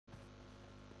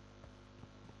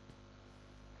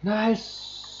Nice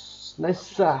nice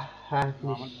হ্যাঁ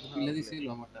finish. আমারটা তো কিলে দিছিল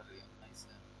আমারটা নাইস।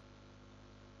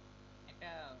 একটা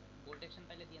বোল্ট অ্যাকশন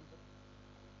পাইলে দিয়েন তো।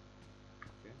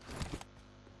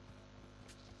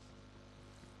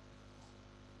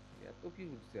 এত কি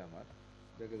উঠছে আমার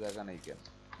দেখে জায়গা নাই কেন।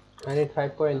 I need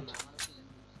 5 point. আমারও কিলেন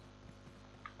দিচ্ছে।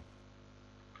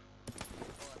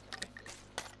 ও আচ্ছা ব্যান্ডেজ।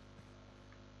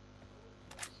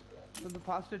 কিন্তু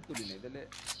ফার্স্ট এড তুলি নাই তাহলে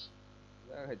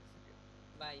জায়গা খাইছে কে।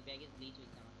 ভাই ব্যাগে গ্লিচ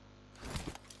হইছে আমার।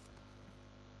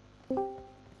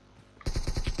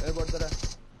 এই বড়দারা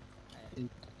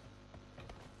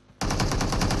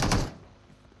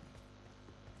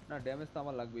না ড্যামেজ তো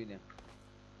আমার লাগবেই না।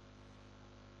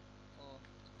 ও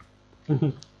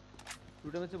টু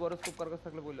ড্যামেজে বড় স্কোপ কার কাছে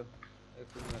থাকলে বললো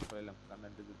একটু ম্যাচ পাইলাম কারণ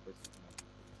ডিজিট পাইছি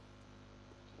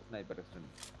স্নাইপার এক্সটেন্ড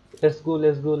Let's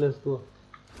go.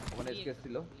 ওখানে এসকেস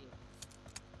ছিল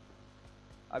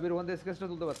আবির ওখান থেকে এসকেসটা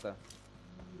তুলতে পারতা।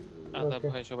 আদাব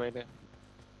Okay. ভাই সবাই রে।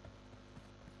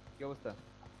 কি অবস্থা?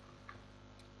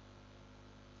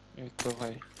 এই তো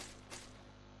ভাই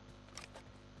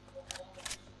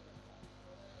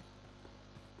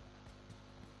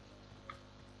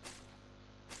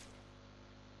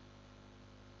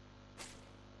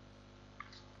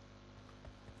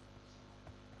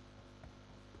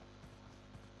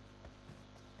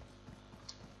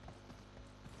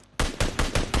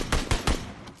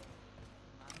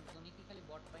মানুষজনই কি খালি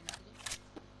বট পায় নাকি রে?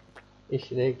 ইস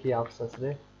রে কি আফসোস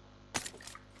রে।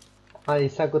 আর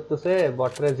ইচ্ছা করতেছে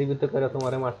বটরে জীবিত করে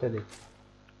তোমারে মারতে দিই।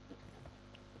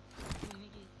 তুমি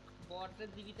কি বটরে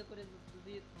জীবিত করে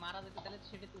যদি মারা যেত তাহলে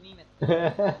সেটা তুমিই মারতে।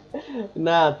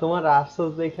 না তোমার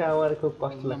আফসোস দেখে আমার খুব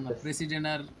কষ্ট বুঝলাম না লাগতেছে। প্রেসিডেন্ট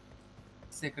আর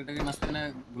সেক্রেটারি মাঝখানে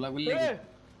গোলাগুলি এ, লেগে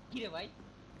কি রে ভাই?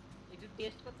 একটু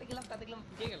টেস্ট করতে গেলাম তা দেখলাম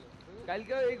ফুটে গেল।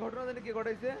 কালকে এই ঘটনা জানি কে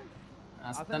ঘটাইছে?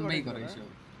 আস্তান ভাই করে এসব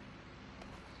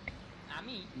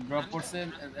আমি ড্রপ করছে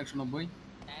 190।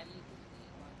 ডায়ালি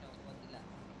একটা অপবাদ দিলা।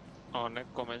 অনেক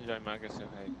কমেন্ট জয় মা গেছে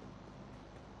ভাই।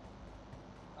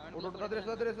 কমেন্ট ওটো তাদের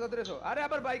এসো আরে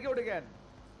আবার বাইকে উঠে গেন।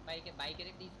 বাইকের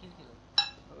একটা স্কিন ছিল।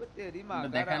 ও তেরি মা ওটা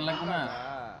দেখান লাগবে না।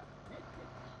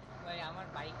 ভাই আমার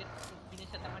বাইকের স্কিনের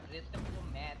সাথে আমার ড্রেসটা পুরো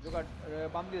ম্যাচ। জোগাড়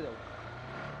বাম দিয়ে যাও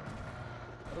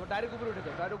অথবা ডাইরেক্ট উপরে উঠে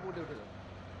যাও ডাইরেক্ট উপরে উঠে যাও।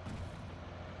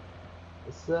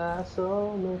 सासों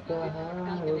में कहां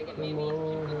কালকে থেকে तुम মেবি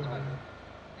স্ট্রিম করতে পারবো।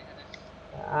 দেখা যাক।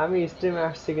 আমি স্ট্রিমে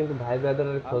আসছি কিন্তু ভাই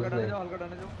ব্রাদারের খোঁজ হালকা নেই।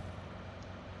 টানে যাও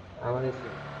আমার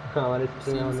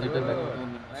স্ট্রিমে সিম আমার সেটআপ ও, করতে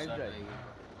হলে nice স্টার্ট drive. হয়ে গেল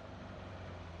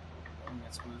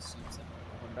ম্যাচ করে সিম সেটআপ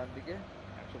এখন ডান দিকে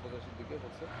 185 দিকে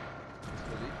বসে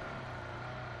যদি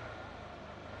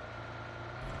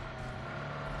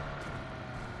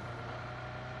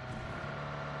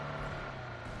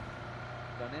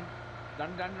ডানে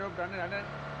ডানে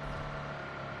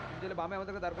ইঞ্জেলে বামে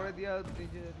আমাদেরকে দাঁড় করে দিয়া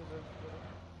নিচে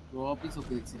ড্রপই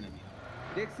চোখে দেখছি না আমি।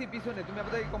 দেখছি পিছনে তুমি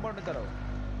আমাদের কম্পাউন্ডে দাঁড়াও।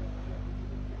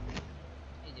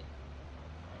 এই যে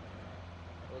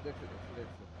ও দেখছি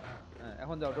হ্যাঁ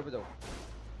এখন যাও ড্রপে যাও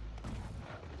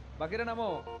বাকিরা নামো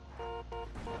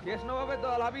শেষ নবাবের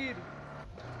দল আবির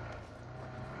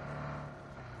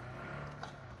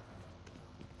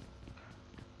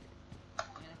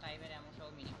এখানে ফাইবার এমন সব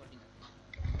মিনি 14 আছে।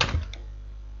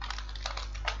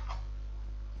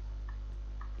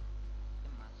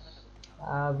 মাথা ব্যথা করছে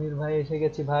আমার। আবির ভাই এসে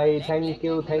গেছি ভাই।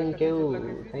 থ্যাংক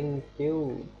ইউ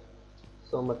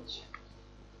সো মাচ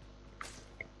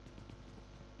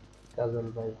কাজল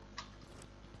ভাই।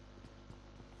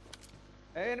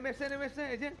 এই এনিমেশন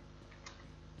এই যে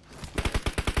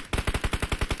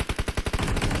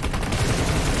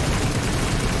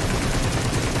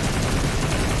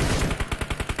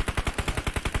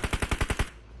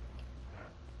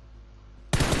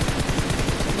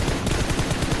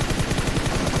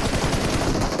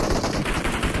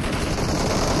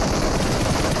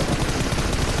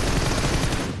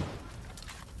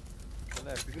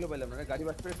না কিলো পাইলাম না গাড়ি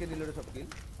বাস করে কে নিল রে সব কিল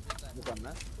দোকান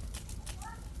না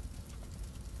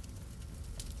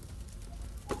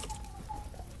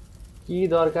কি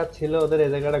দরকার ছিল ওদের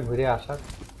এই জায়গাটা ঘুরে আসার?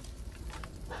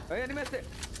 এই এনিমেশন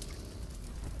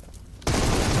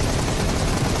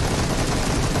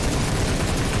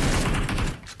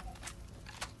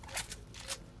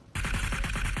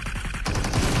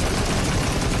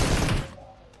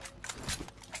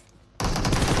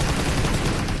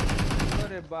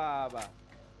আরে বাবা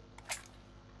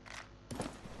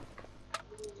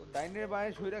ডাইনের বায়ে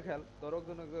শুইরা খেল ধর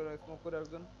একজন স্মোক করে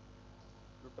একজন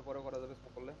লুটটা পরে করা যাবে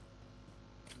স্মোক করলে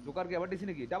জোকার কি আবার দিছি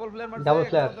নাকি ডাবল প্লেয়ার মারছে Double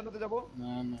player। জন্যতে যাব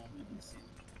না না আমি দেখছি না।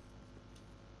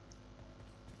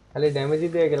 খালি ড্যামেজই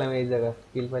দিয়ে গেলাম এই জায়গা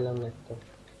কিল পাইলাম না একটা।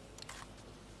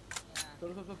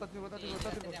 চলো তাড়াতাড়ি এই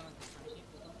রাতে আমার আমি সেই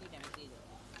প্রথম থেকে ড্যামেজ দিয়ে যাবো।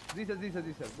 জি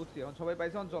স্যার বুঝছি এখন সবাই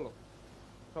পাইছে এখন চলো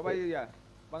সবাই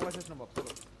বাংলাদেশ নম্বর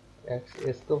চলো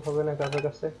স্কোপ হবে না কারোর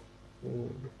কাছে?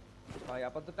 ভাই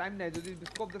আপাতত টাইম নাই যদি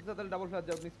স্কোপ দেখতে চাও তাহলে ডাবল ফ্লাশ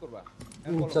যাও মিস করবা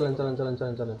এখন বলো, চলেন বলো। চলেন চলেন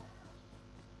চলেন চলেন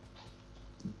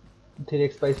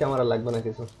 3x পাইছি, আমার আর লাগবে না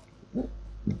কিছু।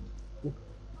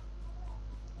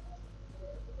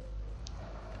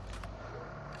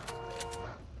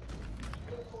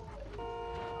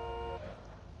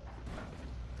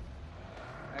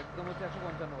 একদম হচ্ছে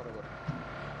 155 বরাবর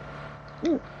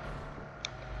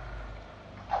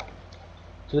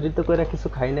চুরি তো করে কিছু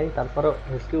খাই নাই, তারপরও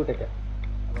হেসকে উঠে কে?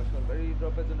 আবার সরকারি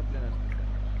ড্রপের জন্য প্ল্যান আসতেছে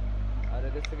আর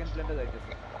এদের সেকেন্ড প্ল্যানটা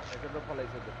যাইতেছে একটা ড্রপ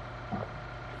ফলাইছে ওদের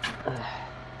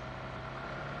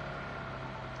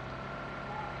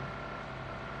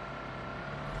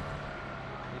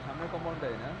এই সামনের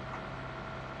কম্পাউন্ডটাই না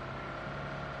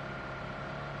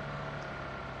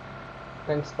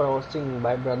thanks for watching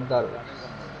by brother. সামনের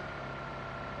কম্পাউন্ডে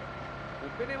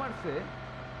ওপেনে মারছে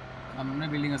সামনে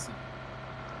বিল্ডিং আছে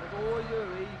নাকি ওই যে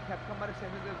এই খ্যাত খামারের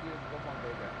সেমিজের কম্পাউন্ড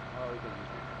এটা ওইটাই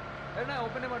এ না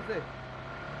ওপেনে মারছে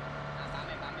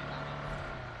বামে বামে বামে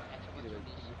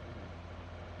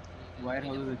 132 ওয়্যার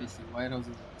হাউসে যেতেছি ওয়্যার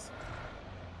হাউসে যেতেছি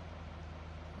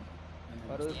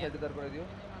আর ওই সাইডে দাঁড় করে দিও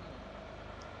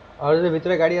আর যে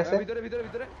ভিতরে গাড়ি আছে, ভিতরে ভিতরে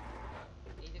ভিতরে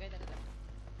এই জায়গায় দেখা যাচ্ছে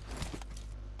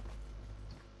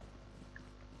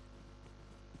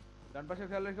ডান পাশে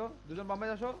খেয়াল রেখো দুজন বামে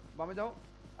আসো বামে যাও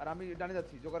আর আমি ডানে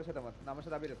যাচ্ছি জোকারের সাথে আমার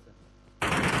সাথে আবির আছে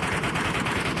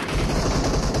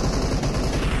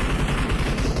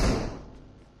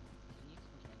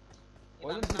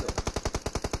কয়জন ছিল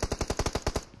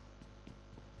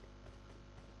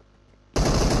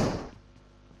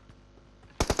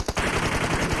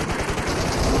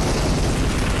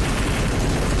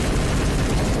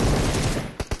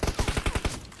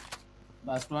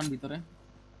লাস্ট ওয়ান ভিতরে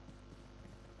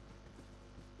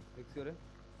দেখছি ওরে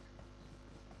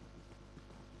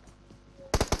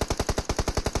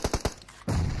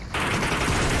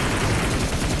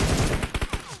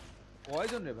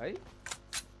কয়জন রে ভাই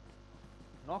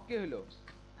নক কে হইলো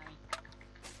আমি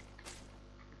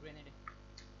গ্রেনেডে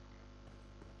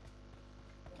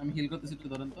আমি হিল করতেছি একটু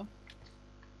ধরেন তো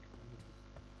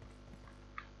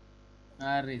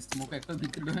আরে স্মোক একটা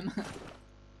ভিতরে ঢোকে না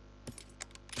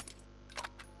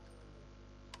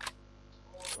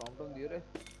টমটম দিও রে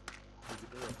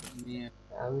নিয়ে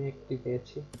আমি একটি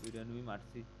পেয়েছি। দুইটা এনিমি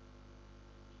মারছি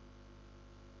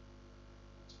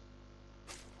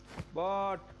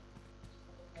বট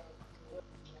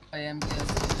I am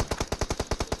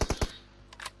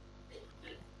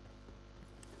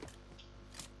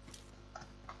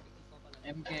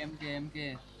MK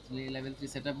level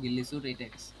 3 setup gilli suit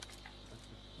 8x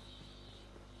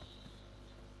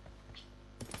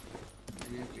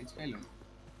ये पेज फाइल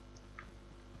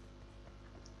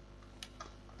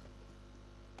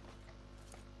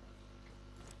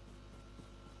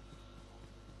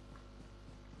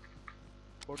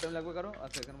ফোর টাইম লাগবে কারো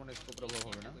আচ্ছা এখানে মনে স্কোপ প্রভাব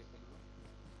হবে না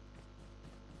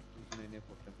এখানে নিয়ে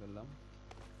ফোর টাইম ফেললাম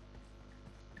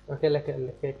ওকে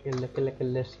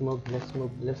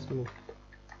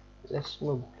লেটস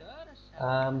মুভ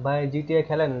ভাই জিটিএ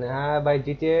খেলেন? হ্যাঁ ভাই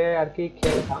জিটিএ আর কি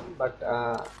খেলতাম, বাট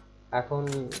এখন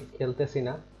খেলতেছি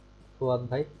না ফুয়াদ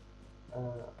ভাই।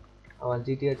 আমার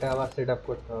জিটিএটা আবার সেট আপ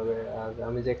করতে হবে। আর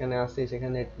আমি যেখানে আছি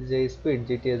সেখানে যে স্পিড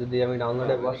জিটিএ যদি আমি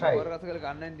ডাউনলোডে বসাই ওর কাছে গেলে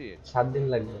গান 98 7 দিন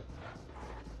লাগবে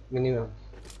মিনিমাম।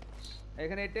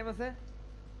 এখানে 8 টাইম আছে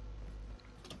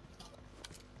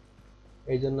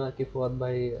এই জন্য আর কি ফুয়াদ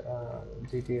ভাই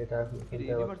জিটিএটা এখন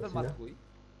খেলতে ইউনিভার্সাল পারতেছি মাস না, কই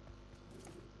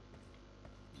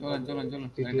চলেন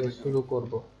জিটিএ শুরু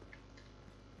করব।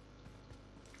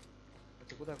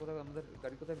 আচ্ছা কোথায় কোথায় আমাদের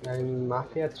গাড়ি কোথায় আমি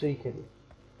মাফিয়া 3 খেলি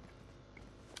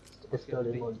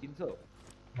স্টোরি মোড। 300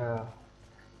 হ্যাঁ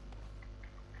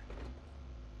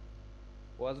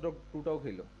ওয়াচডগ 2 টাও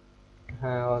খেলো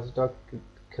হ্যাঁ ওয়াচডগ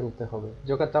খেলতে হবে।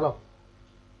 জোকার চালাও।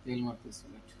 তেল মারতেছি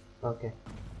ওকে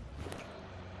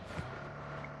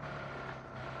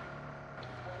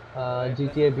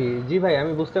জিটিএ ভি, জি ভাই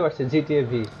আমি বুঝতে পারছি জিটিএ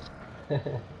ভি।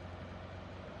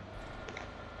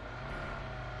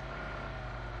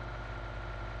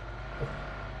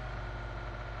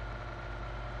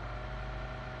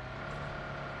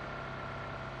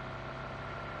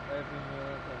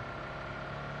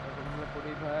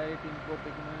 ভাই টিম করতে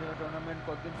টুর্নামেন্ট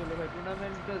কতদিন চলে ভাই?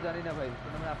 টুর্নামেন্ট জানি না ভাই,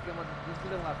 টুর্নামেন্ট আজকে আমার দিন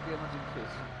ছিল এবং আজকে আমার দিন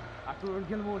শেষ। আর টুর্নামেন্ট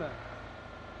খেলবো না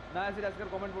না আসলে আজকের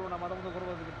কমেন্ট করবো না, মাথা মতো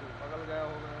করবো কিন্তু সকাল গায়ে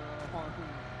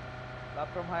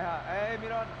লাভটম হাই হা এই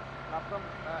মিরন লাভটম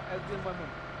এসবিএম মামুন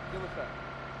কি অবস্থা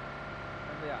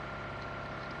ভাইয়া?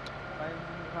 ভাই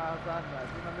হাসান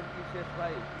টুর্নামেন্ট কি শেষ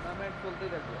ভাই? টুর্নামেন্ট চলতেই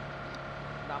থাকবে,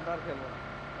 আমরা আর খেলবো না।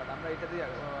 বাট আমরা এটাতেই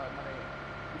মানে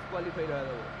ডিসকোয়ালিফাইড হয়ে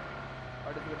যাবো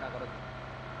পার্টিসিপেট না করার জন্য।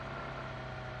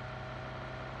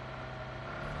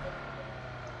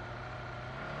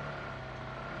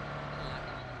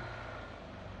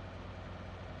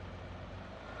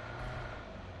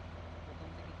 প্রথম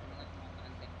থেকে কোনো না কোনো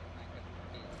আনএক্সপেক্টেড না একটা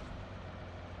পেয়ে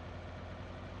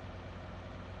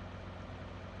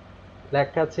ল্যাগ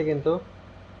খাচ্ছে কিন্তু।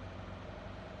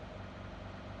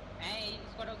 হ্যাঁ এই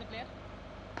স্কোয়াড হাউসের প্লেয়ার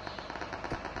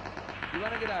দিবা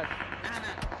নাকি রাশ? না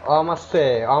না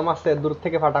অম আসছে দূর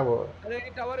থেকে ফাটাবো। আরে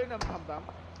এই টাওয়ারে নাম থামতাম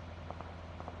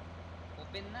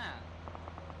ওপেন না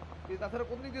এই তাছাড়া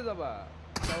কোন দিক দিয়ে যাবা?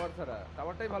 টাওয়ার ছাড়া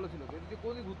টাওয়ারটাই ভালো ছিল, এদিকে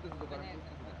কোন দিক ঘুরতেছে তো কারণ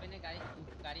ওপেনে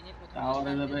গাড়ি নিয়ে প্রথম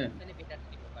টাওয়ারে যাবে? ওপেনে বেটার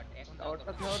ছিল বাট এখন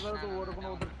টাওয়ারটা থেকে হওয়ার তো ওর কোনো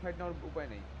ওদের ফাইট নেওয়ার উপায়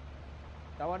নেই।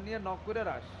 টাওয়ার নিয়ে নক করে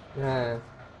রাশ হ্যাঁ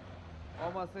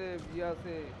কম আছে ইয়ে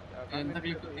আছে ট্রেন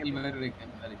থাকলে একটু তেল বের রেখে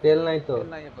গাড়ি। তেল নাই তো।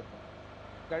 তেল নাই আপাতত,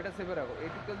 গাড়িটা সেভে রাখো, এই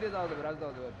তেল দিয়ে যাওয়া যাবে, রাশ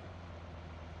যাওয়া যাবে আর কি।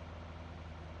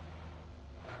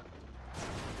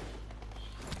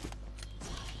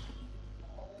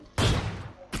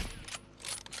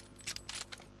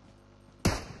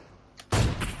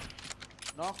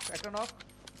 নক একটা নক,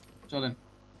 চলেন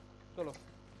চলো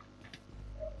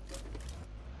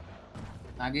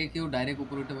আগে কেউ ডাইরেক্ট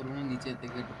উপরে উঠতে পারবে না, নিচে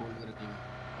থেকে একটু হোল্ড করে খেলবে।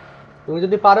 তুমি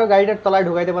যদি পারো গাড়িটার তলায়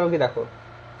ঢুকাইতে পারো কি দেখো।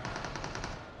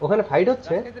 ওখানে ফাইট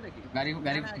হচ্ছে। খেতে নাকি গাড়ি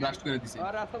ব্লাস্ট করে দিছে।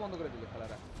 আর রাস্তা বন্ধ করে দিলে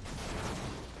খেলারা,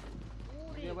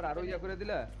 তুমি আবার আরো ইয়া করে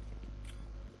দিলা।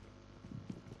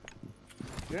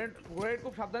 গ্রেনেড গ্রেনেড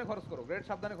খুব সাবধানে খরচ করো, গ্রেনেড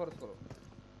সাবধানে খরচ করো,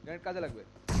 গ্রেনেড কাজে লাগবে।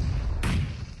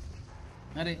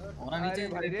 আরে ওরা নিচে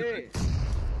আরে ভাই রে,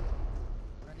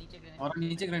 ওরা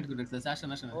নিচে গ্রেনেড করে দিতেছে। আসেন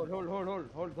আসেন hold hold hold hold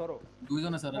hold ধরো,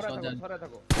 দুইজন আছে ওরা সরে সজ্জা। থাকো, সরে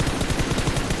থাকো।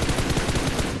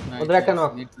 ওদের একটা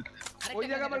knock। ওই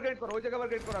জায়গা আবার গ্রেড করো, ওই জায়গা আবার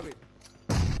গ্রেড করাবে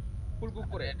ফুল কুক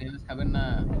করে। ড্যামেজ খাবেন না।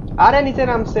 আরে নিচে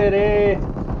নামছে রে।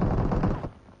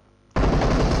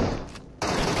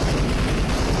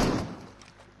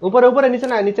 উপরে উপরে নিচে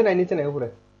নাই উপরে।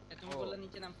 তুমি বললে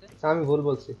নিচে নামছে আমি ভুল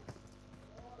বলছি।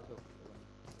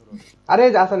 আরে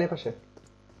আসেন এই পাশে,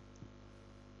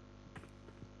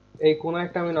 এই কোন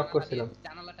একটা আমি নক করছিলাম।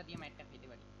 জানালাটা দিয়ে মাইরটা খেতে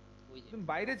পারি ওই যে তুমি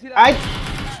বাইরে ছিলে। আই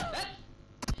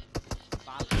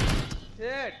বাল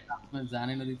শিট, আপনারা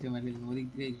জানেন ওদিক থেকে মারলে ওদিক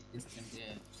দিয়ে গেছেন যে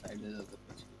সাইডে যাওয়ার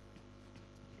কথা ছিল।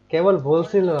 কেবল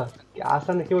বলছিল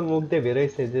আসান কেবল মুখ দিয়ে বের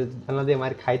হইছে যে জানা দিয়ে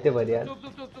মার খাইতে পারি। আর চুপ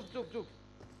চুপ চুপ চুপ চুপ চুপ।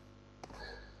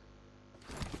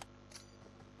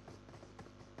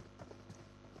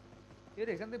 এর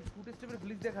এখান থেকে ফুট স্টেপের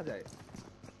গ্লিচ দেখা যায়,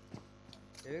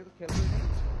 এটা তো খেয়াল করি না।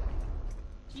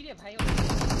 কি রে ভাই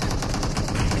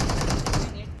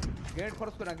গ্রেড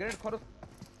খরচ করে না, গ্রেড খরচ।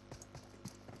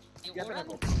 ওরা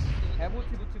হ্যাঁ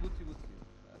বুঝছি বুঝছি বুঝছি বুঝছি।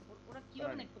 ওরা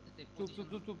কিভাবে নেট করতেছে চুপ চুপ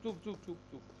চুপ চুপ চুপ চুপ চুপ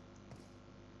চুপ,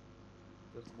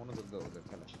 জাস্ট মনোযোগ দাও ওদের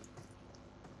খেলা।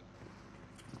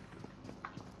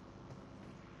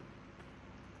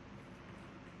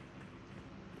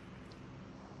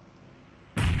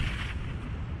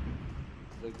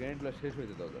 গ্রেনেডগুলো শেষ হয়ে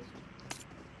যেত জাস্ট।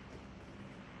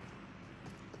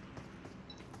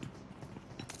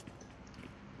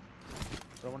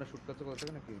 তোরা মানে শুট করতে করতে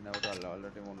নাকি না, ওটা আল্লাহ আল্লাহ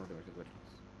টিম অন্য টিমের সাথে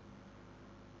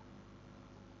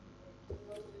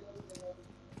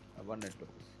আবার নেট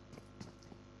করতেছে।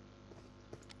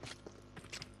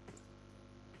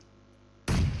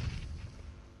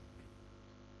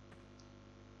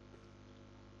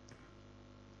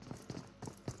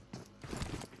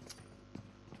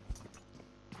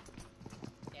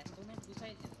 এত নেট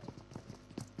গুছাইছে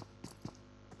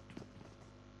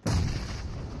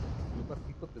জোকার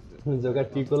কি করতেছে? জোগাড়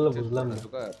কি করলো বুঝলাম না।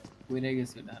 জোকার কইরা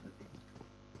গেছে এটা হাতে।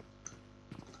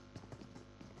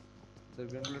 তোর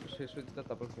গেমগুলো একটু শেষ হয়ে যেত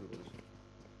তারপর খেলবো।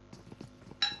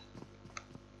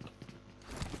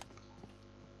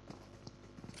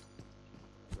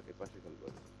 পাশে খেলবো।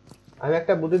 আমি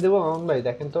একটা বুদ্ধি দেবো মামুন ভাই,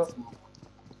 দেখেন তো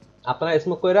আপনারা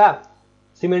স্মোক কইরা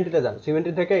সিমেন্টিতে যান,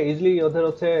 সিমেন্টি থেকে ইজিলি ওদের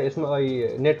হচ্ছে ওই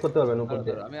নেট করতে পারবেন উপর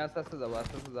দিয়ে। আমি আস্তে আস্তে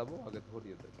যাবো আগে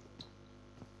ধরিয়ে দেব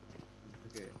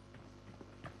থেকে।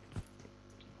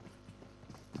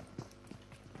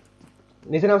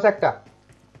 নিচে নামছে একটা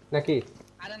নাকি?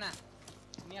 আরে না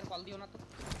তুমি আর কল দিও না তো।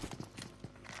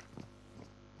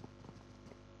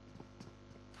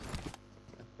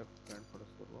 একটা ফ্রেন্ড খরচ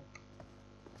করবো।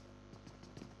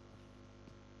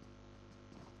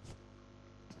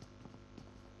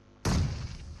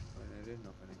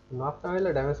 নক না হলে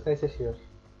ড্যামেজ পাইছে শিওর।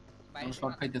 ওরা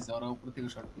শর্ট খাইতেছে, ওরা উপর থেকে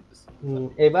শর্ট খাইতেছে।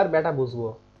 এবার ব্যাটা বুঝবো।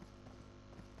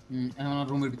 এখন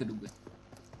রুমের ভিতরে ঢুকবে।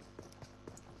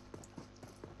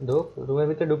 ঢুক, রুমের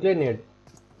ভিতরে ঢুকলে নেট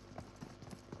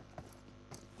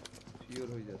শিওর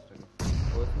হয়ে যাচ্ছে।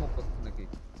 ও স্মোক করতেছে নাকি?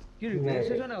 কি গ্রেড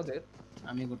শেষ হয় না ওদের?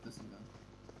 আমি করতেছিলাম।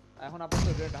 এখন আপাতত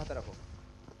গ্রেড হাতে রাখো,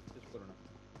 শেষ করো না,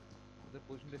 ওদের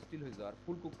পজিশনটা স্টিল হয়ে যাও আর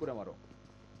ফুল কুক করে মারো।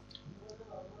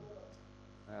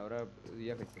 হ্যাঁ ওরা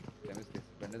ইয়া খাইছে, ড্যামেজ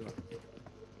খাইছে, ব্যান্ডেজ মারতেছে,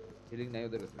 হিলিং নাই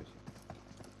ওদের কাছে বেশি।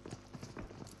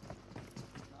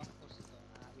 নক করছি তো,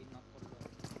 আবি নক করলো।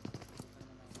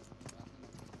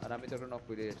 আর আমি তো একটা নক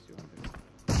করে এসেছি ওখান থেকে।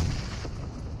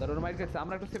 তার ওরা মাইর খাচ্ছে,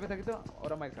 আমরা একটু সেফে থাকি তো,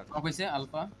 ওরা মাইর খাক। নক হইছে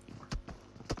আলফা।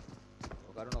 ও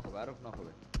কারো নক হবে, আরো নক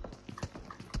হবে।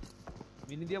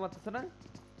 মিনি দিয়ে মারতেছে না,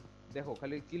 দেখো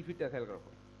খালি কিল ফিটটা খেয়াল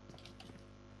রাখো।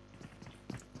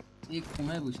 এই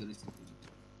ঘুমায় বসে রয়েছে।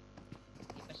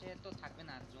 এই পাশে তো থাকবে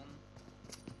না জোন।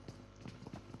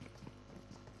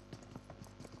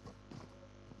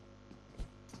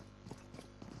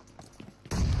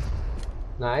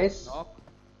 নাইস। নক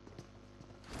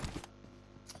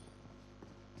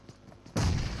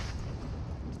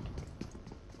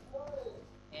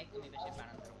একদম এই পাশে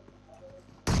বারান্দা।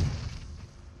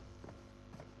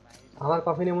 আমার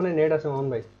কফিনে মনে নেট আছে মোহন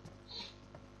ভাই।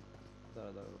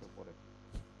 দাঁড়া দাঁড়া ওটা পরে।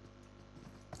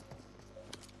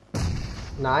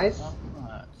 নাইস।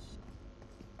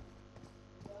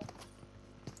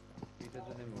 এটার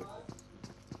জন্য আমি বলছি।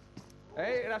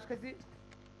 এই রাশ খাইছি,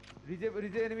 রিজে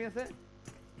রিজে এনিমি আছে,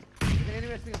 এখানে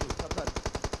এনিমি আসছে কিন্তু সাবধান।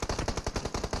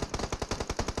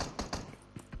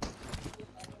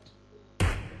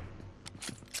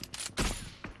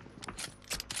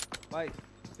 ভাই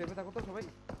সেফে থাকো তো সবাই।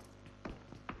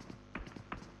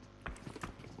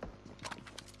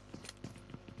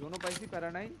 জোনও পাইছি, প্যারা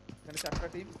নাই, এখানে 4টা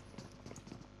টিম।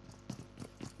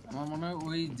 আমার মনে হয়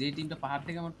ওই যে টিমটা পাহাড়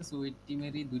থেকে মারতেছে ওই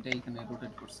টিমেরই দুইটা এখানে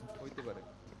রোটেট করছে। হইতে পারে।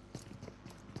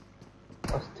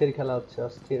 অস্থির খেলা হচ্ছে,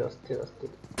 অস্থির অস্থির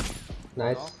অস্থির।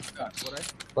 নাইস। নক পরে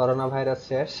করোনা ভাইরাস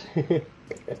শেষ।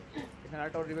 এখানে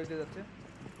আরেকটা রিভাইভ দিয়ে যাচ্ছে।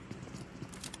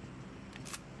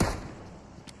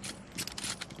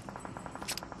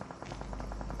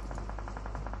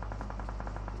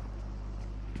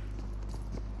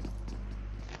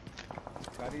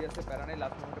 গাড়ি আছে, প্যারা নাই,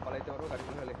 লাস্ট মোমেন্টে পালাইতে পারবো, গাড়ি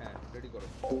হলে হ্যাঁ রেডি করো।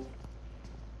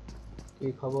 কি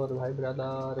খবর ভাই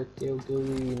ব্রাদার? কেউ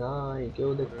নাই, কেউ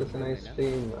দেখতেছে না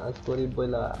স্ট্রিম, আজ গরিব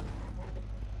বইলা।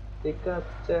 ঠিক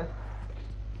আছে,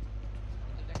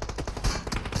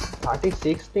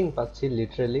 36 পিং পাচ্ছি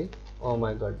literally. O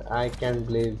my god, I can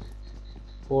believe.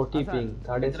 40 ping,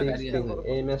 36 ping.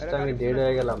 এই ম্যাচটা আমি ডেড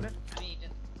হয়ে গেলাম। আমি এটা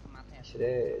মাথায় আছে।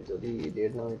 রে যদি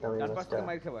ডেড না হইতাম এই ডান পাশ ম্যাচটা। থেকে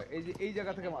মাইর খাবা, এই যে এই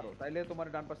জায়গা থেকে মারো, তাইলে তোমার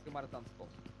ডান পাশ থেকে মারার চান্স কম।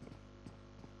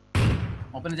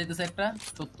 ওপেনে যাইতেছে একটা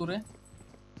 70-এ।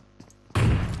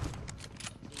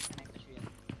 এইখানে একটা শুয়ে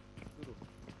আছে। শুরু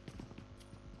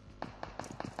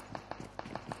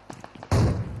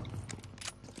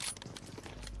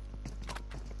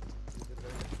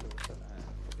হ্যাঁ,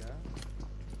 এটা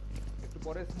একটু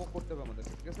পরে স্মোক করতে হবে আমাদের,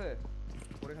 ঠিক আছে?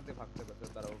 পরে এখান থেকে ভাগতে হবে,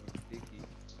 দাঁড়াও দেখি।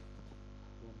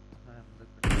 হ্যাঁ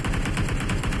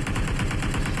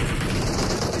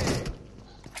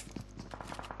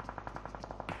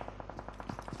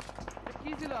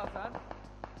কি ছিল আসান?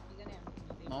 কি জানি আমি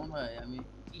নিজেই মামুন ভাই আমি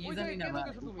কি ওই জানি জায়গায় না কেন ভাই।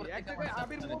 গেছো তুমি? উপর এক থেকে জায়গায় আমার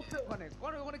আবির চাপ মরছে ওখানে,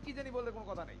 ওখানে কি জানি বললে কোনো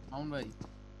কথা নেই। মামুন ভাই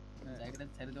হ্যাঁ। জায়গাটা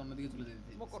ছেড়ে দিয়ে অন্যদিকে চলে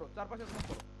যেতে স্মোক করো, চারপাশে স্মোক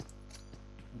করো।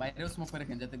 বাইরেও স্মোক করে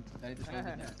রাখেন যাতে গাড়িতে হ্যাঁ,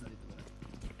 সহজে হ্যাঁ, চলে যেতে পারে।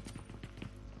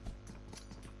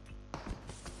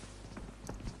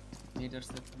 মিটার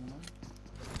সেট মনে হয়।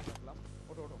 রাখলাম।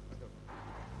 ওঠো ওঠো ওঠো।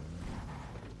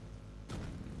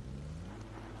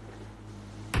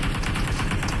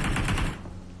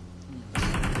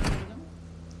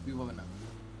 ভিউ হবে না।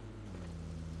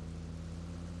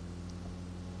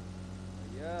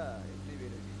 ইয়া এমনি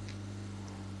বের হয়ে গেছি।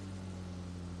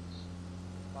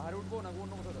 পাহাড়ে উঠবো না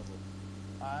অন্য কোথাও যাবো?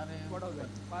 আরে স্পটাও যাই,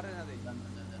 পারে না দেই। জান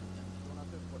জান জান জান। কোন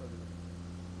আছে স্পটাও দিলাম।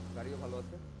 গাড়িও ভালো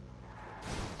আছে।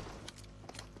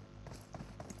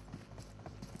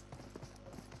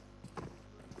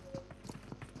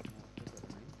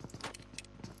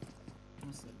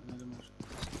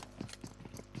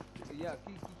 ইয়া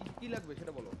কি কি কি কি লাগবে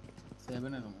সেটা বলো।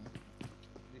 7 এর মনে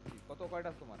দেখি কত কয়টা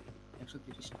আছে তোমার?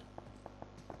 130 টা।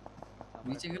 আমার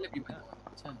নিচে গেলে বিপদ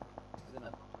বুঝছেন? একটা না।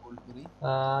 হোল্ড করি।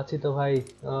 আছি তো ভাই।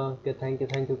 ওকে, থ্যাংক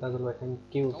ইউ কাজল ভাই,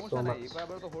 থ্যাংক ইউ সো সমস্যা নাই, মাচ। এবার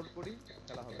আবার তো হোল্ড করি,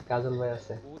 খেলা হবে। কাজল ভাই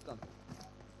আছে। বহুত চান্স,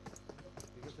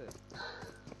 ঠিক আছে?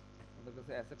 আমাদের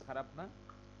কাছে অ্যাসেট খারাপ না,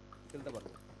 খেলতে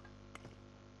পারবো।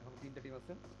 এখন 3টা টিম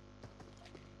আছে।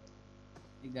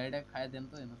 এই গাড়িটা খায় দেন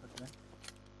তো এমন করে।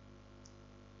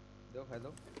 দাও খাই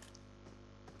দাও।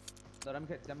 ধর আমি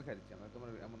খাই দিচ্ছি, আমি তোমার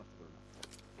এমন নষ্ট করো না।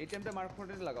 এই টাইমটা মার্ক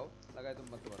ফ্রন্টে লাগাও, লাগাই তুমি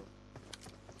মারতে পারো।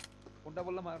 কোনটা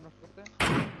বললাম মার্ক নষ্ট করতে?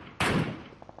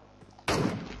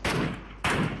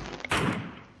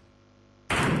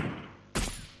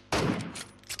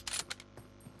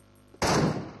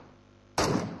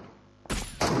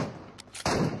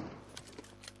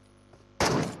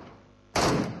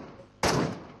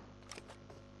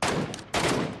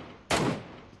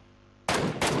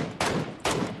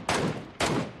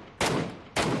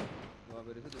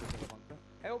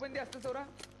 ওপেন দিয়ে আসতেছে ওরা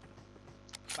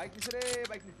বাইক নিচে রে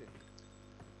বাইক নিচে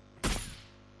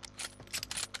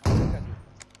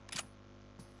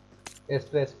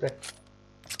স্প্রে স্প্রে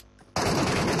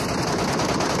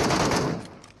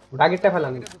বাগিটটা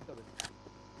ফেলান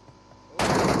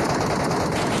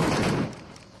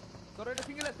ধরো এটা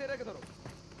সিঙ্গেল আছে এটাকে ধরো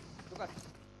দোকান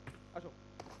আসো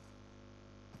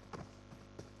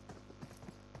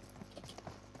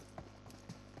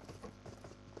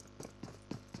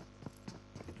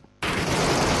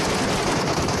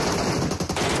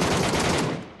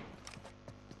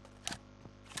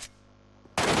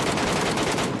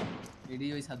এডি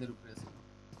ওই ছাদের উপরে আছে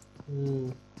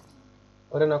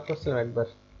ওরে নক করছিলাম একবার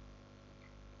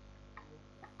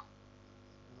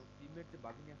টিমমেট যে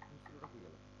বাকি নিয়ে আসছিল ওটা কই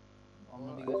গেল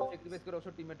অন্যদিকে স্যাক্রিফাইস করে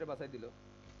ওসব টিমমেটে বাঁচাই দিল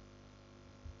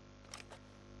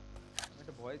আমি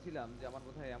একটা ভয় ছিলাম যে আমার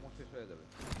বোধহয় এমন শেষ হয়ে যাবে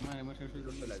আমার এমোশন শুরু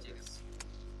করতে লাগছে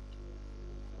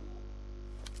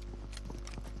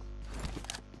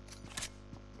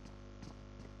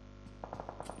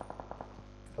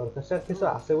তোর কাছে আর কিছু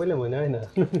আছে বলে মনে হয় না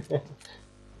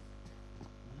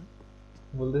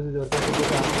বলতেছি যে ওর কাছে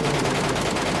কিছু আছে বলে মনে হয়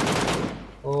না।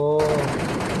 ও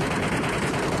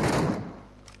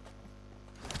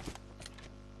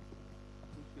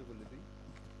তুই বললি তুই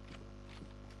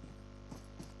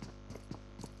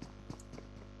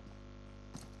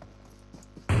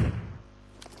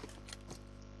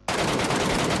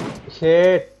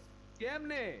শিট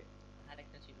কেমনে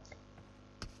আরেকটা ছিল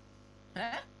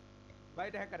হ্যাঁ ভাই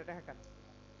এটা হ্যাকার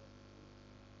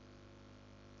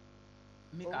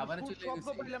আমি কাভারে চলে শব্দ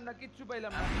গেছি পাইলাম না কিচ্ছু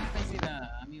পাইলাম না আমি পাইছি না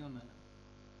আমিও না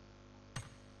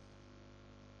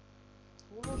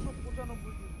 1695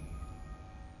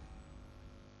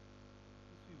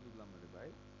 কিছুই বুঝলাম না রে ভাই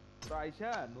তোরা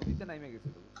আইসা নদীতে নাইমে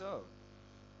গেছিল বুঝছো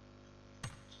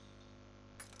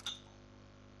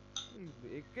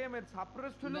একেম এর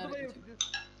সাপ্রেস হলো তো ভাই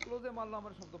ক্লোজে মারলো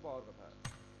আমার শব্দ পাওয়ার কথা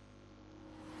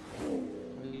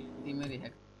ওই টিমেরই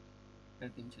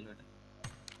হ্যাকার টিম ছিল এটা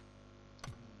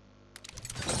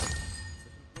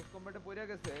ক্লোজ কম্বাটে পড়ে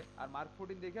গেছে আর মার্ক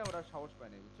 14 দেখে ওরা সাহস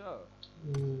পায় না বুঝছো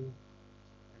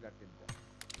হ্যাকার টিমটা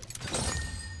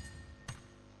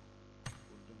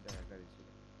পর্যন্ত হ্যাকারই ছিল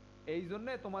এই জন্য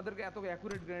তোমাদেরকে এত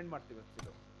অ্যাকুরেট গ্রেনেড মারতে পারছিল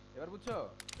এবার বুঝছো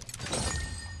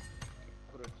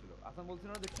অ্যাকুরেট ছিল আসান বলছিল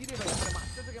না যে কি রে ভাই আমরা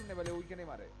মারতেছে কেমনে বলে ওইখানে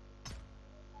মারে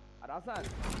আর আসান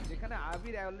যেখানে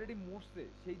আবির অলরেডি মরছে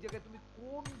সেই জায়গায় তুমি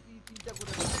কোন কি চিন্তা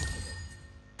করে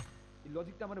এই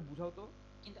লজিকটা আমারে বুঝাও তো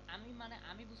কিন্তু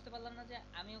আমি বুঝতে পারলাম না যে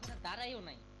আমি ওখানে দাঁড়াইও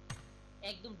নাই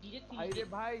একদম ডাইরেক্ট আরে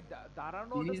ভাই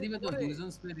দাঁড়ানো ফিনিশ দিবে তো দুইজন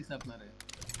স্প্রে দিছে আপনারে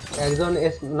একজন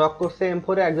নক করছে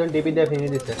M4 এ একজন ডিবি দিয়ে ফিনিশ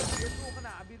দিছে যেহেতু ওখানে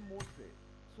আবির মরছে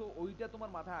সো ওইটা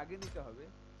তোমার মাথায় আগে নিতে হবে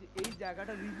যে এই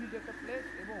জায়গাটা রিভিউড একটা প্লেস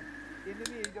এবং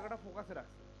এনিমি এই জায়গাটা ফোকাসে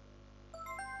রাখছে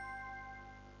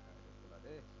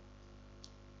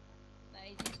না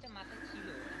এই জিনিসটা মাথায় ছিল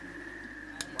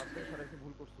ওয়ার্ডের সরাসরি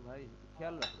ভুল করছো ভাই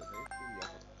খেয়াল রাখো ভাই একটু ইয়া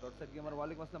করো ডট সাইড গেমার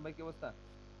ওয়ালাইকুম আসসালাম ভাই কি অবস্থা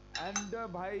এন্ড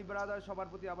ভাই ব্রাদার সবার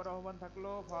প্রতি আবার আহ্বান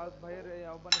থাকলো ফাজ ভাইয়ের এই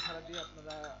আহ্বানে সাড়া দিয়ে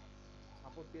আপনারা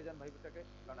সাপোর্ট দিয়ে যান ভাইটাকে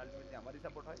কারণ আলটিমেটলি আমারই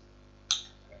সাপোর্ট হয়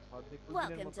ফাজ ভাই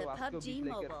কুদিনের মতো আজকেও 20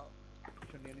 লাইকের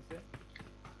মিশন নিয়ে নিছে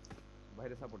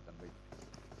ভাইরে সাপোর্ট দেন ভাই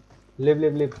লিভ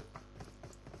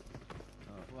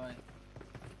ওয়াই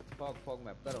ফগ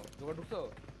ম্যাপ দাঁড়াও জোগাড় ঢুকছো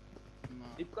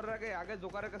টিপ করার আগে আগে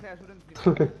জোকারের কাছে অ্যাসুরেন্স নিন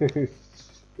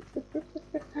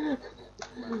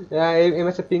এই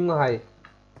MSA ping high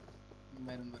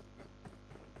Byron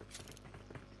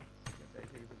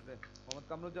Mohammad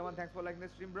Kamruzzaman thanks for liking the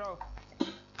stream bro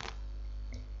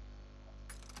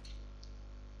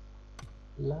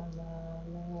লা লা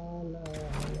লা লা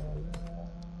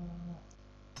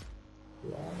তো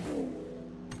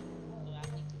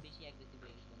আপনি একটু বেশি অ্যাগ্রেসিভ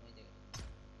হয়ে গেছিলেন ওই জায়গায়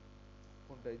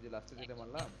কোনটা এই যে লাস্টে যেটা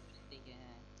মারলাম দেখে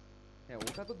হ্যাঁ হ্যাঁ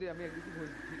ওটা তো আমি অ্যাগ্রেসিভ হই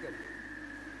ঠিক আছে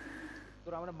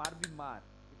তোরা আমরা মারবি মার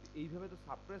কিন্তু এইভাবে তো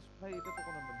সাপ্রেস ভাই এটা তো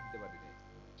কোনো দিতে পারি না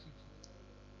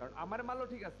কারণ আমারে মারলো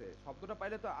ঠিক আছে শব্দটা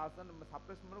পাইলে তো আসান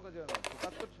সাপ্রেস মনে করে যাবে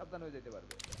ফোকাস করে সাবধান হয়ে যেতে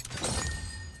পারবে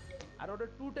আর ওটা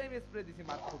 2 টাইম স্প্রে দিছি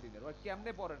মার্ক 14 এর ও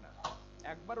কেমনে পড়ে না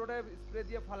একবার ওটা স্প্রে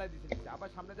দিয়ে ফালাই দিছি নিচে আবার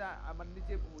সামনে যা আমার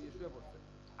নিচে শুয়ে পড়ছে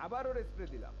আবার ওটা স্প্রে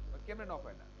দিলাম ও কেমনে নক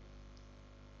হয় না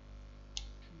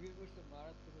শুয়ে পড়ছে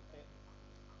মারার তো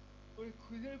ওই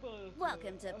খুঁজে পাওয়া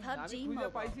Welcome to আমি PUBG খুঁজে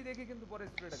Mobile. পাইছি দেখে কিন্তু পরে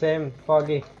স্প্রেটা সেম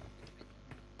ফগি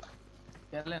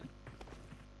খেলেন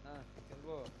হ্যাঁ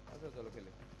খেলবো আচ্ছা চলো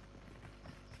খেলে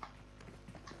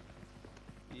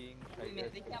কিং সাইডে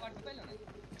দেখি আবার ঢুকাইলো না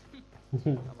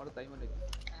আমারও তাই মনে হচ্ছে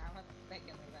আমার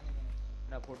দেখেন জানি না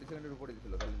না 40 সেকেন্ডের উপরে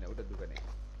দিছিল তাহলে না ওটা দোকানে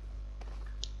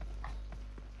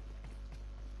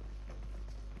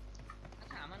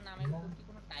আচ্ছা আমার নামের উপর কি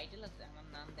কোনো টাইটেল টাইটেল আছে? আমার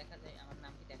নাম দেখা যায়, আমার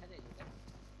নাম কি দেখা যায় যেটা?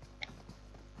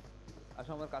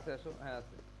 আসো আমার কাছে আসো, হ্যাঁ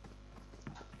আছে,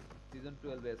 সিজন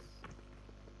 12 এস।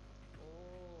 ও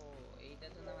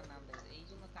এইটার জন্য আমার নাম দেখা যায়। এই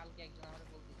জন্য কালকে একজন আমারে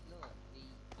বলতেছিল এই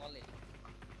কলে,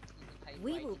 কিন্তু ভাই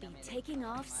We ওয়াইটি will be নামের taking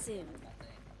আমার off মার্কে soon. আমার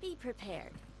বাসায় Be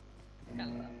prepared.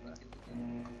 আল্লাহ আপনাকে দুটো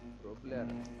প্রো প্লেয়ার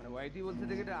মানে ওয়াইটি বলছে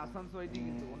দেখে, এটা আসানস ওয়াইটি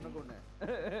কিন্তু অন্য কোন না।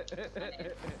 মানে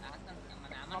আসান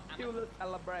মানে আমার আপনি আমার হলো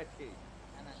সেলিব্রিটি।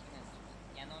 না না শুনেন শুনেন,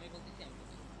 কেন আমি বলতেছি আমি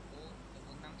বলি। ও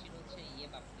ওর নাম ছিল হচ্ছে ইয়ে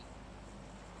বাপ্পি,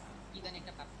 কি জানি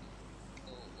একটা বাপ্পি।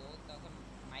 তো ও তখন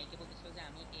মাইকে বলতেছিল যে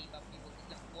আমি এই বাপ্পি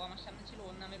বলতেছিলাম, ও আমার সামনে ছিল,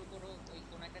 ওর নামের উপরও ওই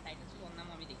কোন একটা টাইটেল ছিল, ওর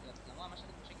নামও আমি দেখতে পাচ্ছিলাম, ও আমার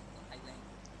সাথে বসে কিছুক্ষণ ফাইজলামি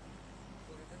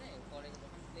করে টোরে পরে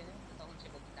যখন প্লেনে উঠছে তখন সে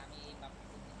বলতেছে আমি এই বাপ্পি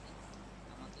বলতেছি,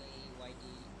 আমাকে এই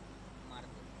ওয়াইটি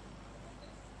মারবে।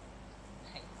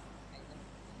 ভাই, একদম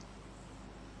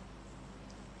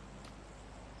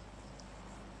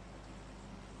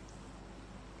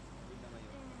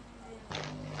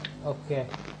ওকে,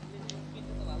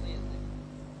 কিন্তু তো ভালোই আছে।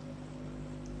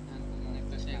 আর কোনো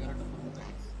একটা 11টা পর্যন্ত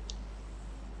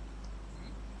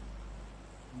হুম?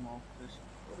 Mock fresh.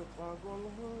 ওরে পাগল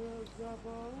হয়ে যাব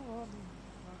আমি,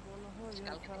 পাগল হয়ে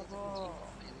কালকে থেকে যাব। তো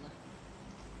বুঝি আল্লাহ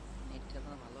নেটটা তো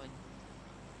ভালো হয়।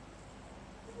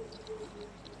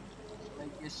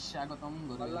 সবাইকে স্বাগতম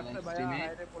ভালো গরুয়া লাগছে লাইভ ভাইয়া, স্ট্রিমে।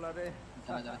 হায় রে পোলারে।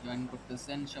 যারা যারা জয়েন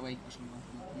করতেছেন সবাইকে অসংখ্য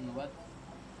অসংখ্য ধন্যবাদ।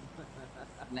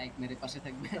 লাইক মেরে পাশে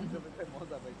থাকবেন। আসলে ভাই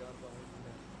মজা পাই আমার কমেন্ট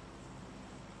শুনে।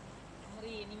 আমার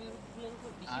এই এনিমি গুলোর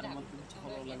উপর বেশি আর রাগ মাত্র উঠতেছে কিছু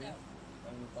তোমরা ফলো লাগে,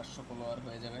 এটা 500 ফলোয়ার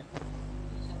হয়ে যাবে।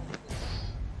 স্বাভাবিক করো।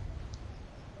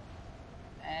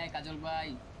 কাজল ভাই,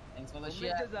 থ্যাঙ্কস ফর দ্য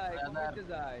শেয়ার কমেন্টে যায়, ব্রাদার। কমেন্টে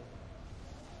যায়।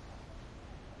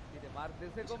 এটা মার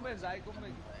দেশে কমবে, যায় কমবে,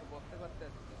 কিছু তো বসতে পারতে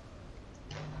আছে না।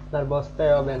 তার বসতে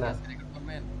হবে না। রেকর্ড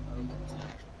করবেন কারণ হচ্ছে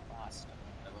 105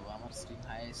 টা বাবা আমার স্ট্রিম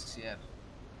হাইয়েস্ট শেয়ার।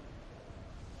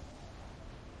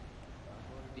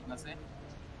 ঠিক আছে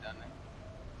জানে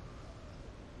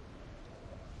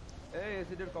এই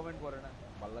এসিডের কমেন্ট করে না,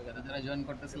 ভালো লাগে যারা না। যারা জয়েন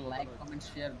করতেছে এসিডের লাইক পছন্দ হয়েছে। কমেন্ট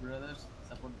শেয়ার ব্রাদার্স,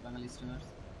 সাপোর্ট বাঙালি স্ট্রিমার্স।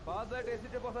 পাওয়া যায়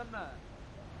এসিডে পছন্দ না।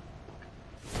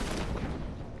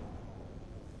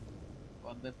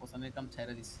 পদ্মায় পছন্দের কাম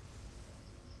ছেড়ে দিস।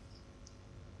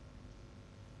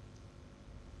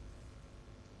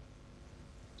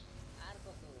 আর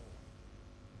কত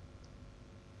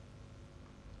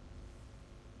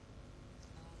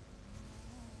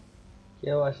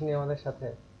কেউ আসেনি আমাদের সাথে।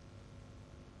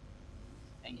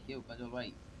 থ্যাংক ইউ কাজল ভাই,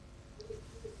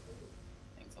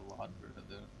 থ্যাঙ্কস আ লট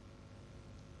ব্রাদার।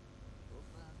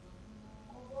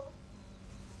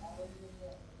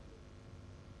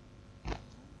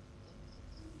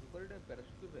 করে এটা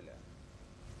প্যারাশুট পেলে।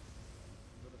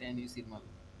 10 ইউসির মাল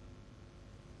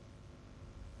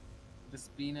এটা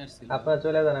স্পিনার ছিল। আপনারা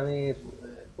চলে যান, আমি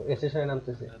স্টেশনে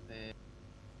নামতেছি। এটাতে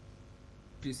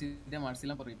প্রিসিডে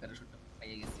মারছিলাম পরে প্যারাশুটটা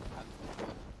পাইয়ে গেছি।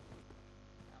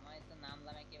 আমার তো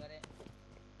নামলাম একেবারে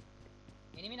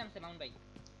এনিমি নামছে মাউন্ট ভাই।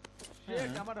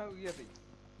 শিট, আমার ইয়েতেই।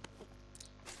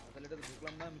 তাহলে এটা তো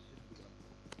ঢুকলাম না, আমি শেষ ঢুকলাম।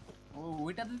 ও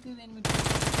ওইটা দিতে এনিমি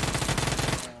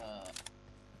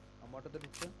আমারটাতে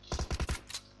ঢুকছে।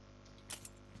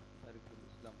 তারিকুল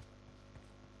ইসলাম।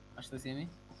 আসতেছি আমি।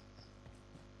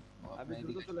 ও, আমি আপনার দ্রুত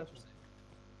এদিকে চলে আসুন।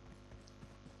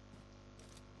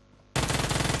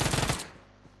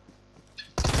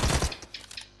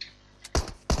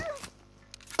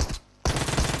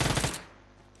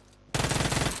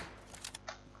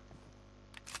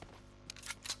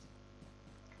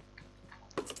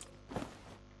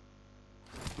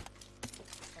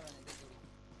 চলেন এটা করি।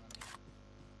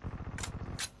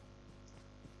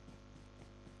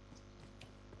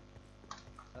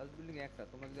 ফার্স্ট বিল্ডিং একটা,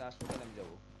 তোমরা যদি আসো তাহলে আমি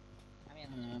যাবো। আমি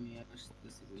আমি আর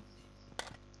আসতেছি ওই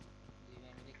দুই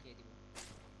ভাই মিলে খেয়ে দিব।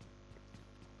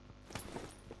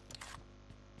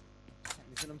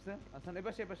 নিচে নামছে। আচ্ছা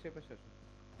এপাশে এপাশে এপাশে আসো।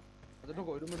 আচ্ছা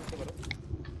ঢোকো, ওই রুমে ঢুকতে পারো।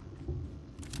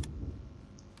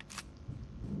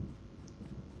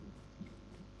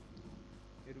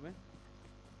 এই রুমে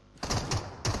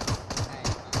হ্যাঁ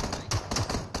মাউন্ট ভাই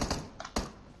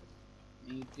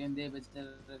নিউট্রিয়েন্ট দিয়ে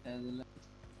বেচারা খাই দিলাম।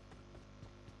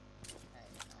 হ্যাঁ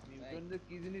মাউন্ট ভাই নিউটন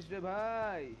কি জিনিস রে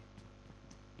ভাই,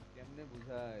 কেমনে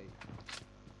বুঝাই।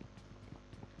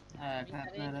 আমি তারে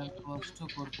আপনার আর একদম কষ্ট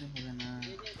করতে হবে না।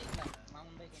 ওই যে দেখলাম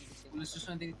মাউন্ট ভাই কোন দিক থেকে পুলিশ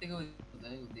স্টেশনের দিক থেকে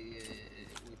ওদিকে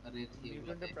ওই পারের নিউটনটা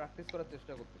ইয়েগুলোতে প্র্যাকটিস করার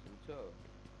চেষ্টা করতেছি, বুঝছো?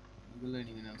 ওগুলো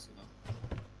এনিমি নাম ছিল।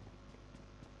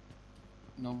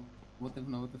 নবতে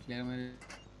নবতে প্লেয়ার মেরে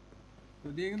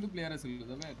ওদিকে কিন্তু প্লেয়ার ছিল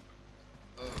জানেন।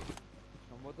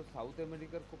 সম্ভবত সাউথ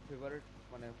আমেরিকার খুব ফেভারিট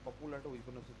মানে পপুলার একটা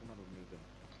উইপন হচ্ছে তোমার নিউটন।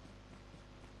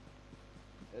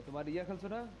 তোমার ইয়া খেলছো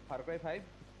না ফার ক্রাই 5?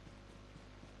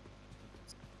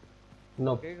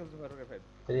 নো কে খেলছো ফারুক 5?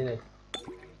 ভেরি নাইস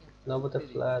আমি খেলছি। নবতে এই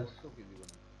ফ্ল্যাশ কষ্ট কি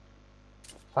জীবনে।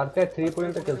 ফারকার 3 ফারুক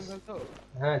পর্যন্ত কোনো গেম খেলছে খেলছো?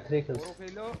 হ্যাঁ 3 খেলছে 4ও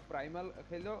খেলো, প্রাইমাল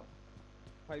খেলো,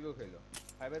 5ও খেলো।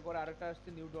 5 এর পরে আরেকটা আসছে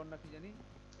নিউ ডন না কি জানি,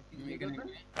 কি নিউ ডন এখানে না,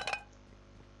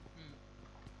 হুম।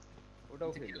 ওটাও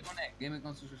আচ্ছা খেলো। খেলবো না, গেমে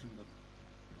কনসেন্ট্রেশন করো।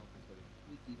 ওকে সরি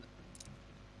ওই কি সরি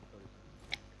সরি।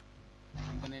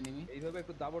 কোন এনিমি? এইভাবে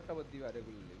একটু দাবর টাবর দিবা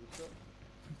রেগুলারলি, বুঝছো?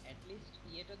 অ্যাট লিস্ট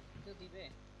ইয়েটা তো দিবে।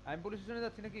 আমি পুলিশ স্টেশনে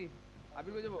যাচ্ছি নাকি?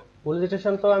 আবির কই যাবো? পুলিশ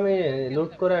স্টেশন তো আমি কেন লুট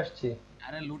যাবে? করে আসছি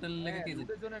আরে লুটের লেগে হ্যাঁ কে যেত?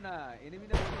 লুটের জন্য না, এনিমি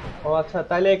না পুলিশ ও স্টেশনে। আচ্ছা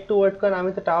তাহলে একটু ওয়েট করেন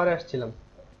আমি তো টাওয়ারে আসছিলাম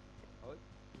ওই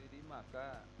তেরি মাকা,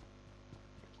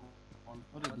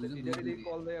 ওরে আমাদের দুজন দুই লিডারে দিকে। এই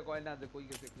কল দেয়া কয় না যে কই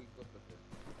গেছে কি করতেছে।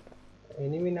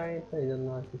 এনিমি নাই তো এই জন্য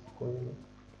আর কিছু করিনি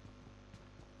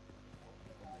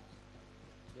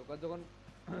জোকার যখন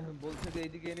বলছে যে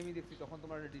এইদিকে এনিমি দেখছি তখন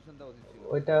তোমার ডিসিশন দেওয়া উচিত ছিল।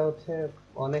 ওইটা হচ্ছে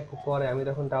অনেক পরে আমি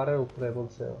তখন টাওয়ারের উপরে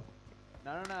বলছে ও।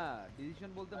 না না না,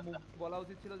 ডিসিশন বলতে মুভ বলা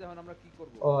উচিত ছিল যে এখন আমরা কি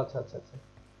করব, ও আচ্ছা আচ্ছা আচ্ছা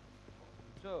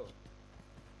বুঝছো?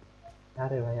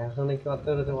 আরে ভাই আসলে কি অত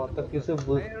অত কিছু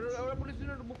এই ওরা পুলিশ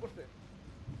স্টেশনে মুভ করছে।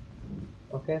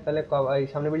 ওকে তাহলে এই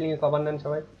সামনে বিল্ডিং এ কভার নেন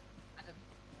সবাই আচ্ছা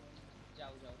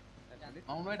যাও যাও এক যান। মিনিট।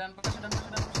 মামুন ভাই ডান পাশে ডান পাশে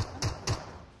ডান পাশে।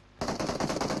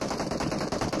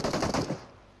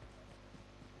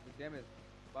 ড্যামেজ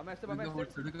বামে আসছে বামে ঢুকে আসছে।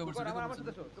 পড়ছে, ঢুকে পড়ছে, তোকর ঢুকে আমার পড়ছে।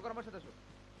 সাথে আসো, তোকর আমার সাথে আসো।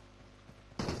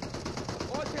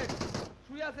 ও শেট,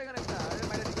 শুয়ে আছে এখানে একটা, আরে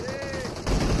মাইরে দিবে রে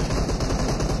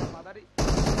মাদারি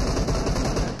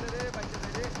রে বাইতে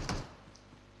রে।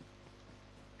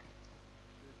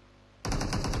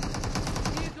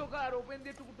 কি জোকার ওপেন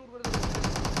দিয়ে টুকুর টুকুর করে দেবো।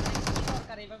 কি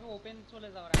দরকার এইভাবে ওপেন চলে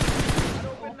যাওয়ার? আরে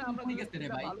ওপেন না, আমরা ঠিক দুজন আছে রে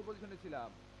ছিলাম, ভাই। ভালো পজিশনে ছিলাম।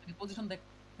 পজিশন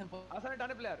দেখেন আসানে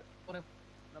ডানে প্লেয়ার পরে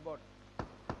না বট।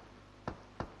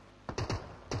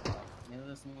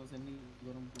 মেজাজ মেজাজ এমনি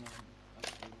গরম কোনো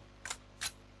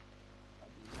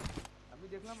আমি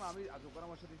দেখলাম আমি জোকার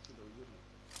আমার সাথে ছিল ওই জন্য।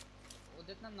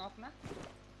 ওদের না নক না?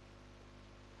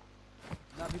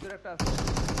 না ভিতরে একটা আছে,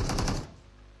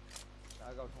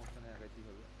 আগাও সমস্যা নেই, আগাইতেই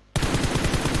হবে।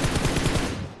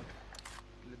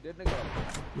 ডেড নাকি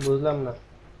বুঝলাম না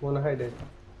মনে হয় ডেড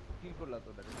কিল করলা তো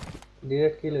ওটাকে?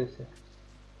 ডিরেক্ট কিল হয়েছে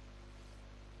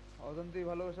অজান্তেই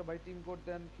ভালোবাসা ভাই, টিম কোড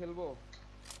দেন খেলবো।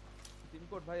 টিম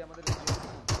কোড ভাই আমাদের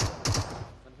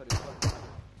মানে সরি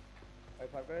ভাই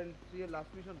ফারকারের 3 এর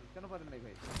লাস্ট মিশন কেন পারেন নাই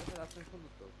ভাই? এটা লাস্ট মিশন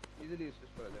তো ইজিলি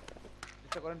শেষ করা যায়,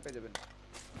 চেষ্টা করেন পেয়ে যাবেন।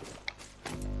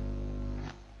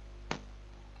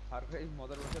 ফারকার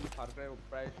মজার কথা হলো ফারকার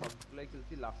প্রায় সবগুলাই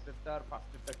খেলছি, লাস্টেরটা আর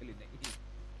ফার্স্টেরটা খেলি নাই।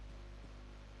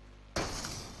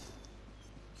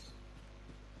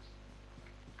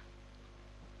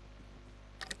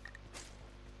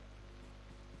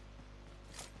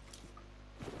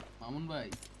 মামুন ভাই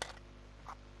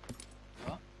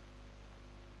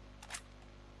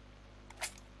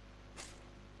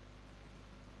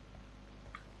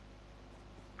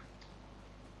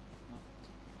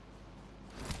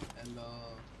হ্যালো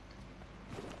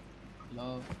হ্যালো,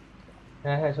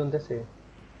 হ্যাঁ হ্যাঁ শুনতেছি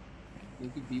কেউ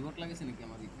কি বিবট লাগেছে নাকি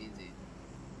আমার এই পেজে?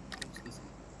 বুঝতেছি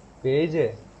না। পেজে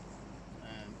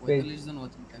হ্যাঁ, পেজ 45 জন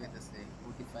ওয়াচিং দেখাইতেছে,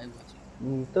 45 ওয়াচিং।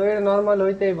 তো এটা নরমাল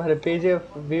হইতেই পারে পেজে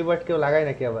ভিউবার্ড কেউ লাগায়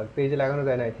নাকি আবার পেজে লাগানো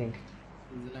যায় না আই থিংক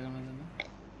পেজে লাগানো যায় না,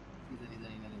 কি জানি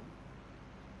জানি না রে।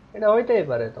 এটা হইতেই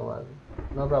পারে তোমার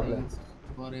no problem thanks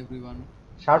for everyone.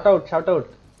 Shout out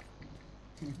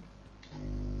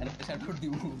আরে শাউট আউট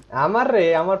দিব। আমার রে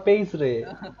আমার পেজ রে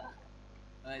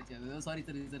আচ্ছা সরি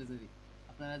সরি সরি সরি।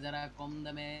 আপনারা যারা কম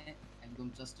দামে একদম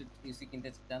ট্রাস্টেড পিসি কিনতে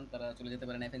চান তারা চলে যেতে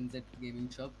পারেন এফএনজেড গেমিং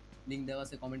শপ, লিংক দেওয়া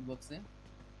আছে কমেন্ট বক্সে।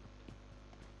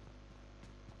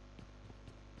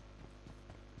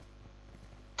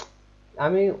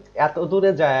 আমি এত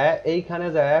দূরে যায় এইখানে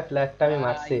যায় ফ্ল্যাটটা আমি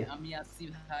মারছি আমি আসছি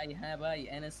ভাই, হ্যাঁ ভাই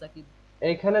এনএস সাকিব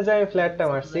এইখানে যায় ফ্ল্যাটটা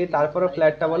মারছি তারপরে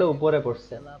ফ্ল্যাটটা বলে উপরে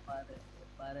পড়ছে খেলা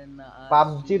পারেন না আর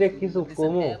পাবজি রে কিছু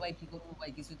কমু হ্যাঁ ভাই কি করবো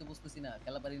ভাই, কিছুই তো বুঝতেছি না,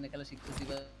 খেলা পারি না, খেলা শিখতেছি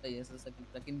ভাই। এসএস সাকিব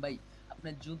রাকিন ভাই আপনি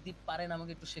যদি পারেন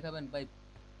আমাকে একটু শেখাবেন ভাই।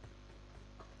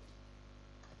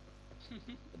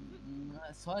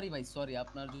 সরি ভাই সরি,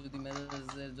 আপনার যদি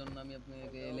মেজাজের জন্য আমি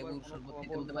আপনাকে লেবুর শরবত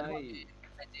খেতে বলতে পারি,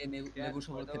 যে লেবুর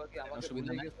শরবত পয়দা কি খেতে পারেন, আমাকে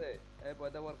অসুবিধা ভুলে নাই। গেছে? এই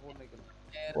পয়দা ওয়ার খবর নাই কেন?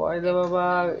 পয়দা বাবা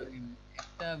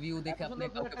একটা ভিউ দেখে এত আপনি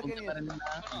সুন্দর কাউকে প্লেয়ারটা কে বলতে পারেন নিয়েছে?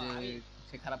 না শোনো, যে আমি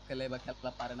সে খারাপ খেলে বা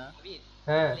খেলা পারে না। আবির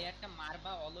হ্যাঁ প্লেয়ারটা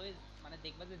মারবা অলওয়েজ মানে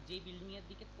দেখবা যে যে বিল্ডিং এর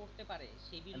দিকে পড়তে পারে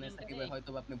সেই এনএস সাকিব বিল্ডিংটারে ভাই হয়তো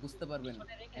আপনি বুঝতে পারবেন।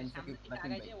 পিছনে রেখে এনএস সাকিব সামনের দিকে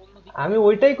রাকিন আগায় ভাই, যে অন্য আমি দিকে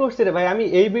ওইটাই করছি রে ভাই আমি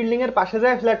এই বিল্ডিং এর পাশে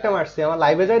যায় ফ্ল্যাটটা মারছি আমার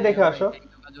লাইভে যাই দেখে আসো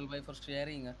থ্যাংক ইউ কাজল ভাই ফর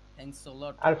শেয়ারিং, থ্যাঙ্কস সো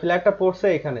লট। আর ফ্ল্যাটটা পড়ছে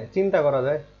এখানে চিন্তা করা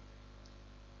যায়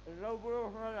এটাও পুরো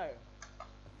শোনা যায়।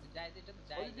 যায় এটা তো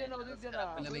যায় ওদিক দিয়ে না ওদিক দিয়ে না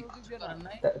আপনি ওই ভাই ওদিক কিছু দিয়ে না করার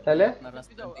নাই তাহলে আপনার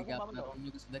রাস্তা যাও থেকে এখন বাম আপনার দাও অন্য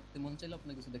কিছু দেখতে মন চাইলে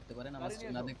আপনি কিছু দেখতে পারেন আমার গাড়ি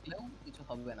নিয়ে না এসো দেখলেও কিছু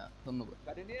হবে না ধন্যবাদ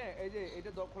গাড়ি নিয়ে এই যে এটা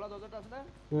খোলা দরজাটা আছে না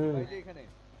হুম ভাই যে এখানে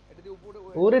এটা দিয়ে উপরে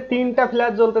ওরে উপরে তিনটা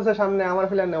ফ্ল্যাশ জ্বলতেছে সামনে, আমার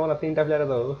ফ্ল্যাশ নেবো না, তিনটা ফ্ল্যাশে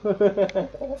দাও।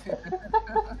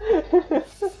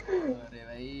 আরে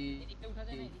ভাই এদিকে উঠা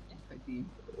যায় না এদিকে তিন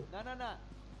না না না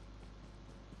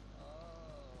ও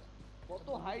কত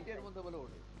আচ্ছা, হাইট বুঝেছি এর ভাই। মধ্যে বলে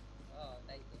ওঠে ও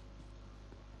তাই তো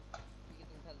এদিকে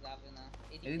তো উঠা যাবে না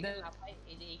এদিক এদিকে থেকে লাফাই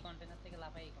এই যে এই কন্টেনার থেকে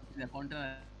লাফাই এই কন্টেনার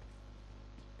কন্টেনার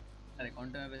আরে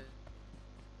কন্টেনারে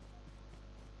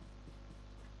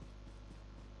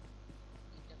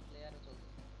তিনটা প্লেয়ারও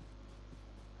চলতেছে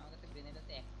আমার কাছে গ্রেনেড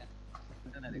আছে একটা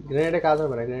কন্টেনারে গ্রেনেডে কাজ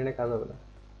হবে না, গ্রেনেডে কাজ হবে না।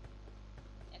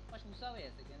 এক পাশ উঁচা হয়ে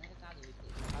আছে গ্রেনেডে কাজ হইছে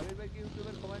আবির ভাই কি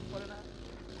ইউটিউবের কমেন্ট করে না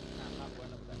না না করে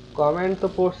না বোধহয় কমেন্ট তো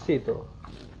পড়ছি তো।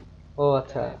 ও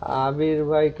আচ্ছা, আবির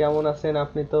ভাই কেমন আছেন?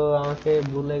 আপনি তো আমাকে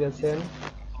ভুলে গেছেন।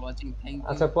 ওয়াচিং থ্যাংক ইউ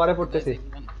আচ্ছা পরে পড়তেছি।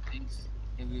 থ্যাঙ্কস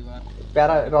এভরিওয়ান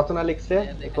প্যারা রচনা লিখছে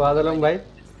ফোয়াদ আলম ভাই,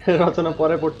 রচনা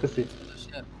পরে পড়তেছি।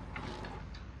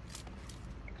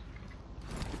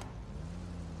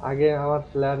 আগে আমার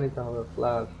ফ্ল্যার নিতে হবে,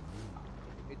 ফ্ল্যার।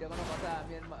 এটা কোনো কথা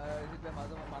আমি আর মাঝে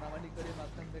মাঝে মারামারি করে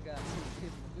মাঝখান থেকে আমি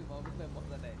মাহমুদ ভাই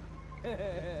মজা নেয়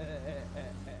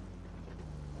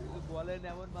বলেন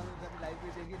এমন মানুষ আমি লাইফে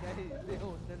দেখি নাই যে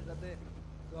অন্যের সাথে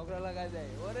ঝগড়া লাগায় যায়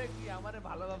ওরে কি আমারে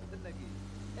ভালো ভাবছেন নাকি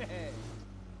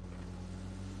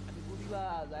আমি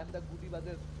গুটিবাজ আই এম দা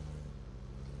গুটিবাজের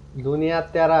দুনিয়া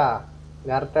তেরা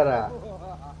ঘর তেরা।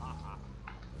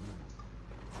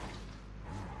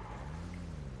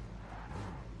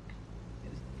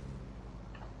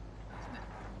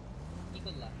 কি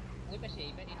করলা ওই পাশে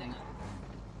এই পাশে এটা না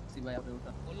সি ভাই আপনি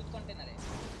ওটা হলুদ কন্টেনারে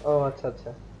ও আচ্ছা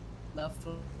আচ্ছা। লাভ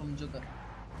ফ্রম জোকার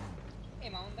এ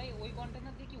মামুন ভাই ওই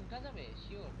কন্টেনার দিয়ে কি উঠা যাবে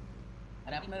শিওর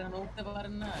আরে আপনারা এখন উঠতে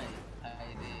পারেন না আরে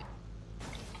আমি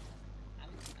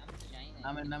আমি তো জানি না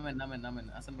নামেন নামেন নামেন নামেন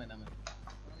আসেন ভাই নামেন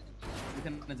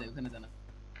ওখানে যাই ওখানে যান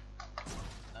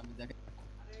আমি দেখে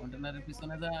কন্টেনারের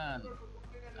পিছনে যান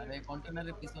আরে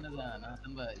কন্টেনারের পিছনে যান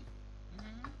হাসান ভাই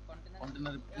কন্টেনার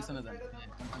কন্টেনারের পিছনে যান হ্যাঁ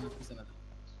কন্টেনারের পিছনে যান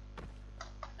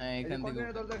হ্যাঁ এই এখান থেকে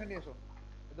কন্টেনারের উঠেন। দরজা এখানে নিয়ে এসো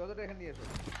এই দরজাটা এখানে নিয়ে এসো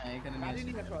হ্যাঁ এখানে নিয়ে গাড়ি আসেন।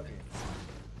 নিয়ে এসো আগে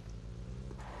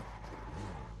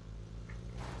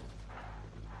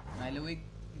নাইলে ওই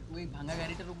ওই ভাঙা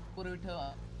গাড়িটার উপরে উঠে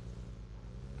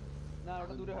না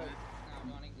ওটা দূরে হয় না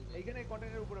ওটা অনেক দূরে এইখানে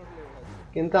কন্টেনারের উপরে উঠলে হয়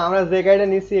কিন্তু আমরা যে গাড়িটা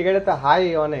নিচ্ছি এই গাড়িটা তো হাই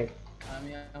অনেক। আমি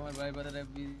আমার ভাই বাদারে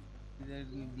দিয়ে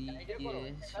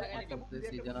সাপোর্ট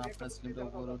করতেছি যেন আপনার স্ক্রিনটা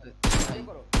উপরে ওঠে ভাই ইয়ে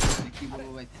করো কি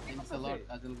বলবো ভাই থ্যাঙ্কস আ লট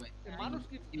কাজল ভাই এ মানুষ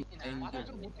কি মাথায়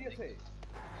তো বুদ্ধি আছে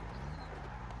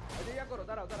আরে ইয়া করো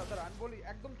দাঁড়াও দাঁড়াও দাঁড়াও আমি বলি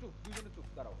একদম চুপ দুইজনে চুপ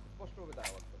দাঁড়াও স্পষ্ট ভাবে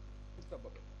দাঁড়াও একদম চুপচাপ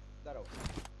ভাবে দাঁড়াও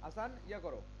আসান ইয়া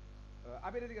করো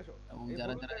আবির এদিকে এসো এবং এই যারা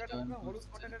হলুদ যারা জায়গাটা জয়েন আছে না, হলুদ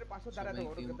কন্টেনারের পাশে দাঁড়াতে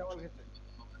হবে ওটা দেওয়াল ঘেঁষে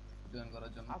জয়েন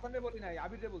করার জন্য আসানে বলি নাই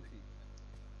আবিরে বলছি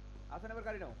আসান এবার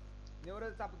গাড়ি নাও নিয়ে ওরে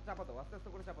চাপা দাও আস্তে আস্তে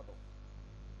করে চাপা দাও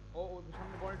ও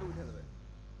সামনে বনেটে উঠে যাবে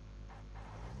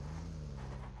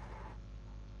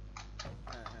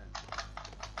হ্যাঁ হ্যাঁ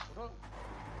ওঠো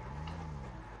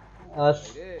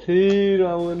অস্থির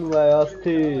মামুন ভাই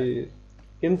অস্থির,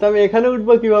 কিন্তু আমি এখানে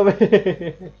উঠবো কিভাবে?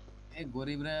 এই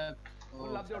গরিবরা ওর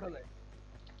লাভ দিয়ে ওঠা যায়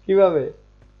কিভাবে?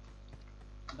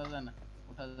 ওঠা যায় না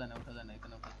ওঠা যায় না ওঠা যায় না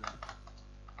এখানে ওঠা যায় না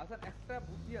আসান একটা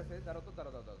বুদ্ধি আছে দাঁড়াও তো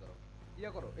দাঁড়াও দাঁড়াও দাঁড়াও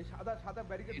ইয়া করো এই সাদা সাদা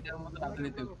ব্যারিকেড এটার মধ্যে আপনি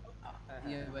তো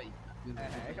ইয়ে ভাই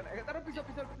এখানে দাঁড়াও পিছাও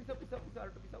পিছাও পিছাও পিছাও পিছাও আর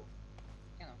একটু পিছাও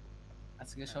কেন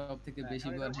আজকে সব থেকে বেশি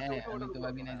হ্যাঁ, বার ওটা হ্যাঁ ওটা আমি তো ওটা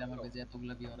ভাবি নাই যে ওটা আমার ওটা কাছে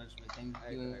এতগুলা ভিউয়ার আসবে থ্যাংক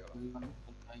হ্যাঁ,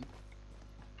 ইউ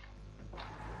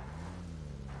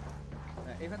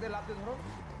এখান থেকে লাভ দিয়ে ধরো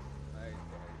এই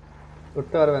তো,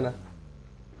 উঠতে পারবে না।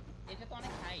 এটা তো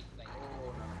অনেক হাইট ভাই ও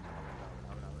না না হবে না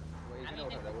হবে না ও আমি এখানে এটা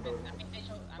ওঠা যায় ওটা ওঠা আমি এটাই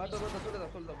বাদ দাও আমি চলে দাও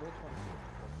বহুত সময়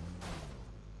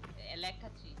ল্যাগ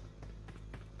খাচ্ছি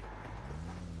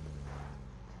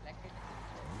ল্যাগ খাচ্ছি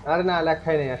আরে না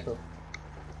লেখাই নেই, আসো।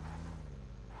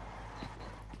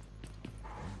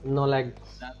 No lag.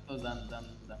 জান তো জান জান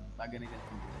জান বাগানে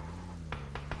গেছেন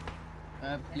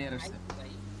প্লেয়ার আছে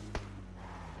ভাই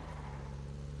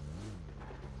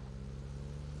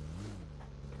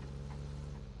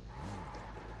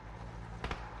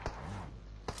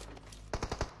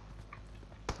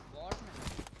বট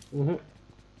না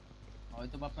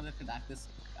হয়তো বা আপনাদেরকে ডাকতেছে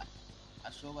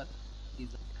আসো বা কি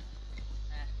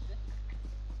হ্যাঁ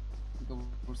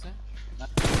করছে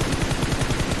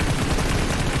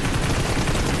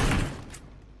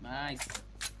নাইস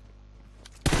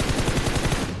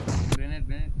গ্রেনেড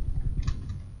গ্রেনেড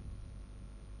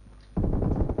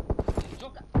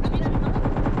জোকা আমি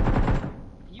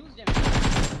ইউজ ড্যামেজ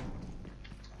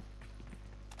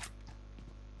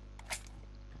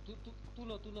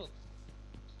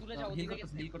দূরে যাও, হিল দূরে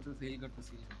করতেছি গেছে। হিল করতেছি হিল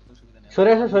করতেছি অসুবিধা নেই। সরে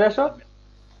আসো সরে আসো।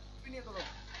 তুমি নিয়ে ধরো।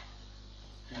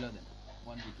 হিল দেন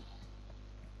 1v2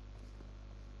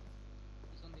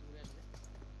 পিছন দিয়ে ঘুরে আসবে।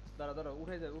 দাঁড়া দাঁড়া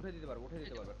উঠে যা, উঠে দিতে পারবো, উঠে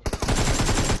দিতে পারবো।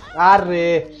 আরে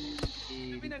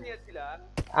তুমি না নিয়েছিলা?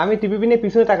 আমি টিভি নিয়ে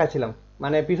পিছনে তাকাচ্ছিলাম,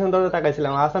 মানে পিছন দরজা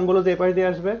তাকাচ্ছিলাম। হাসান বলল যে এই পাশ দিয়ে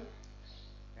আসবে।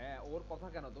 হ্যাঁ ওর কথা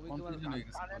কেন তুমি তোমার কনফিউশন হয়ে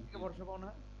গেছে কানের দিকে ভরসা পাও না?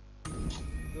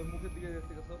 তোর মুখের দিকে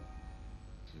দেখতে গেছো।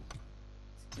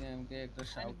 সিএমকে একটা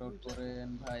শাউট আউট করেন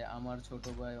ভাই, আমার ছোট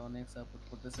ভাই অনেক সাপোর্ট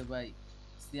করতেছে ভাই।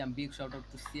 CM big shout out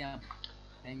to CM,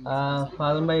 thank you for the support.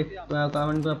 Farun ভাই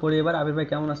কমেন্ট পড়ি এবার। আবির ভাই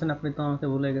কেমন আছেন? আপনি তো আমাকে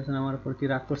ভুলে গেছেন, আমার উপর কি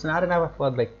রাগ করছেন? আরে না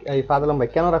ফুয়াদ ভাই, এই ফাদলাম ভাই,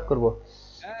 কেন রাগ করব?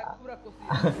 হ্যাঁ খুব রাগ করছি।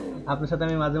 আপনার সাথে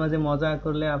আমি মাঝে মাঝে মজা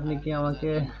করলে আপনি কি আমাকে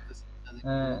জয়েন করতেছি তাদের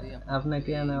বলে দিই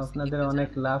আপনাকে আপনাদের আপনাদের স্কিপে অনেক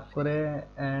যান, লাভ করে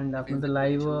এন্ড আপনাদের পেজে গিয়ে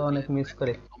লাইভও শুধু অনেক শেয়ার মিস করে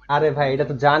করে। কমেন্ট আরে ভাই করে এটা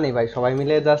তো জানি ভাই, সবাই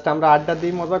মিলে জাস্ট আমরা আড্ডা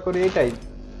দিই, মজা করি, এটাই।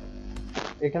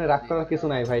 এখানে রাগ করার কিছু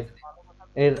নাই ভাই।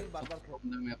 এর বারবার খেলো। কম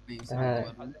দামে আপনি ইউজ হ্যাঁ,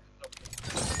 করতে পারবেন।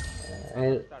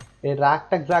 এই রাগ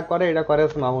টাগ যা করে এটা করে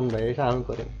হচ্ছে মামুন ভাই, এটা আমি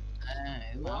করি না। হ্যাঁ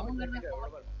ওরা মামুন আমাকে একটা নিয়ে যাবে, ওরা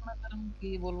আবার।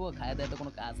 কি বলবো, খায় দেয় তো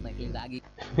কোনো কাজ নাই, খালি রাগই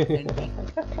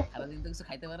সারাদিন তো কিছু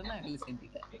খাইতে পারে না, খালি সেন্টি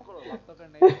খায়। কি করো, লাভ তো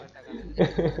নেই, আমার টাকা নেই।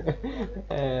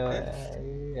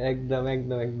 একদম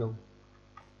একদম একদম।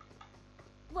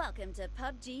 Welcome to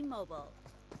PUBG Mobile.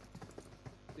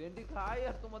 20 খাই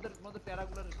আর তোমাদের মধ্যে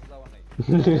প্যারাগুলার যাওয়া নাই।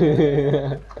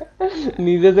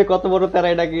 নিজে যে কত বড় তারা,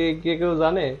 এটা কি কে কেউ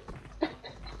জানে?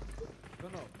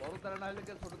 শোনো, বড় তারা না হলে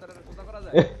কি ছোট তারা সোজা করা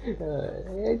যায়?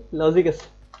 লজিক আছে।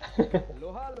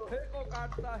 लोहा लोहे को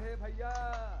काटता है भैया।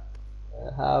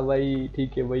 हाँ भाई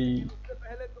ठीक है भाई, उससे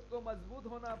पहले तुमको मजबूत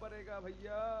होना पड़ेगा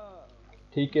भैया,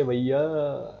 ठीक है भैया।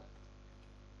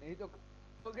 नहीं तो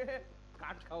खाओगे,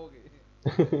 काट खाओगे।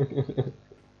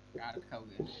 কার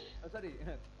খাওগে? सॉरी,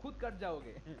 खुद कट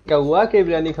जाओगे। कौवा के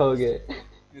बिरयानी खाओगे?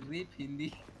 রিপ Hindi.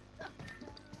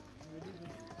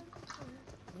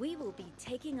 We will be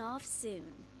taking off soon.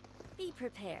 Be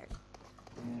prepared.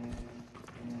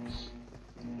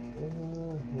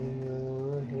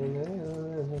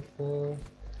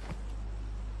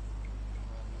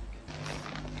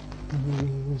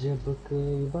 जब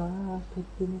कोई बात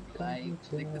तुम লাইভ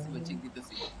দেখতেছি বা চেক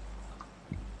দিতেছি।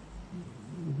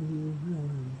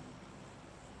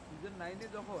 সিজন 9 এ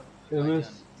যখন एमएस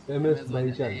एमएस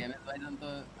भाईजान। এমএস ভাইজান তো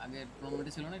আগে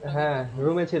টুর্নামেন্টে ছিল না একটু আগে? হ্যাঁ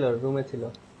রুমে ছিল, রুমে ছিল।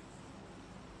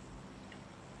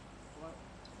 তোমার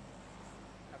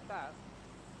একটা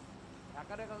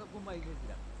ঢাকার কাছে ঘুমাই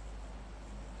গেছিলাম,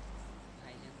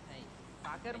 ভাইজান ভাই,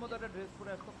 কাকের মতো একটা ড্রেস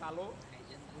পরে আসতো কালো।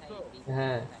 ভাইজান ভাই, বুঝছো? big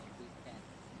হ্যাঁ। fan, big fan।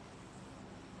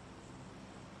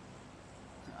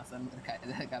 আসান খায়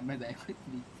যায় কামে যায়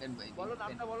বিগ ফ্যান ভাই। বলো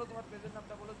নামটা বলো, তোমার পেজের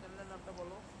নামটা বলো, চ্যানেলের নামটা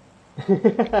বলো।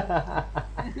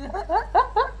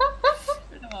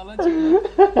 এটা ভালো ছিল।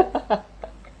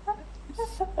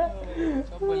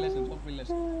 সব বললে শুন, সব বললে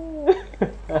শুন।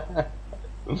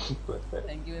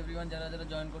 থ্যাংক ইউ एवरीवन যারা যারা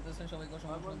জয়েন করতেছেন সবাইকে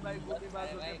অসংখ্য মামুন ভাই ধন্যবাদ। প্রতিবাদ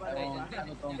হতে ভাই, পারে, এবং ভাইজান,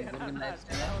 স্বাগতম গুরবিন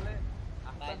লাইফস্টাইলে। তাহলে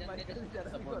আহসান ভাইজান ভাই ভাই, যারা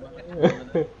সাপোর্ট করে।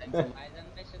 Thanks so much. ভাইজান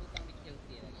ভাইয়ের সাথে তো আমি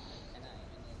খেলছি এর আগে, তাই না?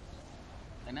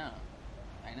 তাই না?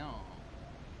 I know.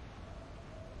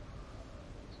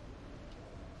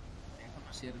 এখন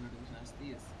শেয়ার নোটিফিকেশন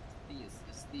আসতিস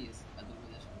আসতিস আদর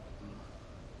বলে শুরু করতে হবে।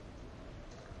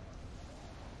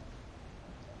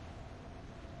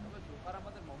 তবে জোকার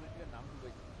আমাদের মোমেন্টের নাম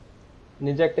ডুবাই দিচ্ছে।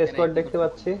 নিজে একটা স্কোয়াড দেখতে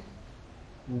পাচ্ছি,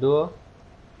 ডুও।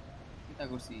 চিন্তা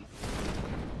করছি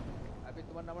আমি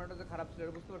তোমার নাম্বারটা যে খারাপ ছিল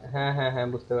এটা বুঝতে পারছো? হ্যাঁ হ্যাঁ হ্যাঁ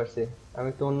বুঝতে পারছি, আমি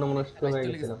তো অন্য মনস্ক হয়ে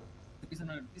চলে গেছিলাম।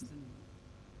 পিছনে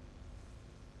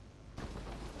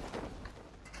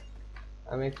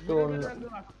আমি একটু মিডল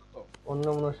একজন আসতো তো। অন্য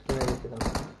মনস্ক হয়ে গেছিলাম।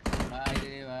 ভাই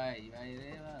রে ভাই ভাই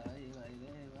রে ভাই ভাই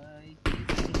রে ভাই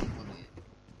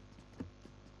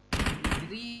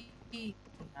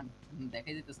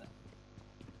দেখাই দিতেছে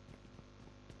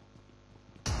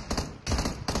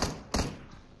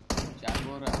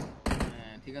চারবোরা।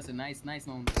 হ্যাঁ ঠিক আছে, নাইস নাইস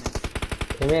মামুন।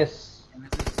 এমএস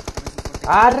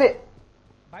আরে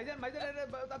ভাইজান ভাইজান আরে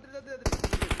তাড়াতাড়ি তাড়াতাড়ি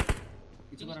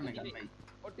কিছু করে না গান ভাই।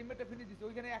 ওর টিমমেটটা ফিনিশ দিছে,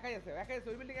 ওইখানে একাই আছে, একাই আছে,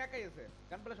 ওই বিল্ডিং এ একাই আছে।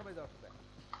 গান পেলে সবাই যাওয়ার সাথে।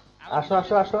 আসো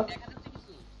আসো আসো। দেখা যাচ্ছে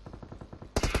কিছু।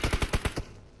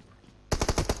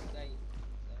 যাই,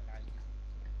 যাই।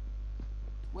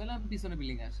 বললাম পিছনে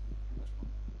বিল্ডিং আছে।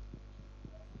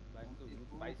 ভাই তো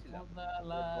পাইছিলাম।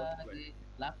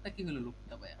 লাভটা কি হলো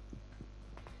লোকটা ভাইয়া?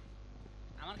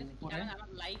 আমার কাছে উপরে? আমার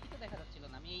লাইভই তো দেখা যাচ্ছিল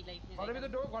না, আমি এই লাইভ নিয়ে ঘরের ভিতর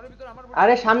ঢোক, ঘরের ভিতর আমার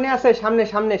আরে সামনে আছে, সামনে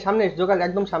সামনে সামনে জোগাড়,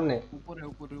 একদম সামনে উপরে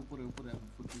উপরে উপরে উপরে আমি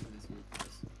ফুটবল খেলেছি।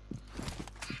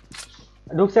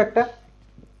 ঢুকছে একটা।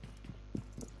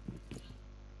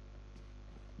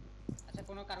 আচ্ছা,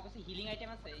 কোনো কারো কাছে হিলিং আইটেম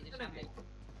আছে? এই যে সামনে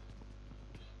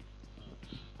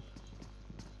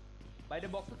বাইরে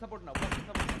বক্স সাপোর্ট না, বক্স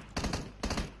সাপোর্ট না।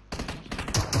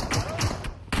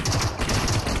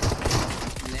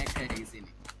 ল্যাগ হয়ে গেছে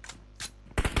নি।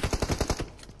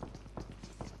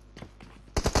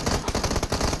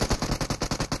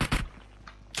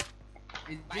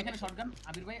 এই যেখানে শটগান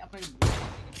আবির ভাই আপনাকে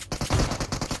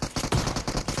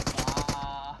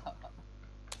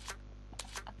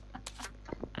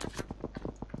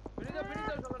ফিরে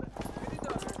যাও চলো ফিরে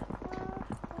যাও।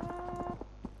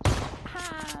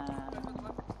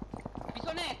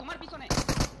 পিছনে, তোমার পিছনে।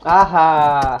 আহা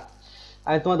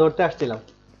আমি তোমার ধরতে আসছিলাম।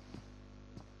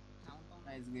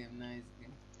 নাইস গেম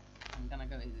নাকা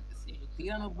নাকা হয়ে যেতেছি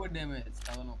 93 ড্যামেজ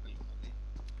তাও নকল করে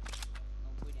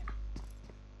 90 ড্যামেজ।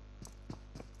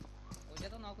 ওইটা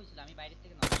তো নক হইছিল, আমি বাইরে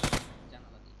থেকে নক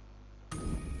জানালা দিয়ে।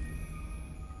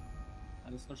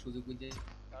 আর স্কোর সুযোগ বুঝে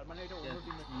তার মানে এটা অন্য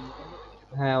টিম ছিল।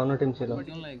 হ্যাঁ অন্য টিম ছিল।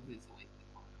 টিম লাইক হয়েছে ভাই।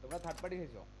 তোমরা থার্ড পার্টি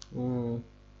খেয়েছো? হুম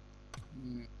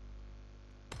হুম।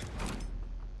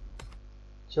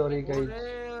 Sorry guys.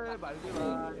 ওরে বালতি ভাই,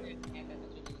 একা একা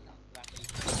চলে গেলাম বাকি।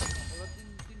 ওরা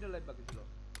তিনটা লাইভ বাকি ছিল।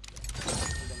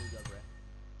 ওইটা আমি যাবো।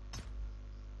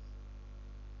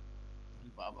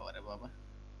 বাবা আরে বাবা।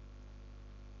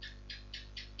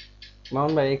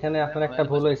 মামুন ভাই এখানে আপনার একটা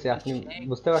ভুল হয়েছে, আপনি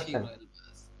বুঝতে পারছেন?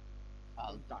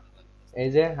 এই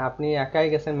যে আপনি একাই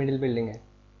গেছেন মিডল বিল্ডিং এ।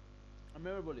 আমি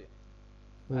এবার বলি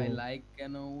ভাই লাইক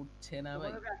কেন উঠছে না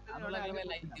ভাই? তোমাদেরকে একটা ভালো জিনিস লাগলে ভাই আগে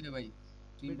লাইক দিবে ভাই।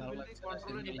 টিম মিডল ভালো বিল্ডিং লাগছে না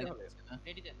কন্ট্রোলে সেজন্য নিতে লাইক হবে। দিচ্ছে না।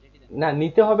 রেডি দেন, রেডি দেন। না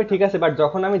নিতে হবে ঠিক আছে, বাট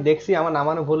যখন আমি দেখছি আমার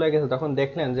নামানো ভুল হয়ে গেছে তখন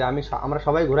দেখলেন যে আমরা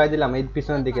সবাই ঘুরাই দিলাম এই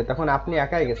পিছনের দিকে, তখন আপনি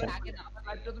একাই গেছেন। আগে না, আমার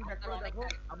লাইভটা তুমি ব্যাক করে দেখো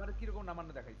আমার কি রকম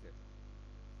নামানো দেখাইছে।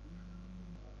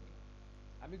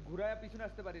 আমি ঘুরায়া পিছনে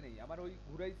আসতে পারি নাই, আমার ওই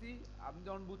ঘুরাইছি, আমি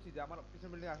যখন বুঝছি যে আমার পিছন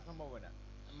বিল্ডিং আসা সম্ভব হয় না,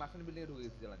 আমি মাঝখানে বিল্ডিং এ ঢুকে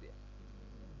গেছি জানা দিয়ে।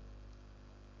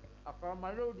 আপনার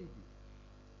মারলেও উঠেছি।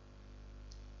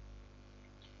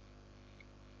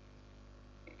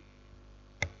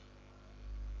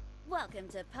 Welcome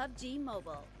to PUBG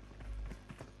Mobile.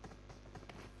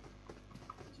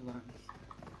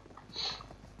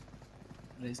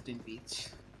 Rest in pitch.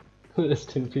 Rest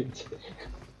in pitch.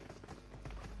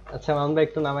 আচ্ছা মামুন ভাই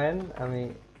একটু নামায়েন, আমি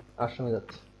আশ্রমে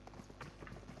যাচ্ছি।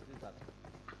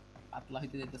 পাতলা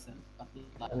হইতে যাইতেছেন?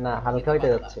 পাতলা না হালকা হইতে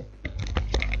যাচ্ছে।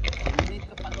 এমনি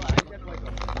তো পাতলা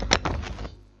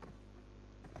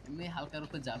এমনি হালকার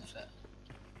উপরে ঝাপসা।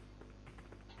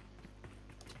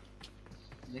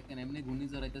 দেখেন এমনি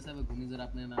ঘূর্ণিঝড় আইতেছে, আবার ঘূর্ণিঝড়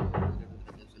আপনি না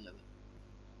চলে যাবে।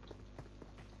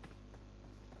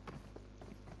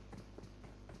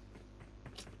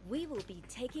 We will be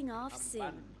taking off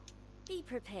soon. Be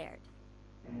prepared.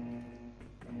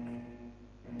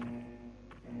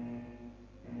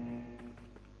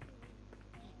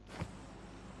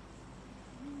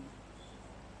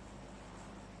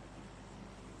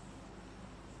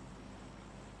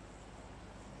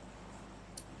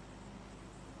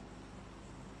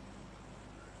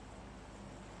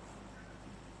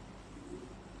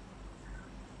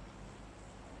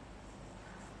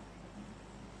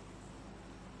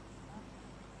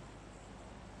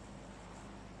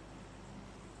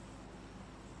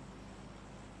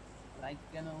 Like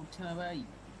কেন উঠছে না ভাই?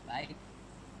 লাইক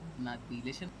না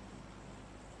দিলে সে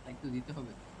লাইক তো দিতে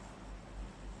হবে।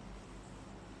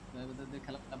 আপনাদের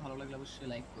খেলাটা ভালো লাগলে অবশ্যই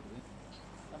লাইক করবে,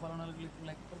 ভালো না লাগলে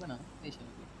লাইক করবে না, এই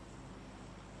স্বাভাবিক।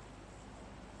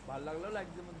 ভালো লাগলেও লাইক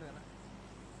দিতে মন থাকে না।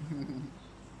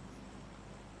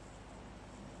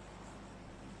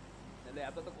 তাহলে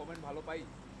এত তো কমেন্ট ভালো পাই,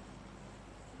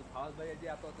 কিন্তু ফাওয়াজ ভাই যে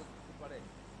এত কিছু পারে,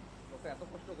 লোকে এত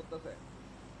কষ্ট করতেছে,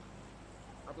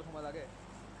 এত সময় লাগে।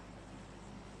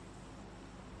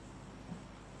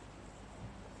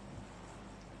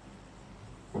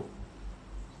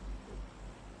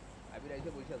 আবির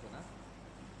আইসে বসে আছে না?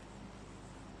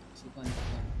 সুপার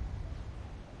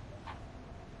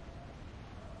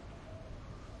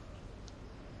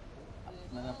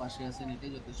আপনারা পাশে আছেন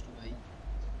এটাই যথেষ্ট ভাই।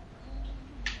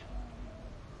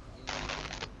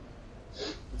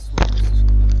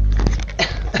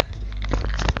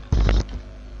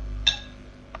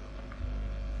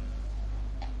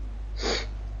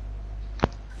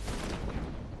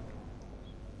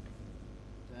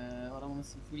 ওরা মনে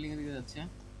হচ্ছে ফিল্ডিং এর দিকে যাচ্ছে।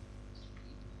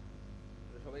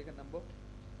 সবাই এখানে নামবো।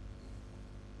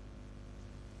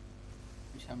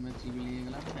 সামনে বিল্ডিং এ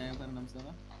গেলাম। হ্যাঁ ওখানে নামছে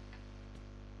ওরা।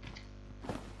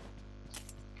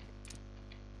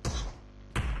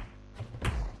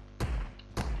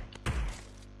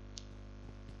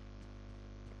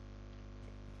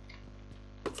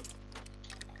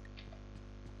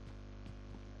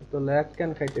 তো ল্যাগ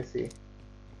কেন খাইতেছি?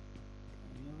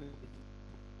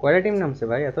 কয়টা টিম নামছে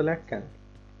ভাই, এত ল্যাগ কেন?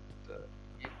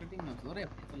 একটা টিম নামছে ওরে।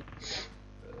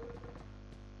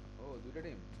 ও দুটো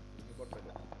টিম, রিপোর্ট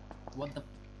পাইলো। What the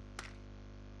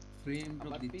frame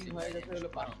drop আমার পিং দিচ্ছে হয়ে ভাই গেছে হলো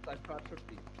 112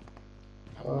 468।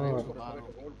 আমার ও হোল্ড করো, সবাই 112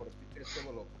 একটু হোল্ড করো,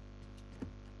 স্টেবল হোক।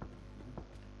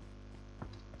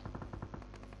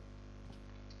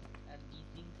 আর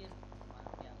ডিজিংকের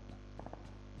মাকে আল্লাহ।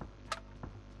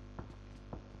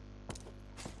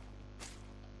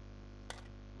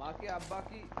 माँ की अब्बा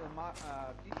की माँ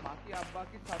माँ की अब्बा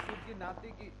की ससुर की नाती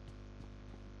की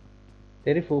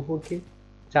तेरी फूफू की,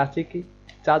 चाची की,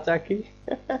 चाचा की,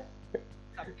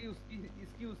 सबकी उसकी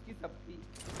इसकी उसकी सबकी।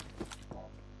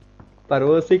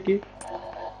 पड़ोसी की।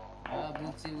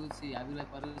 বুঝছি বুঝছি আবির ভাই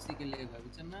পারসি কে লেগে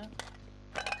বুঝছেন না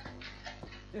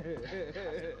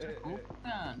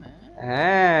কোকটান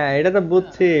হ্যাঁ এটা তো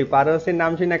বুঝছি, পারসির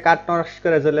নাম শুনে কাঠ নষ্ট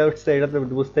করে চলে উঠছে, এটা তো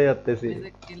বুঝতেই পারতেছি। আপনি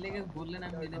যে কে লেগে বললেন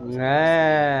আমি এটা বুঝতে পারছি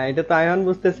হ্যাঁ এটা তো আমি এখন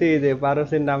বুঝতেছি যে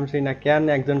পারসির নাম শুনে কেন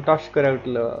একজন টস করে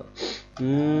উঠলো।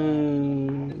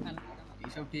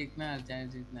 এইসব ঠিক না জানি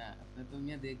ঠিক না আপনি তো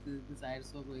মিয়া দেখতে দেখতে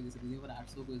 400 হয়ে গেছে দুদিন পর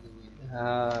 800 হয়ে যাবে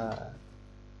হ্যাঁ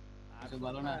এসব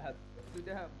ভালো না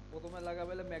দুইটা প্রথমে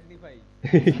লাগাবেলে ম্যাগনিফাই।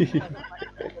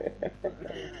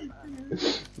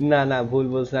 না না ভুল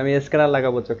বলছি, আমি স্ক্যানার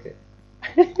লাগাবো চোখে।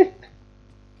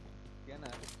 কেন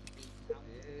এই সাউন্ড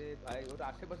এ ভাই ওর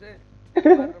আশেপাশে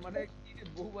তোমার মানে কি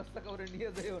বহু বস্তা করে নিয়ে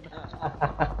যাইও না,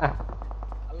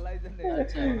 আল্লাহ জানে।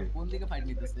 আচ্ছা ওরা কোন দিকে ফাইট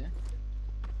নিতেছে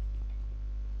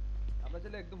আমরা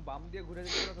চলে একদম বাম দিয়ে ঘুরে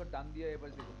যেতে পারো, ডান দিয়ে এবার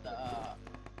যে করতে পারো।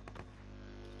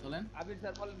 চলেন আবির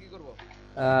স্যার বলেন কি করবো?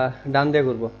 ডান দিয়ে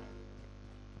ঘুরবো।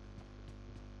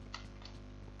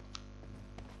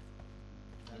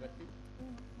 লাগাচ্ছি।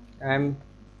 আই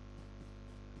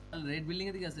রেড বিল্ডিং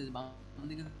এর দিকে আছে বাম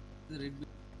দিকে রেড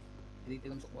এদিকে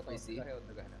আমি কথা পাইছি দেখা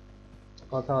হচ্ছে দেখা না।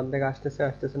 কথা অর্ধেক আসতেছে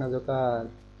আসতেছে না জোকার।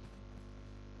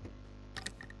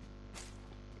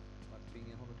 আমার পিং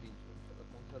এখনো 300। সেটা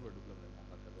কোন সার্ভার ঢুকলাম রে,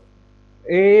 মোহাম্মদ সার্ভার।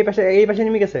 এই পাশে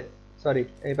নেমে গেছে, সরি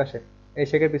এই পাশে, এই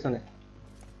শেকের পিছনে।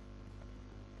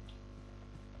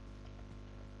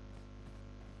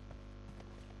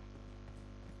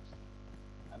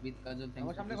 আবিদ কাজল থ্যাঙ্কস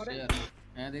আমার সামনে ফর ঘরে? শেয়ার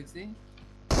হ্যাঁ দেখছি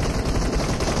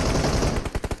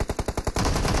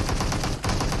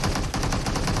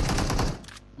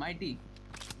মাইটি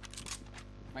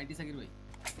মাইটি সাকির ভাই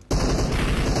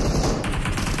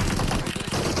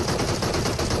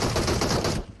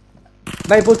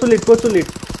ভাই প্রচুর লিড, প্রচুর লিড,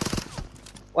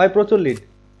 ওই প্রচুর লিড।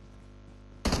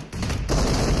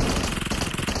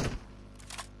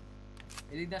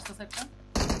 এদিক দিয়ে আসতেছে একটা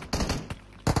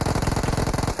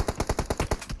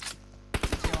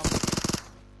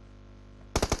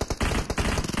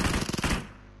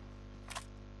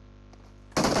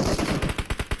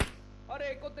আরে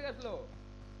কোত্থেকে আসলো?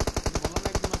 বললাম না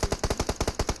একদম আছে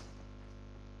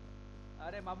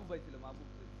আরে মাহবুব ভাই ছিল, মাহবুব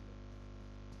ভাই ছিল।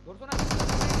 ধরছো না?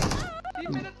 3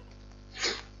 মিনিট।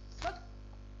 বাস।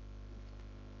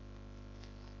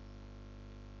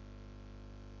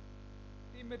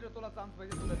 3 মিনিটে তোলা চান্স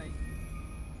পাইছে, তুলে নাই।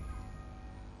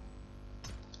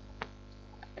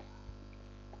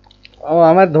 ও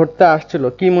আমার ধরতে আসছিল,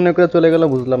 কি মনে করে চলে গেল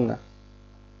বুঝলাম না,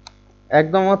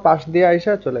 একদম আমার পাশ দিয়ে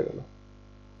আইসা চলে গেল।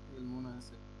 মনে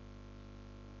আছে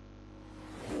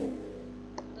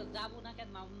তো যাবো না কেন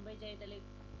মামুন ভাই যাই তাহলে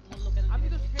মূল্য কেন আমি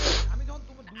তো দিবেন? শেষ, আমি যখন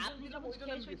তুমি দুজন আপনি ছিলাম যখন ওই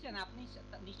জন্য শেষ আমি গেছি। হয়েছেন আপনি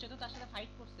নিশ্চয় তো তার সাথে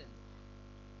ফাইট করছেন।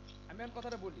 আমি এখন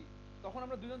কথাটা বলি, তখন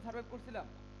আমরা দুজন সার্ভাইভ করছিলাম,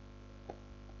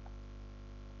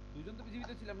 দুজন তো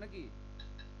জীবিত ছিলাম নাকি?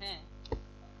 হ্যাঁ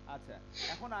আচ্ছা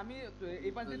এখন আমি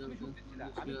এই পাশে তুমি শুনতে ছিলা,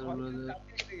 আমি ঘর থেকে কাছে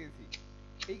কেটে গেছি,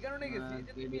 এই কারণে গেছি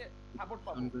যে তুমি সাপোর্ট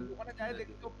পাবো, কিন্তু ওখানে যায়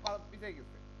দেখি তো পিছাই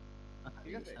গেছে।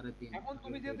 ঠিক আছে, এখন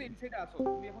তুমি যেহেতু ইনসাইডে আছো,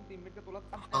 তুমি এখন টিমমেটকে তোলার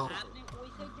চান্স পাচ্ছ। আপনি ওই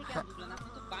সাইড দিয়ে কেন ঢুকলেন? আপনি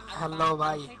তো হ্যালো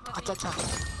ভাই, আচ্ছা আচ্ছা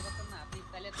না আপনি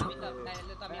তাহলে তো আমি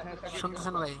তাহলে তো আমি আপনাকে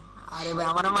শুনতেছেন ভাই? আরে ভাই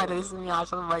আমার মাইরে দিছি তুমি,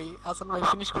 আসল ভাই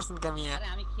ফিনিশ করছেন কে আমি? আরে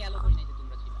আমি খেয়ালও করি নাই যে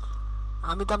তোমরা ছিল।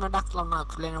 আমি তো আপনার ডাকলাম না,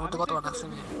 প্লেনের মধ্যে আমি কতবার তো ডাকছি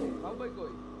আমি। বাবু ভাই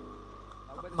কই?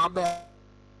 বাবু ভাই মাপবে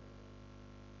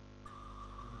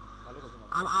ভালো কথা না।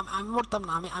 আমি মরতাম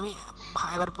না, আমি আমি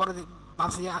এবার পরে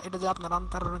ভাবছি এটা যে আপনার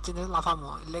আন্তার চিনে লাফামো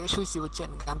লেগে শুইছি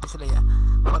বুঝছেন, গান পিছলে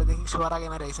পরে দেখি শোয়ার আগে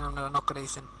মেরে গেছেন, আপনারা নক করে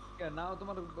গেছেন। নাও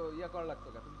তোমার ইয়া করা লাগতো,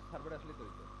 তুমি সার্ভারে আসলে তো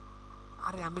হইতো।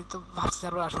 আরে আমি তো ভাবছি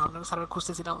সার্ভার আসলাম, আপনার সার্ভার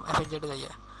খুঁজতেছিলাম এফএনজেডে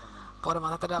যাইয়া, পরে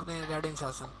মাথাতে আপনি রেডিয়েন্সে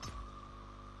আছেন।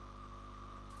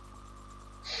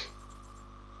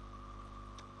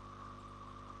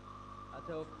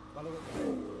 আচ্ছা ভালো কথা।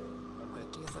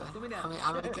 ঠিক আছে তুমি না আমি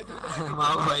আমি মা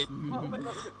ভাই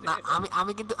না,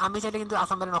 আমি কিন্তু আমি চাইলে কিন্তু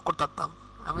আসাম বাড়ি নক করতে পারতাম,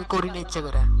 আমি করি না ইচ্ছে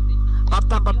করে,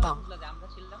 পারতাম পারতাম। বুঝলা যে আমরা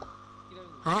ছিলাম কিভাবে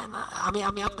বুঝলা? হ্যাঁ না,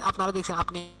 আমি আপনারা দেখছেন,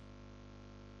 আপনি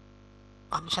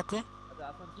আপনার সাথে আচ্ছা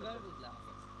আসান কিভাবে বুঝলা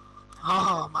আমাকে? হ্যাঁ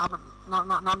হ্যাঁ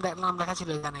নাম দেখা ছিল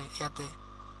এখানে ইয়াতে।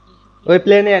 ওই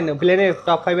প্লেনে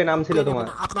টপ 5 এ নাম ছিল তোমার।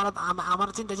 আপনারা আমার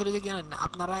চিন্তা ছিল যে কি জানেন,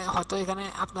 আপনারা হয়তো এখানে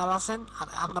আপনারা আছেন, আর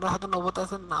আপনারা হয়তো নবত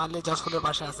আছেন, না হলে যশপুরের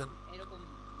পাশে আছেন। এরকম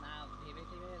না ভেবে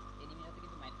টেবে এনিমিরা তো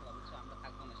কিন্তু মাইর খাওয়া, বুঝছো? আমরা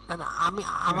থাকবো না না সেখানে। না,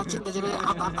 আমার চিন্তা ছিল যে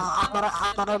আপনারা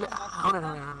আপনারা হলে শুনেন,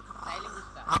 তাইলে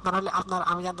বুঝতাম। আপনারা হলে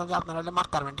আমি জানতাম যে আপনারা হলে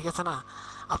মারতে পারবেন, ঠিক আছে না?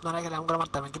 আপনারা গেলে আমাকে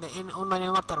মারতে পারবেন, কিন্তু অন্য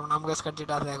এনিমি মারতে পারবেন না, আমাকে স্কোয়াড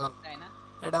যেটা আছে এখন। তাই না?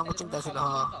 এটা আমার তাহলে চিন্তা তোমরা ছিল। সব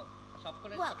চিকেন খাও, সব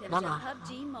করে সব Welcome না করে to না খাও। PUBG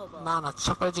Mobile. না না,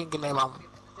 সকালে জিঙ্কি লেবাম।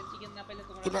 চিকেন না পেলে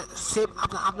তোমরা কিলা হচ্ছে সেফ, সেভেন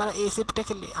খাও। আপনারা এই সেফটা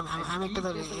খেললে আমি কি একটা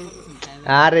ধরি, পেছাল করতেছেন খায়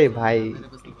আরে ভাই মেরে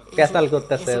পেছাল করে এই পেশাল এই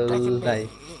করতেছে সেফটা খেললে, ভাই।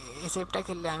 এই সেফটা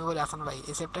খেললে আমি বলি হাসান ভাই,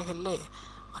 এই সেফটা খেললে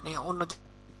মানে অন্য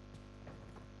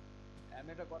আমি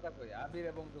একটা কথা কই, আবির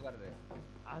এবং জোগাড় রে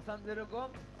আসান যেরকম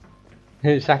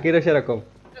শাকিরও সেরকম।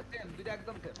 সেম, দুইটা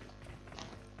একদম সেম।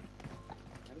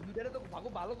 আমি দুইটারে তো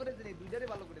ভালো করে চিনি, দুইটারে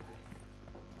ভালো করে চিনি।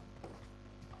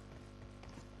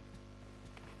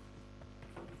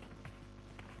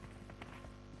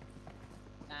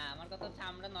 না, আমার কথা হচ্ছে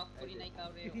আমরা নক করি নাই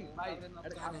কাউরে, ও ভাই কাউরে নক একটা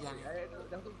করে কাজ আমি করি, জানি।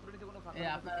 দেখো তো উপরে নিচে কোনো ফাঁকা এই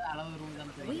আছে? আপনার আলাদা রুম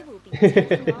জানতে We পারি will be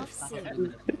taking off soon.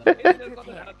 এদের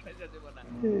কথা খারাপ খাইছে দেব না।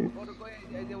 ওর কই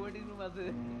এই যে ওয়েটিং রুম আছে,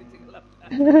 নিচে গেলাম না।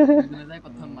 দুজনে যায়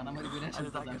কতক্ষণ মারামারি করে আসে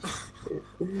তো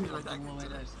যান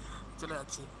মোবাইলে আসে চলে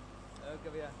যাচ্ছি। ওকে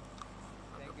ভাইয়া,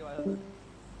 থ্যাংক ইউ।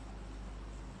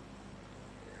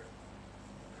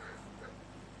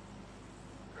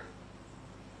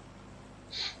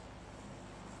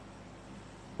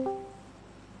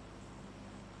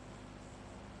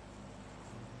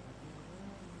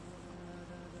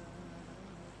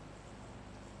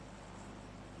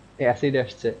 অ্যাসিড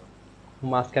আসছে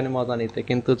মাঝখানে মজা নিতে,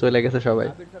 কিন্তু চলে গেছে সবাই।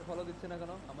 আবির স্যার ফলো দিচ্ছে না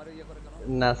কেন? আমার ইয়ে করে কেন?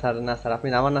 না স্যার, না স্যার, আপনি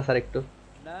নামান না স্যার একটু।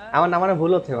 না আমার নামানো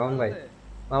ভুল হচ্ছে মামুন ভাই, হচ্ছে।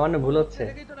 নামানো ভুল ভুল হচ্ছে হচ্ছে।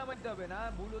 দেখেই তো নামাইতে হবে না,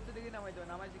 ভুল হচ্ছে দেখেই নামাইতে হবে,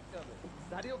 নামাই শিখতে হবে,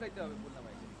 দাড়িও খাইতে হবে ভুল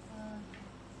নামাইলে।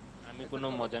 আমি কোনো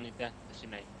মজা নিতে আসি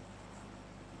নাই।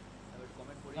 আমি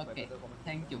কমেন্ট পড়ি, ওকে ভাই কমেন্ট।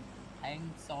 থ্যাংক ইউ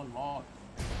থ্যাঙ্কস অ লট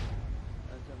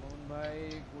अच्छा मोहन भाई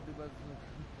गुडी बस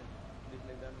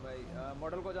डिक्लेन भाई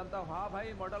मॉडल को जानता हो? हाँ भाई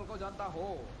मॉडल को जानता हो।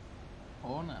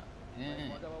 हो ना भाई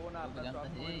मजा बाबू ना आपका जानता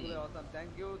स्टॉक है। कमेंट के लिए ऑसम, थैंक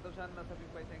यू तुषार नसफी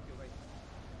भाई, थैंक यू भाई।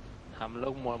 हम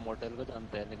लोग मॉडल को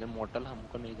जानते हैं लेकिन मॉडल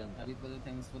हमको नहीं जानता। अभी बोले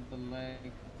थैंक्स फॉर द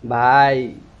लाइक ভাই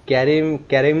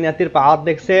ক্যারিম নাতির পাওয়ার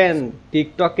দেখছেন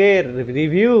টিকটকের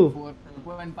রিভিউ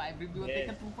 4.5 রিভিউ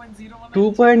দেখে 2.0 বানাই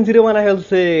 2.0 বানা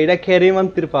ফেলছে, এটা ক্যারিম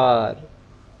নাতির পাওয়ার।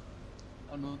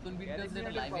 আর নতুন ভিডিও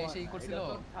যেটা লাইভে এসেই করছিল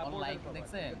অন লাইক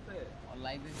দেখছেন অন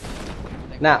লাইভে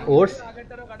না ওর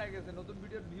আগেরটারও কাটা গেছে, নতুন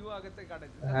ভিডিওর ভিউ আগে থেকে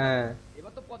কাটাইছে। হ্যাঁ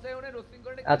এবার তো পচাই ওনে রোস্টিং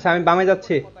করে। আচ্ছা আমি বামে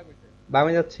যাচ্ছি,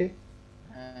 বামে যাচ্ছি।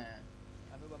 হ্যাঁ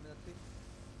আমি বামে যাচ্ছি।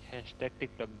 Hashtag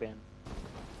TikTok ban.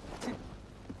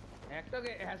 Hashtag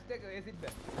acid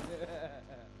ban.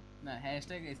 না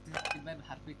হ্যাশট্যাগ এসটিবার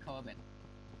হারপিক খাওয়াবেন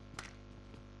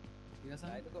ঠিক আছে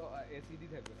তাইলে তো অ্যাসিডই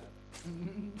থাকবে না।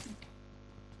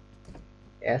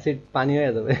 অ্যাসিড পানি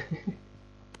হয়ে যাবে।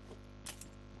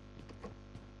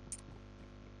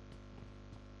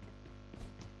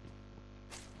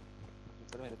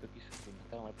 ऊपर वाले तो किस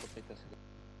सुनता हमारे पोते से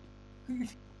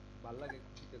ভালো লাগে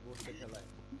খুশিতে গোস্টে খেলায়।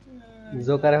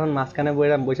 জোকার এখন মাঝখানে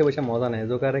বসে বসে মজা নেয়,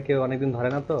 জোকারে কেউ অনেকদিন ধরে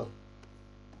না তো।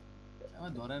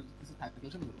 আমার ধরার কিছু থাকলে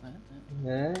শুনবো হ্যাঁ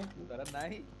হ্যাঁ তারা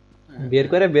নাই বের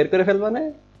করে ফেলবা না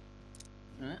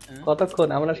কতক্ষণ,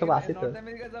 আমরা সব আছি তো। নর্থ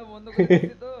আমেরিকা যাও বন্ধ করে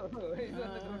দিছি তো এই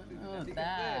জন্য করতেছি না, ঠিক আছে?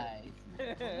 তাই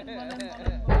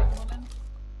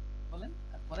বলেন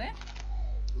তারপরে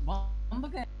বন্ধ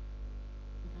কে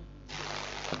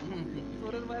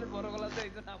তোরের মায়ের বড় গলাতে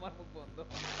এই জন্য আমার মুখ বন্ধ।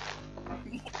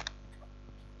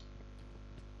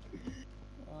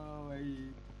 ও ভাই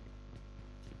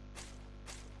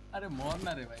আরে মর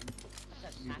না রে ভাই আচ্ছা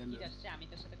শাকির আসছে, আমি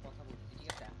তার সাথে কথা বলতেছি, ঠিক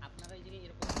আছে? আপনারা এই জায়গায়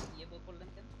এরকম করলেন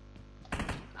কেন?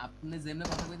 আপনি যেমনে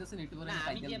কথা কইতেছেন একটু পরে না আমি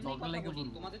সাইকেল যেমনি দরকার কথা লাগে বলি,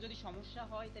 বলবো তোমাদের যদি সমস্যা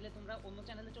হয় তাহলে তোমরা অন্য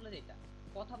চ্যানেলে চলে যাইতা।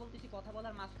 কথা বলতেছি, কথা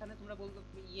বলার মাঝখানে তোমরা বলতো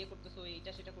করতেছো,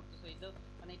 এইটা সেটা করতেছো, এটা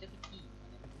মানে এটা কি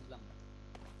মানে আমি বুঝলাম না।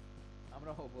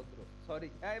 আমরা অভদ্র, সরি।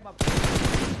 এই মাপ,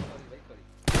 সরি ভাই, সরি।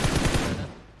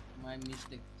 মাই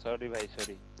মিস্টেক सॉरी भाई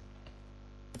सॉरी।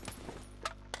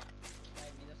 ভাই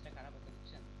মেজাজটা খারাপ হতে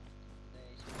বুঝছেন?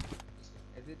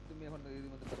 এসে তুমি এখন এর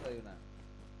মধ্যে কথাইও না,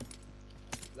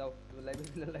 যাও তুমি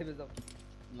লাইভে যাও।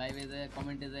 লাইভে যায়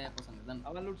কমেন্টে যায় পছন্দ জান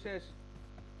আমার লুট শেষ।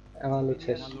 আমার লুট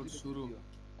শেষ। আমার লুট শুরু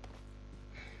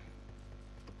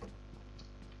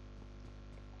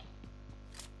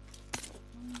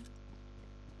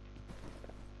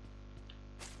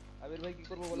আবির ভাই কি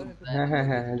করবো বলেন একটু? হ্যাঁ হ্যাঁ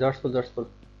হ্যাঁ জর্জফুল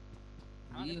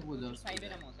আমাদের দিয়ে বুঝাস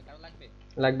সাইবের আমো আছে, কারো লাগবে?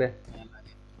 লাগবে।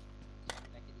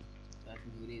 রাখি দিছি। তাকে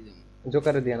ঘুরে যাবে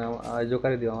জোকারে দিয়ে না,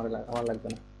 জোকারে দিও, আমার লাগবে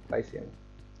না, পাইছি আমি।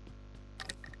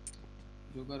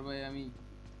 জোকার ভাই আমি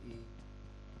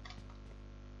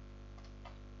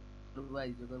ভাই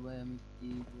জোকার ভাই আমি কি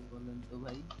বলেন তো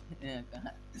ভাই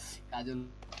কাজল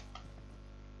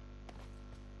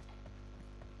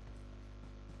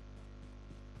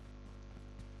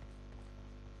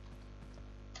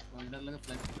ওইটার লাগে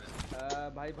ফ্ল্যাট করে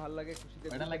ভাই ভাল লাগে খুশিতে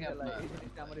এটা লাগে খেলা আপনার? এই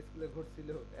জিনিসটা আমার স্কুলে ঘটছিল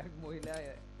এক মহিলা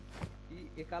কি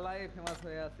একালায় ফেমাস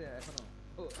হয়ে আছে এখনো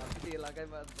তো আপনি এলাকায়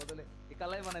বদলে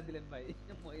একালায় বানাই দিলেন ভাই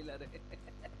মহিলারে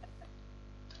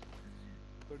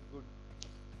গুড গুড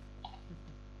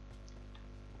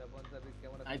তপন সাবিক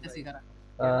কেমন আছেন আইতেছি ভাই খারাপ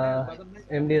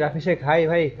এমডি রাফি শেখ, হাই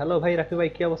ভাই, হ্যালো ভাই রাফি ভাই,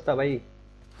 কি অবস্থা ভাই?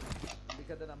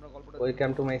 লিখে দেন আমরা গল্পটা ওয়েলকাম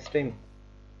টু মাই স্ট্রিম,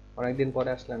 অনেকদিন পরে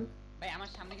আসলেন। ভাই আমার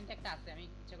সামনে কিন্তু একটা আছে, আমি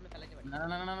ইচ্ছাগুলো ফেলাইতে পারি। না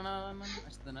না না না না না না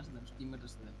আসতে দেন আসতে দেন টিমমেট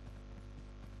আসতে দেন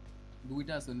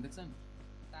দুইটা আছে দেখছেন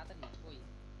তাড়াতাড়ি কই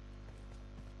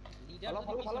লিডার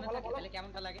ভালো, যদি ভালো, পিছনে ভালো, থাকে ভালো। তাহলে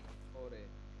কেমনটা লাগে? ওরে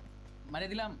মারে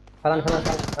দিলাম ফালান ফালান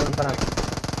ফালান ফালান,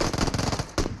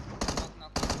 নক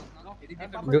নক নক নক। এদিকে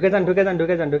একটা ঢুকে যান ঢুকে যান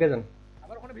ঢুকে যান ঢুকে যান।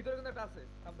 আবার ওখানে ভিতরে কিন্তু একটা আছে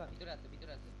সাবধান ভিতরে আছে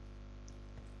ভিতরে আছে।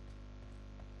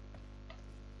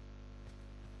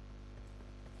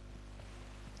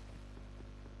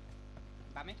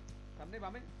 বামে সামনে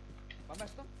বামে বামে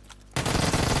আসতো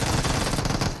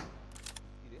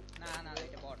কি রে না না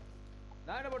এটা বট,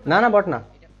 না এটা বট না না বট না,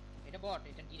 এটা এটা বট,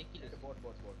 এটা ডিরেক্ট কিল। এটা বট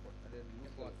বট বট বট আরে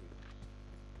লুট বট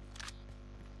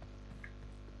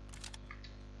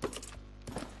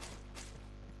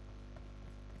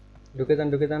ঢুকে যান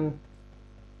ঢুকে যান।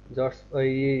 জর্জ ওই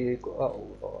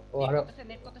ও আরো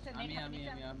নেট করতেছে নেট আমি হাতে আমি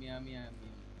দিছে। আমি আমি আমি আমি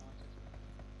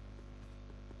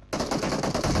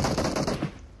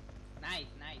নাইস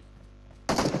নাইস।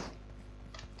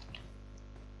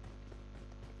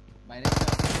 বাইরে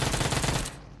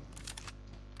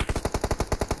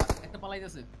একটা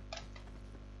পালাইতেছে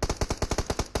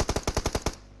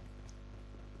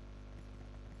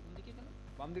কোন দিকে গেল?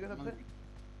 বাম দিকে থাকছে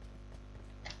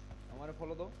আমারে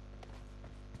ফলো দাও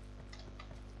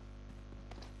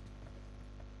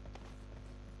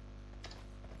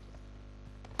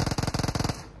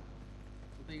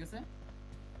কোথায় গেছে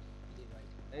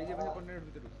এই যে ভাই কর্নারের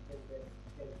ভিতরে ঢুকছে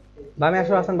বামে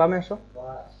আসো হাসান, বামে আসো।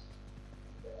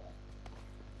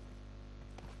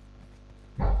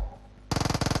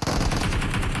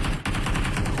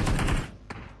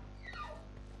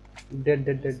 Dead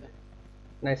dead dead,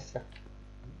 nice.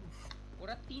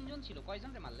 ওরা তিনজন ছিল,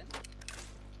 কয়জন রে মারলেন?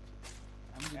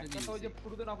 আমি দুটো একটা তো ওই গিয়েছি যে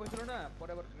শুরুতে নক হয়েছিল না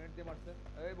পরে আবার গ্রেনেড দিয়ে মারছে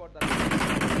এই বট দাঁড়া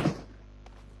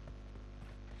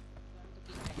আমি তো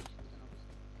কিল খাইনি শুনছেন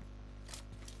অবস্থা।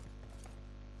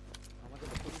 আমাদের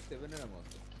তো পুরো 7 এর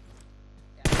মতো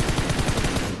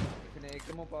এখানে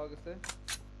একমও পাওয়া গেছে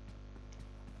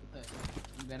কোথায়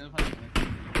ব্যারেল ফাল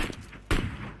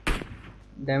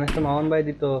ড্যামেজ তো মামুন ভাই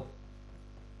দিত।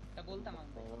 এটা বলতাম আমি।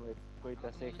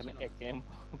 কইতাছে এখানে একেম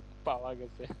পাওয়া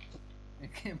গেছে,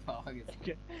 একে পাওয়া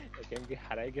গেছে একেম কি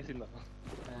হারাই গেছিল?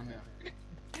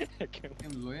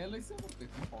 এম লয়াল হইছে করতে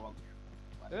কি পাওয়া গেছে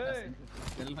এই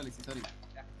ব্যারেল ফালিছি সরি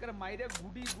একবারে মাইরা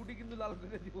গুটি গুটি কিন্তু লাল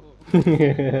করে দিব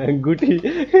গুটি,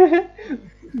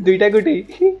 দুইটা গুটি।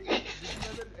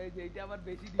 বুঝিনাদের এই যে এইটা আমার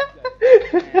বেশি ডিপ যায়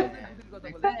গুটির কথা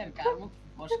বলে দেখেন কার মুখ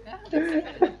ফসকা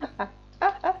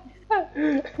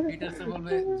পিটার স্যার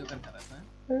বলবে জোকার খারাপ হ্যাঁ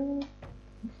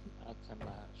আচ্ছা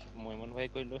না, মইমন ভাই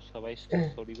কইলো সবাই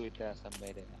সরি কইতে আসাম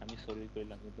বাইরে, আমি সরি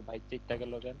কইলাম কিন্তু ভাই চেকটা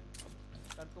গেল কেন?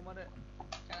 আর তোমার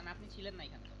কারণ আপনি ছিলেন না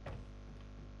এখানে।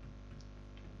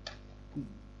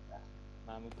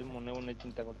 আমি তো মনে মনে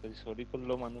চিন্তা করতেছি সরি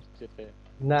করলো মানুষ যেতে।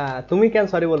 না তুমি কেন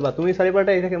সরি বলবা? তুমি সরি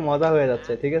বলাটা এই থেকে মজা হয়ে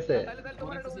যাচ্ছে, ঠিক আছে? তাহলে তাহলে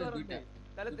তোমার একটা উদাহরণ দুইটা। দেই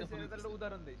তাহলে দুইটা তাহলে ফোন একটা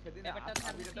উদাহরণ দেই সেদিন ব্যাপারটা হচ্ছে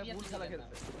আবির একটা serious ভুল খেলা ছিলেন না।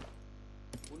 খেলছে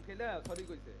ভুল খেলে সরি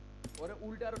কইছে ওরে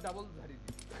উল্টা আরো ডাবল ঝাড়ি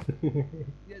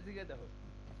দিছে জিগে দেখো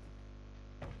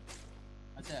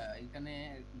আচ্ছা এখানে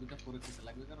দুটো ফোরেক্স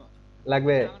লাগবে কারো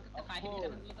লাগবে। আমার কাছে 5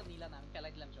 মিনিট তো নিলা না, আমি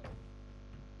ফেলাই দিলাম সব।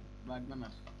 লাগবে না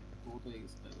বহুত হয়ে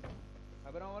গেছে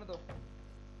আবার আমার তো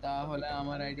তাহলে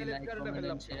আমার আইডি তাহলে লাইক স্কোয়ারটা কমেন্ট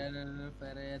ফেললাম। শেয়ার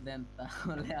করে দেন,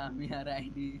 তাহলে আমি আর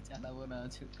আইডি চালাবো না।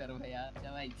 জোকার ভাই আচ্ছা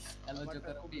ভাই হ্যালো আমারটা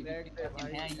জোকার খুব ভাই lag দেয় ভাই।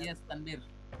 হ্যাঁ ইয়েস তানবীর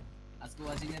আজকে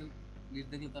ওয়াচিং এর লিড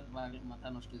দেখলে তোর মাথা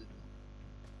নষ্ট হয়ে যেত।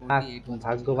 থাক, 48 watching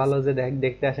ভাগ্য ছিল। ভালো যে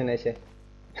দেখতে আসেন এসে।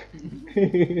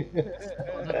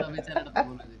 কথাটা বেচারাটা তো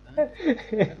বলে দিত হ্যাঁ?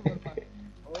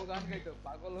 ও গান গাইতো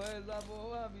পাগল হয়ে যাব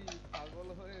আমি পাগল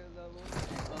হয়ে যাব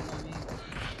এখন আমি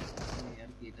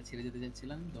আর কি এটা ছেড়ে যেতে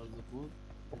যাচ্ছিলাম দর্জপুর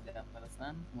যে আপনারা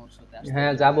চান মোর সাথে আসতে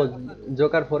হ্যাঁ যাবো,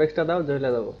 জোকার ফরেক্সটা দাও, জয়লা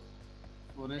যাবো।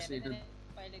 পরে সেটা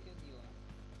পাইলে কেউ দিও না।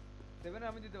 7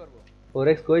 আমি দিতে পারবো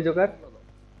ফরেক্স কই জোকার?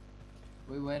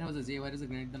 ওই ওয়্যার হাউসে যে ওয়্যার হাউসে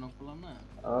গ্রেনেড দিয়ে নক করলাম না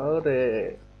আরে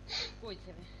কই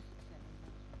 7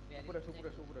 উপরে উপরে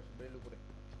উপরে বেল উপরে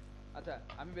আচ্ছা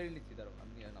আমি বেরিয়ে নিচ্ছি, দাঁড়াও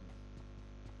আমি নিয়ে নাম।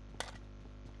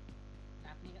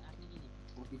 আপনি আপনি কি নিবেন?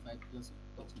 45 প্লাস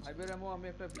ফাইবার এমো আমি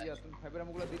একটা বিয়া, তুমি ফাইবার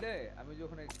এমো গুলো দিলে আমি যে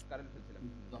ওখানে কারেন্ট ফেলছিলাম।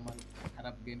 তো আমার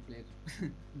খারাপ গেম প্লে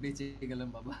বেঁচে গেলাম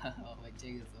বাবা, বেঁচে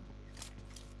গেছো।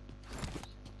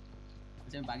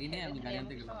 আচ্ছা আমি বাগি নিয়ে আমি গাড়ি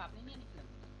আনতে গেলাম। আপনি নিয়ে নিছিলেন?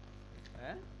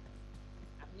 হ্যাঁ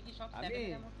আপনি কি সব আমি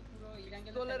স্যাভেনের এমন কি পুরো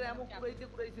ইরাঙ্গেলের পিস্তলের এমো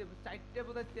কুড়াইছে, চারটে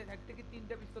বোধহয় এক থেকে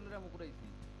তিনটা পিস্তলের এমো কুড়াইছি।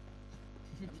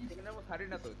 আমি সেখানে এমো ছাড়ি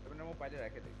না তো, সেখানে এমো পাইলে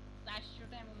রেখে দেই।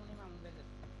 400টা এমন মনে হয় আমাদের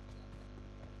কাছে।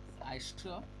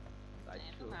 400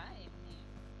 এত না এমনি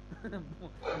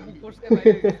মুখোশে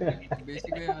বাইরে বেশি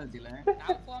করে দিলা হ্যাঁ?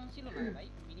 তাও কম ছিল না ভাই,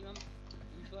 মিনিমাম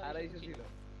 200 250 ছিল।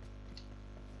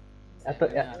 এত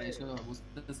 250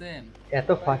 বুঝতেছেন?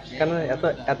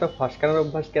 এত ফসকানোর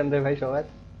অভ্যাস কেন রে ভাই সবার?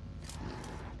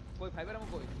 কই ফাইবার এমো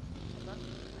কই?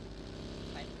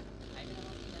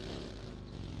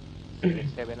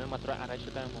 7 এর মাত্র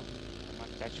 250 টাকা মত, আমার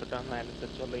 400 টাকা না এলে তো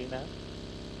চলেই না।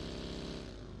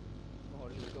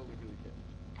 হরি তো বেশি হইছে।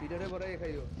 পিটারে বড়াই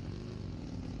খাইও।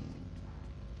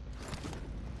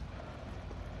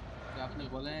 আপনি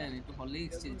বলেন একটু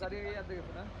হরলিক্স চেঞ্জ। গাড়ি ইয়াদ দেখছ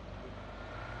না?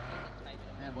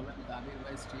 হ্যাঁ বলেন তো, আবির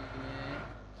ভাই স্ট্রিমে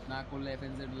না করলে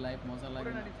এফএনজেড লাইভ মজা লাগে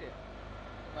করে না না। নিচে।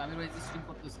 তো আমির ভাই স্ট্রিম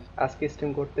করতেছে, আজকে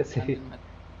স্ট্রিম করতেছি।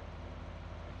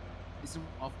 স্ট্রিম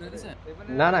অফ করে দিয়েছেন?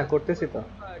 না না করতেছি তো।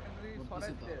 এখান থেকে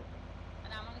সরাইছে।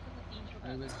 মানে আমার কাছে তো 300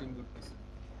 আমির টাকা। ভাই স্ট্রিম করতেছে।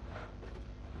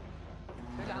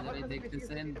 তাহলে আমার যারা কাছে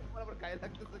দেখতেছেন তোমার আবার গায়ে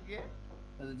লাগতেছে কে?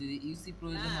 তাদের যদি ইউসি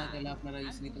প্রয়োজন হয় তাহলে আপনারা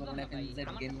ইউসি নিতে পারবেন এফএনজেড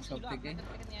গেম শপ থেকে।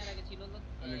 নেওয়ার আগে ছিল হলো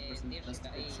 100% 150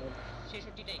 টাকা, এই shop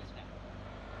 66টা এক্সট্রা।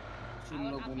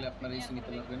 শুনলো বলে আপনারা ইউসি নিতে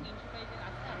পারবেন। 300 টাকা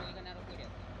আছে আর ওইখানে আরো করে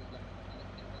আছে, বুঝলাম না আমাদের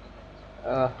থেকে কত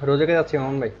যাচ্ছে। রোজকে যাচ্ছি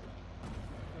মামুন ভাই।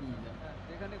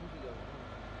 যেখানে খুশি যাও।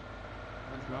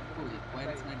 ড্রপ করি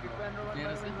ওয়াইরস নাইট ড্রপ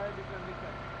ক্লিয়ার আছে।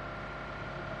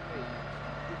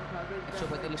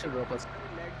 145 ড্রপ আছে।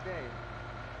 ল্যাগ দেয়।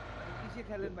 কিসে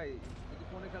খেলেন ভাই? যদি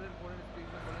ফোনে খেলেন, ফোনের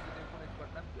স্পিকার বলেন, যদি ফোন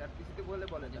এক্সপার্ট না আর পিসিতে বলে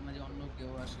বলেন। মাঝে মাঝে অন্য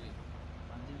কেউ আসে,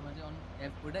 মাঝে মাঝে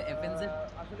ওটা এফএনজেড,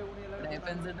 আসলে উনি ওটা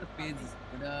এফএনজেড এর পেজ,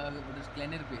 ওটা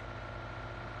ক্ল্যানের পেজ,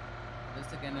 এটা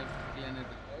হচ্ছে ক্ল্যানের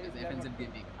পেজ এফএনজেড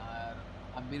গেমিং। আর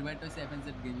আবির ভাইটা হচ্ছে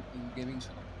এফএনজেড গেমিং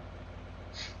শপ,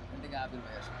 ওখান থেকে আবির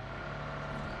ভাই আসে।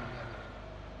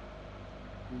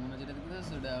 তুই মনে যেটা দেখতেছিস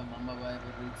ওটা মাম্বা ভাই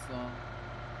রিক্সন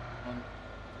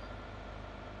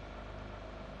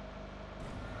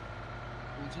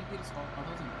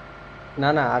না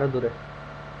না আরো দূরে।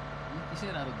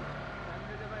 কিসের আরো দূরে?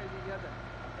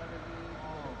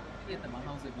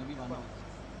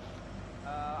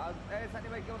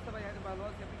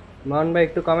 মামুন ভাই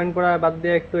একটু কমেন্ট পড়া বাদ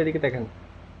দিয়ে একটু এদিকে দেখেন।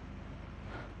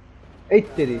 এই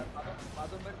তেরি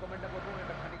বাদন ভাইয়ের কমেন্টটা পড়বো,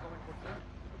 এটা খালি কমেন্ট করতে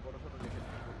বড় ছোট লিখেছে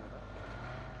বলবো না।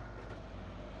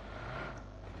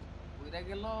 ওইরা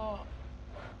গেল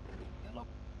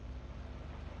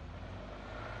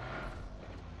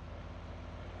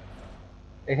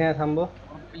এখানে থামবো।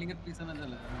 বিল্ডিং এর পিছনে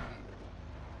চলে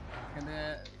এখানে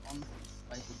অন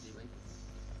বাইক করতে ভাই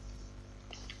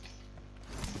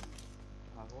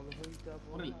পাগল হই যাব।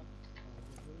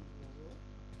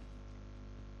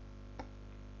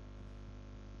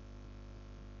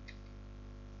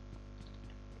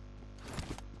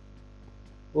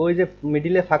 ওই যে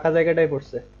মিডিলে ফাঁকা জায়গাটাই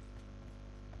পড়ছে।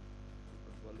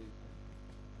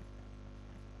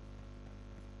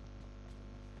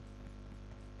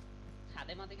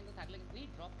 ছাদে মাঝে কিন্তু থাকলে কিন্তু এই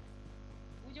ড্রপ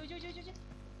ওই যে ওই যে ওই যে ওই যে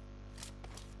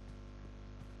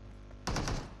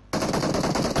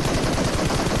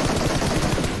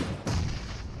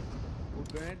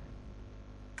গ্রেনেড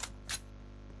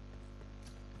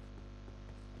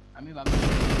আমি ভাবছি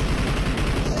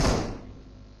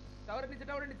টাওয়ারের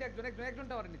নিচে একজন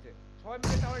টাওয়ারের নিচে, সবাই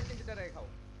মিলে টাওয়ারের নিচে রেখে খাও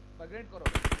বা গ্রেনেড করো।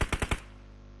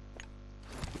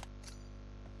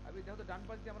 আমি দেখো তো ডান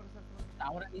পাশ দিয়ে আমার কাছে আসছে না।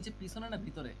 টাওয়ারের নিচে পিছনে না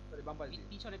ভিতরে? সরি বাম পাশ দিয়ে।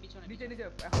 পিছনে পিছনে নিচে নিচে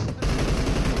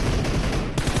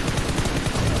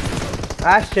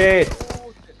শিট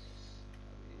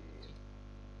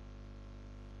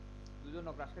দুজন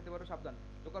নক রাশ খেতে পারো, সাবধান।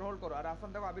 জোকার হোল্ড করো আর আসান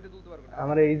দেখো আবিরে তুলতে পারবে না।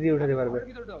 আমার ইজি উঠাতে পারবে।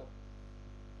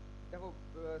 দেখো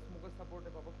স্মোকের সাপোর্টে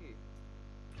পাবো কি?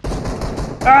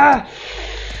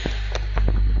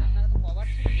 আপনারা তো কভার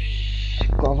ছিল।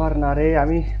 কভার না রে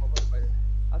আমি।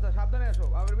 আচ্ছা সাবধানে আসো,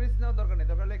 আবার রিস্ক নেওয়ার দরকার নেই,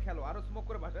 দরকার হলে খেলো, আরো স্মোক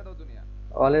করে ভাসায় দাও দুনিয়া।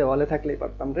 অলে থাকলেই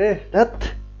পারতাম রে। ধ্যাৎ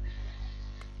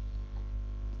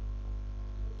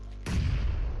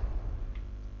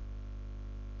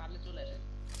পারলে চলে আসেন।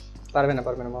 পারবে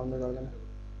না মামুন ভাই পারবে না,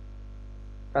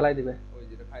 ফেলাই দিবে। ওই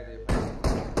যেটা খাই দেয়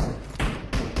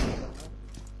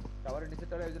টাওয়ারের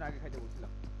নিচেটারে ওই জন্য আগে খাইতে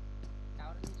বলছিলাম।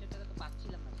 টাওয়ারের নিচেটা তো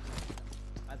পাচ্ছিলাম না।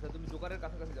 আচ্ছা তুমি জোকারের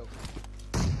কাছাকাছি যাও।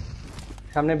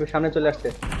 সামনে সামনে চলে আসছে।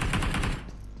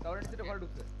 টাওয়ারের নিচে ঘরে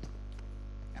ঢুকছে।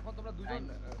 এখন তোমরা দুজন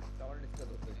টাওয়ারের নিচে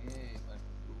ধরতে।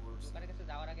 জোকারের কাছে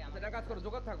যাওয়ার আগে আচ্ছা আমার একটা কাজ করো,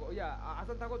 জোগাড় থাকো,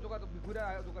 আসান থাকো, জোগাড় ঘুরে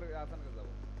জোগাড় আসানের কাছে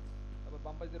যাবো। তারপর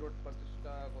বাম্পাইতে রোড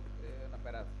পারচেসটা করতে না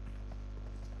প্যারাস।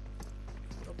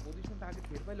 ওরা পজিশনটা আগে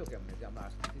টের পাইলো কেমনে যে আমরা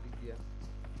আসতেছি দিক দিয়া?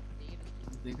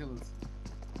 দেখে বলছি।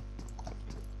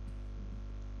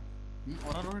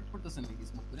 ওরা রোটেট করতেছেন নাকি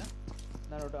স্মোক করে?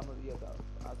 না ওটা আমরা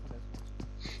আসানের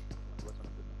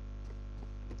বসানোর জন্য।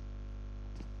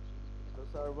 So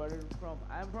sir, where are you from?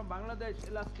 I am from Bangladesh,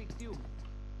 Elastic Tube.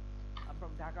 I'm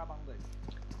from Dhaka, Bangladesh.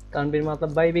 Tanvir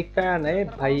মাতলব ভাই বিগ ফ্যান। এই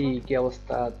ভাই কি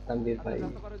অবস্থা তানভীর ভাই?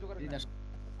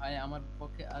 ভাই আমার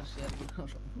পক্ষে আর শেয়ার করা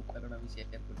সম্ভব, কারণ আমি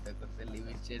শেয়ার করতে করতে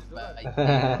লিমিট শেষ ভাই।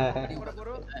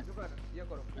 করো জোগাড়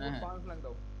করো, ফ্ল্যাঙ্ক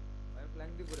দাও, আমি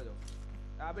ফ্ল্যাঙ্ক দিয়ে ঘুরে যাও।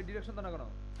 আবে ডিরেকশন দাও না কেন?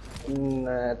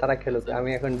 তারা খেলুক, আমি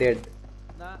এখন ডেড।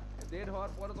 না ডেড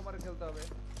হওয়ার পরে তোমার খেলতে হবে।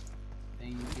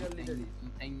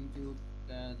 থ্যাংক ইউ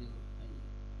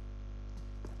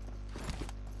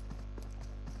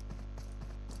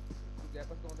গ্যাপ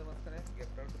আছে তোমাদের মাঝখানে,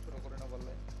 গ্যাপটা একটু ছোট করে না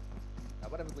বললে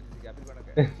আবার আমি বুঝেছি গ্যাপের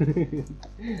বানাকে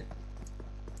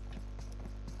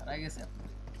হারাই গেছে আপনি।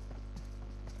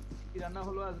 কি রান্না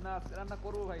হলো আজ? না আজকে রান্না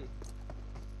করবো ভাই।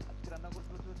 আজকে রান্না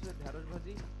করতে হচ্ছে ঢেঁড়স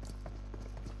ভাজি,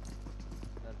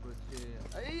 তারপর হচ্ছে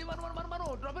এই মারো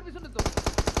ড্রপের পিছনে তো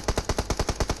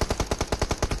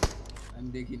আমি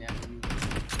দেখি না, আমি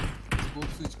স্কোপ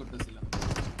সুইচ করতেছিলাম।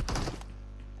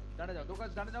 ডানে যাও,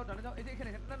 ডানে যাও, এই যে এখানে,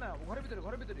 না ঘরের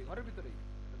ভিতরেই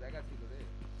একটা জায়গা ছিল রে,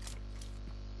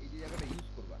 এই যে জায়গাটা ইউজ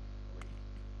করবা সবাই,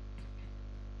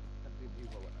 এখান থেকে ভিউ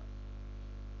পাবা না।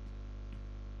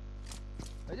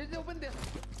 এই যে ওপেন দে,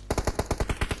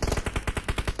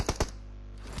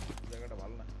 জায়গাটা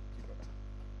ভালো না।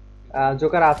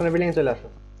 জোকার আসানের বিল্ডিং এ চলে আসো।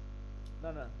 না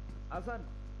আসান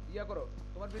করো,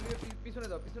 তোমার বিল্ডিং এর পিছনে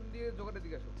যাও, পিছন দিয়ে জোগাড়ের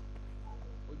দিকে আসো।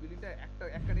 ওই বিল্ডিংটা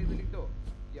একটা নিয়ে বিল্ডিং তো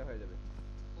হয়ে যাবে।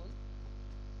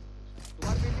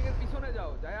 তোমার বিল্ডিং এর পিছনে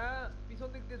যাও, যায়া পিছন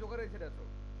দিক দিয়ে জোগাড়ের ছেড়ে আসো।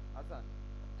 আসান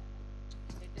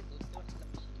এটা ধরতে পারছিলাম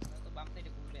বেশি, তো বাম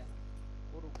সাইডে ঘুরবে এখন।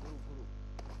 ঘুরু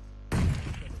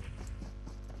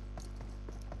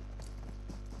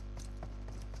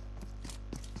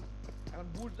এখন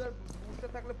বুস্টার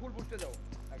থাকলে ফুল বুস্টে যাও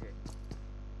আগে।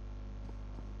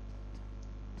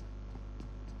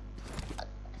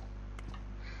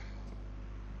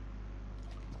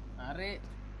 আরে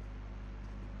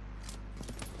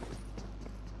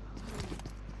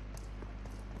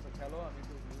খেলো, আমি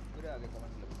একটু ইউজ করে আগে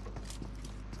কমান্ড দিলাম।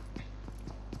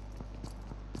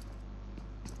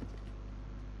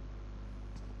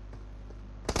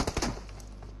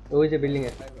 ওই যে বিল্ডিং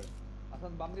এ।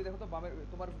 আসান বাম দিয়ে দেখো তো, বামের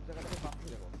তোমার জায়গাটাতে বাম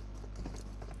দিয়ে দেখো,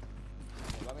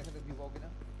 বামে এখানে ভিউ পাও কিনা।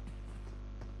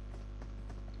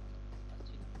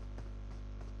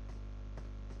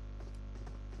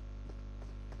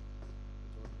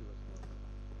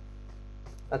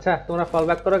 আচ্ছা তোমরা ফল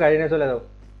ব্যাক করো, গাড়ি নিয়ে চলে যাও,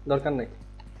 দরকার নাই।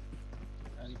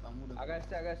 আগে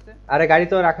আসতে আরে গাড়ি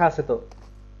তো রাখা আছে তো।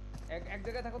 এক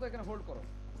জায়গায় থাকো তো, এখানে হোল্ড করো,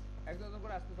 একজন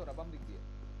করে আসতে তোরা বাম দিক দিয়ে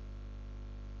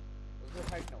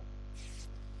ফাইট নাও।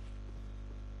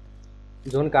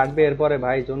 জোন কাটবে এরপরে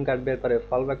ভাই, জোন কাটবে এরপরে,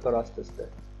 ফল ব্যাক করো আস্তে আস্তে।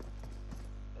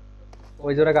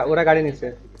 ওই যে ওরা গাড়ি নিচ্ছে।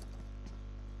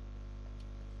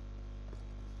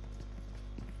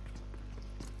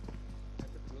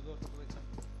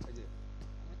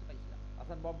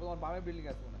 আসান তোমার বামে বিল্ডিং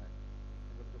আছে মনে হয়।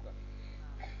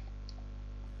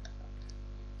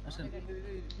 আসেন,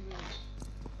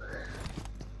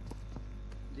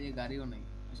 যে গাড়িও নাই।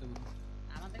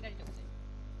 আমাদের গাড়িটা কোথায়?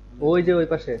 ওই যে ওই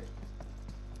পাশে।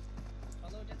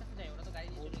 চলো ওটার কাছে যাই, ওরা তো গাড়ি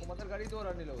নিয়ে চলে গেছে। তোমাদের গাড়ি তো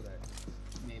ওরা নিল বোধহয়।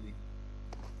 Maybe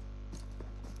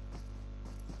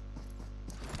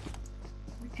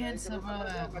we can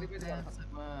survive, we can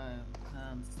survive,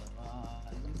 can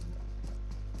survive.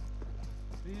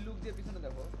 Free look দিয়ে পিছনে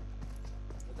দেখো,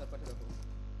 ওটার পাশে দেখো,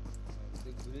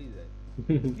 ঘুরেই যায়।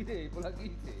 কি রে বলা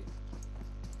কিছে?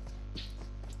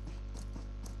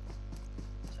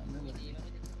 সামনে গাড়ি।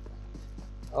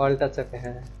 অল্টা চাপে,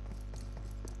 হ্যাঁ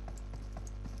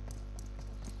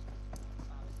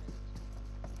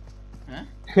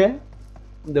হ্যাঁ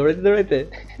দৌড়াইতে দৌড়াইতে।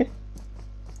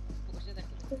 বসে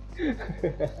থাকো।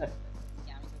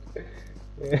 আমি তো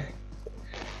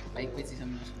বাইক পেয়েছি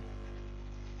সামনে আসেন।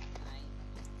 নাই।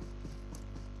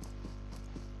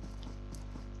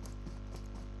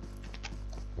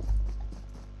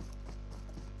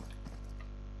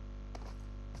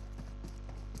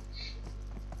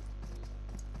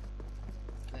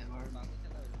 বাজে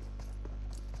খেলা হলো।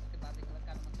 আজকে বাজে খেলার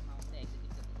কারণ হচ্ছে মাউন্টে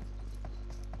এগ্রেসিভ করতে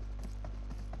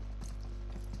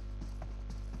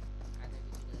আগে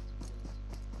কিছু যাচ্ছে।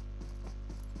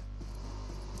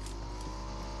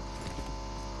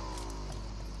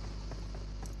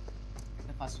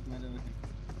 ফার্স্ট মেরে রাখেন।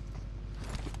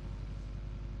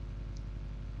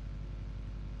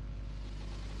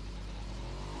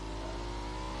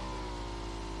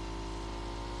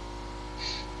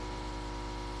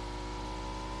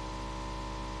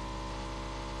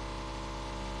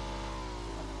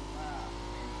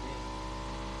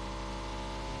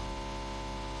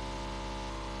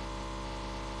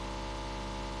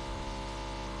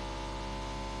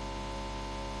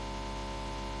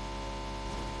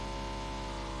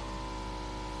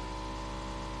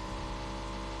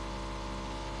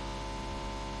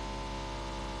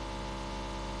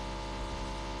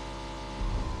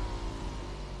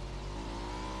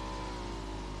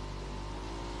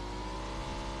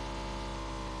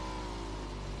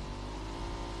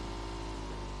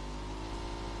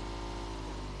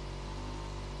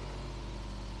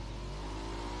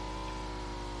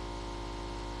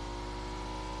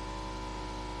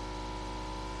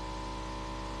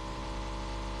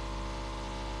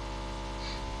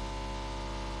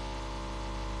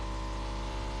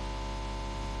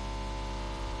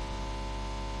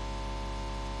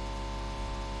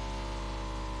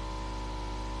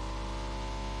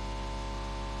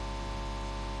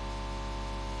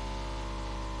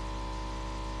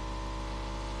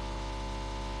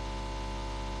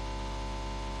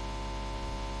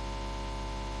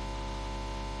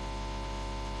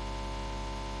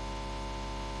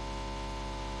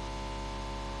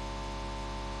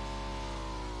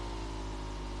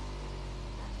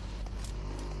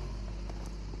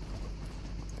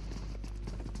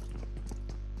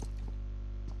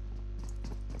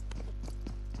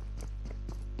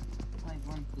 I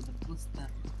want to the booster.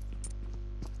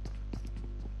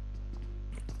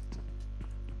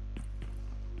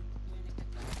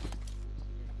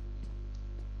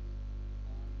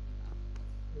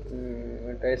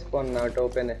 এটা স্পন না, ওটা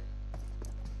ওপেনে।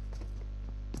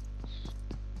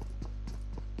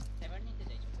 সেভার নিতে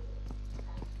চাইছো?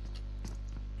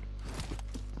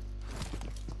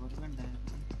 করবেন না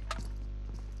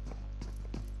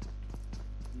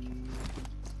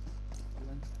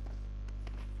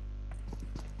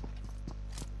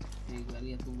এই গাড়ি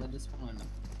এত বাজে স্পন হয় না।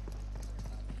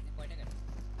 কয় টাকা?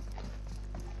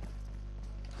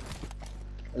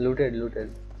 Looted looted.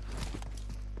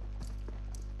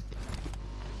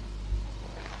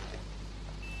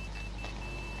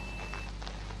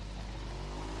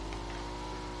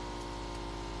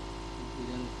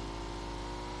 বিড়াল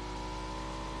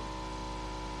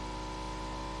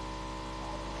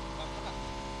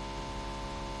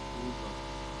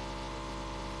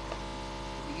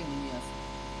এদিকে নেমে আসে।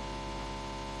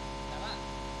 বাবা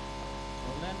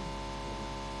বললেন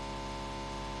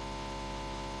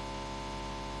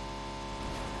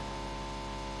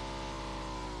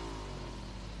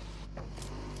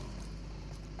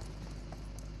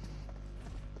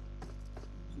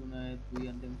জুনায়েদ তুই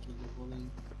আনতেন শুধু বলেই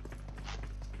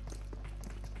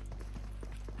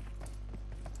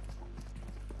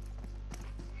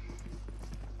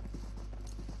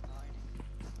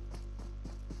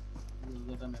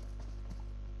দুটোটা ম্যাপ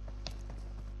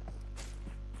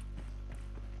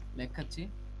লেখাচ্ছি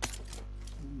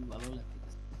ভালো লাগছে।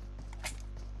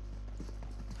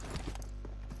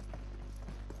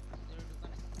 তোর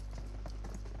দোকানে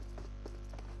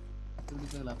তোর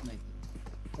দিকে লাভ নাই তো।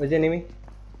 ওই যে নিমি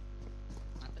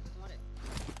মারতেছে তোমারে?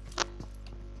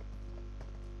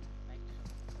 বাইকটা সব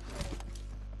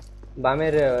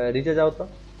বামের রিচে যাও তো,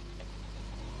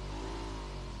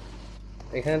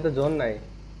 এখানে তো জোন নাই।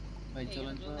 ভাই এই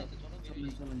চলেন তো, জোন নাই তো, চলো চলেন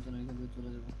বেরোই। চলেন চলেন এখান থেকে চলে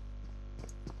যাবো।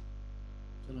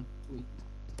 চলেন তুই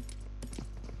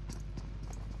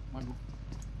মারবো।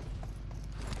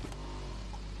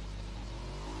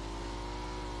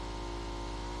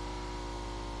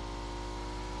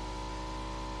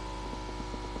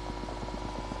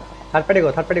 থার্ড পার্টি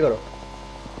করো, থার্ড পার্টি করো,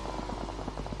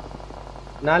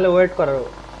 নাহলে ওয়েট করো।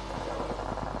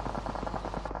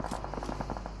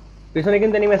 পিছনে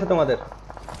কিন্তু এনিমি আছে তোমাদের।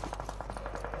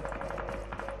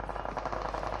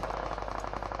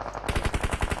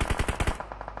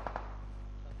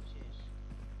 সব শেষ।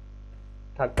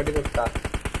 থার্ড পার্টি করতা।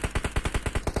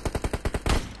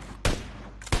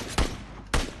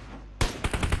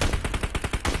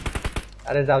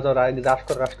 আরে যাও যাও, রাশ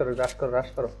করো রাশ করো রাশ করো রাশ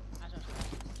করো। আসো আসো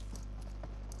আসো।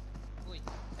 কই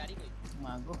গাড়ি কই?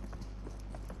 মাগো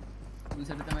দুই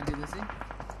সাইডে তো মেরে দিয়েছি।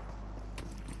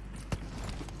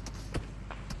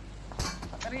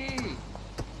 আরে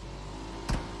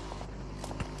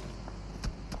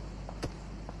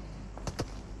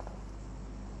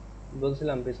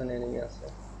বলছিলাম পিছনে এনিমি আছে।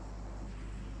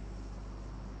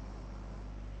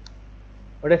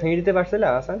 ওটা ভেঙে দিতে পারছিলে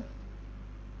হাসান?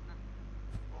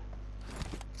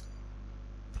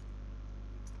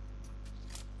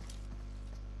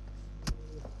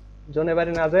 জোনে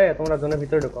বাড়ি না যায় তোমরা জোনের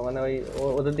ভিতরে ঢুকো মানে ওই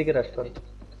ওদের দিকে রাশ করো। এই তো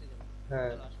বলতেছে যে হ্যাঁ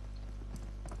চলো আসো।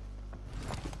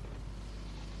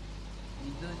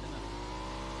 নিতে হইতো না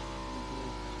ভিতরে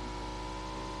আসেন।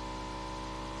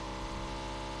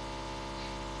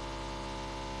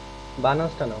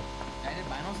 বানাসটা নাও। ডাইরেক্ট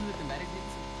বায়নাসে যেতে ডাইরেক্ট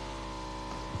দিতেছে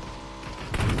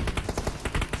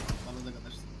ভালো জায়গা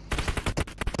আসছে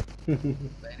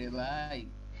বাইরে ভাই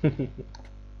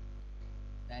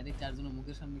ডাইরেক্ট চারজনের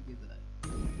মুখের সামনে কে যায়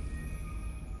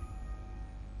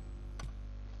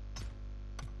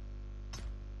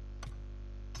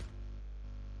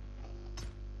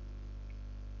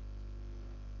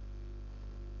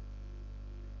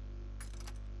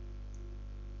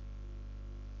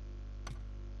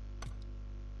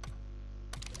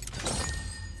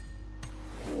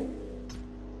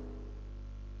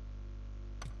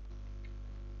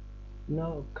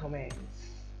No comments.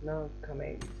 No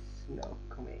comments. No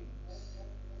comments.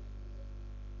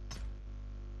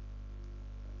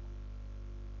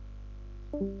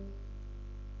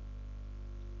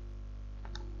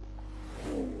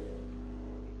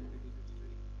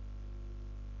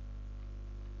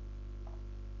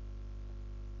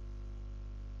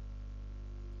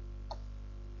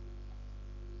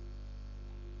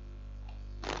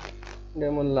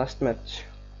 যেমন লাস্ট ম্যাচ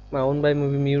মাউন ভাই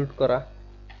মুভি মিউট করা,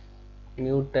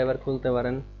 মিউটটা এবার খুলতে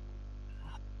পারেন।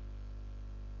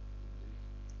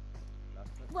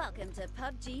 Welcome to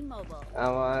PUBG Mobile.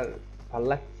 আমার ভাল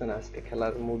লাগছে না আজকে,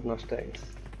 খেলার মুড নষ্ট হয়ে গেছে।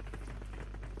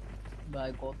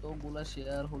 ভাই কতগুলা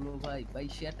শেয়ার হলো ভাই ভাই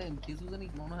শেয়ারটা কিছু জানি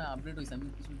মনে হয় আপডেট হইছে আমি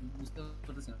কিছু বুঝতে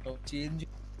পারতেছি না টপ চেঞ্জ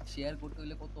শেয়ার করতে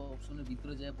হইলে কত অপশনের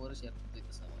ভিতরে যায় পরে শেয়ার করতে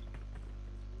হইতেছে আমার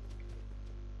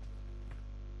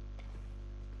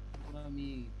তারপর আমি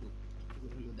একটু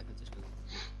হলেও দেখার চেষ্টা করি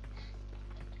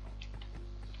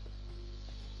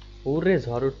ওরে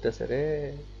ঝড় উঠতেছে রে,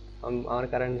 আমার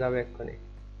কারেন্ট যাবে এক্ষুনি।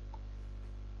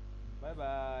 Bye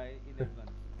bye eleven.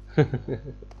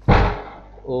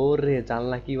 ওরে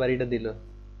জানলা কি বাড়িটা দিল।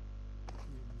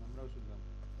 আমরাও শুনলাম।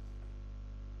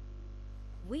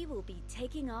 We will be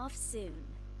taking off soon.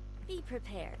 Be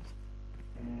prepared.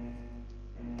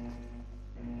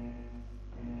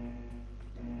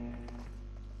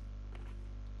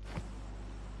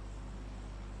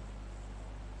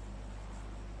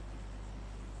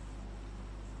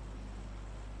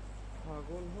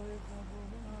 পাগল হয়ে যাবো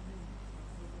আমি,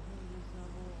 পাগল হয়ে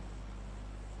যাবো।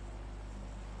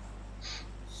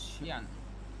 শিয়ান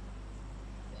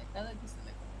দেখা যাইতেছে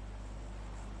না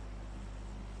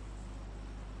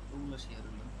ওগুলো শেয়ার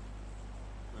হলো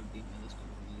আর টিম ম্যানেজটা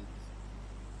করে দিতেছে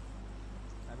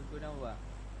আমি কই না বাবা।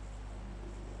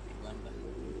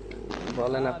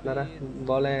 বলেন আপনারা,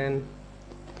 বলেন।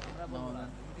 আমরা বলবো না,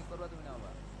 তুমি ঠিক করবা, তুমি না বাবা।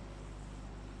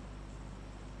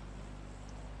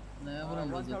 না বলেন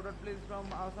ওয়ান রোজা shout out please from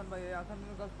Ahsan ভাই।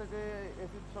 আহসানের কাছ থেকে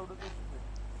এসিড শাউট আউট এসেছে।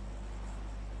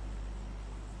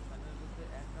 মানে বলতে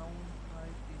অ্যাকাউন্ট ভাই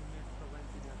টিমমেট সবাই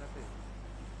কি ঢাকাতে?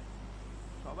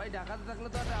 সবাই ঢাকাতে থাকলে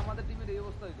তো আর আমাদের টিমের এই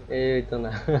অবস্থা হইতো না। এই তো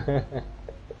না।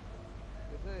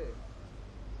 ঠিক আছে,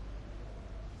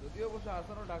 যদিও অবশ্য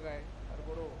আহসানও ঢাকায়,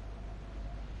 তারপরও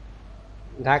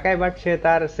ঢাকায়, বাট সে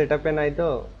তার সেটআপে নাই তো,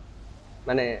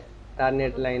 মানে তার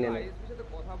নেট লাইনে নেই। আইএসপির সাথে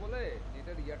কথা বলে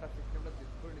নেটের ইয়াটা সিস্টেমটা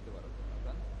চেঞ্জ করে নিতে পারো তো,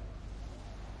 আহসান।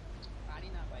 পারি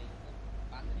না ভাই,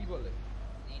 ও কি বলে?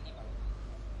 নেটই ভালো না।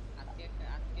 আজকে একটা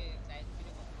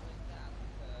আইএসপিতে কথা বলেছে,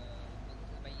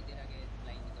 বলতেছে ভাই ঈদের আগে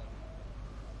লাইন দিতে হবে।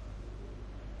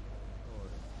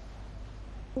 ওরে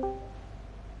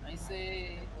আইসে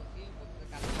বলতেছে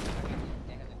কালকে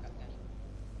দেখা যাক কালকে আসবে।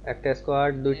 একটা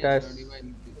স্কোয়াড, দুইটা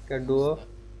একটা ডুও।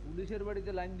 পুলিশের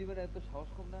বাড়িতে লাইন দিবে না, এত সাহস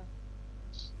কম না?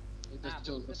 না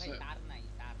বলতেছে ভাই তার নাই,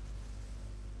 তার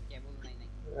কেবল নাই নাই।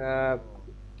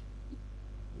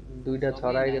 দুইটা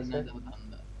ছড়াই গেছে।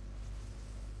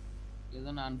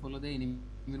 এজন্য আনফলো দেয়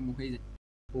এনিমির মুখেই যায়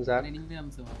যাক এনিমি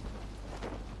নামছে ভাই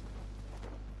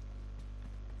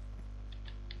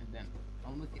দেন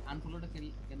আমরা কি আনফলোটা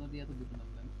কেন দিয়ে এত দ্রুত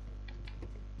নামলেন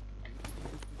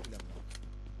বুঝতেছিলাম না।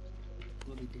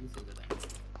 পুরো দিতে গেছে এটা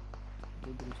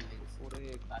দ্রুত চলে গেছে ওরে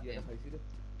কি একটা খাইছি রে।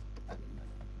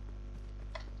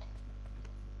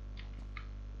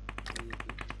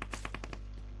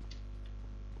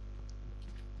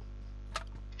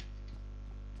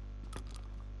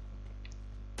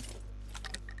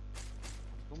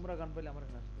 তোমরা গান পাইলে আমার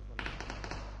এখানে আসতে পারো।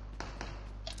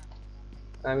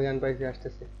 আমি গান পাইছি,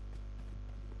 আসতেছি।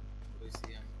 কইছি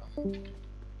আমরা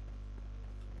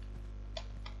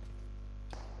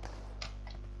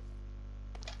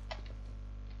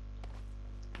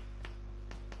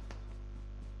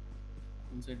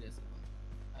কোন সাইডে আছে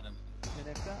আরাম এখানে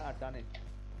একটা আর ডানে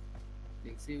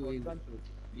দেখছি ওই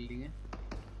বিল্ডিং এ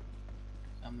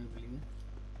সামনে বিল্ডিং এ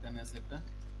এখানে আছে একটা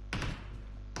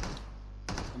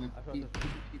মানে আসো আসো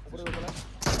উপরে উপরে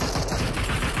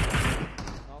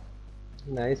নক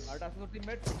নাইস। আরটা আসো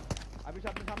টিমমেট আমি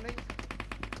সামনে সামনেই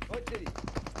ওই তেরি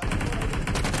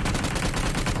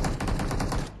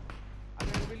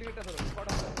আমি বিল্ডিং এটা ধরো স্পট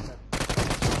আছে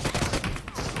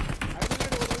আমি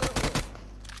বিল্ডিং এটা ধরো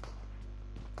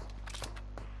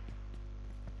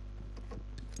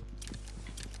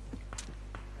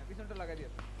পিছনটা লাগাই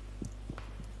দিয়েছে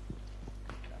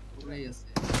পুরাই আছে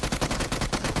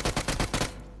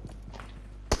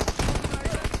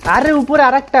আরে উপরে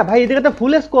আরেকটা ভাই, এদিকে তো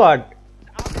ফুল স্কোয়াড।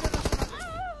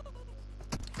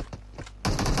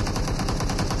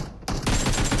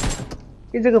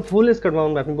 এই জায়গায় ফুল স্কোয়াড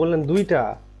মামুন ভাই, আপনি বললেন দুইটা।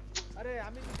 আরে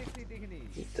আমি তো দেখছি দেখিনি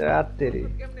রাত্রি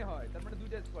কেমনে হয় তার মানে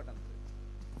দুইটা স্কোয়াড আছে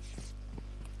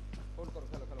হোল্ড করো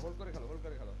খেলো খেলো হোল্ড করে খেলো হোল্ড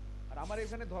করে খেলো আর আমার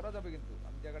এখানে ধরা যাবে কিন্তু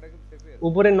আমি জায়গাটা কিন্তু সেফে আছে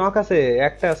উপরে নক আছে,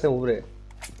 একটা আছে উপরে।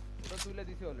 ওটা তুলে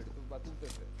দিছি অলরেডি বা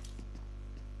তুলতেছে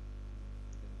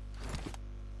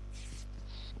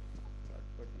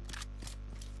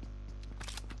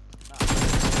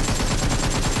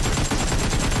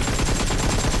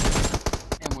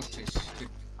এমন শেষ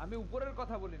আমি উপরের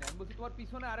কথা বলি না আমি বলছি তোমার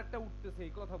পিছনে আরেকটা উঠতেছে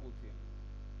এই কথা বলছি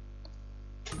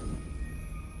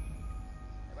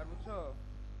এবার বুঝছো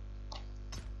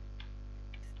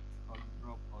হট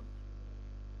ড্রপ হট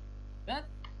ব্যাক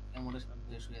এমন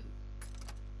শেষ হয়ে গেল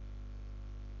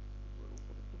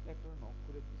উপরে তো একটা নক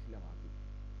করে দিছিলাম আগে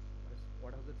মানে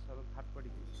স্কোয়াড হাউসের সাথে থার্ড পার্টি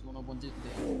দিছি 49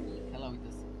 খেলা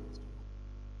হইতাছে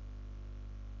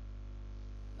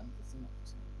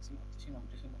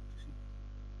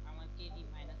আমার কেডি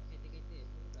মাইনাস পেতে গেছে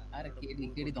পুরো আরে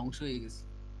কেডি ধ্বংস হয়ে গেছে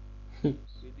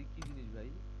এটি কি জিনিস ভাই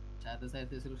সাথে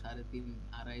সাথে ছিল 3.5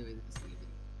 আড়াই হয়ে যেতেছে কেডি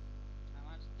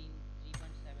আমার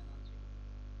 3.71 ছিল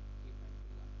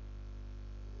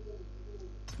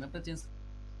 3.21 ম্যাপটা চেঞ্জ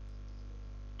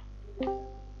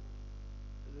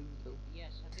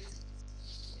ইয়ার সাথে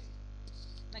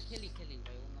না খেলি ভাই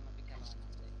অন্য ম্যাপে খেলা হয় না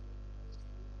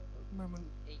আমাদের মামুন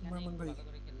এইখানে মামুন ভাই ভালো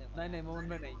করে খেললে হয় নাই নাই মোহন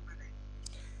ভাই নাই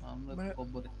আমরা মানে-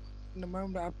 কবরে না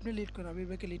মামুন ভাই আপনি লিড করেন, আবির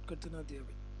ভাইকে লিড করতে না দিয়ে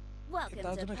ভাই। Welcome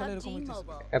তার to জন্য খেলা এরকম PUBG হইতেছে।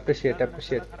 Mobile. অ্যাপ্রিশিয়েট না, না,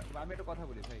 অ্যাপ্রিশিয়েট। আমি একটা কথা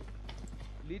বলি ভাই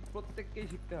লিড প্রত্যেককেই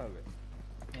শিখতে হবে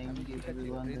এমডি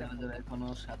এভরিওয়ান যারা এখনো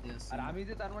সাথে আছে আর আমি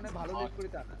যে তার মানে ভালো লিড করি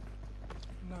তা না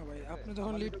না ভাই আপনি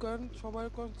যখন লিড করেন সবার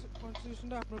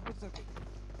কনসেন্ট্রেশনটা আপনার উপর থাকে।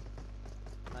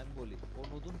 আমি বলি ও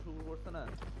নতুন শুরু করছে না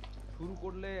শুরু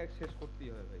করলে শেষ করতেই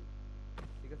হবে ভাই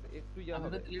ঠিক আছে একটু যা হবে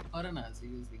আমাদের লিড করে না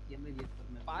সিরিয়াসলি কি আমরা লিড করে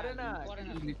না পারে না করে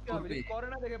না, লিড করবে করে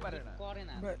না দেখে পারে না করে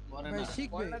না ভাই করে ভাই না।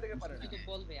 শিখবে, করে না দেখে পারে না শুধু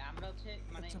বলবে আমরা হচ্ছে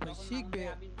মানে আচ্ছা ভাই, যখন শিখবে।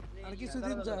 আমাদের আবির আর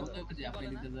কিছুদিন যাক। বলতে হবে যে আপনি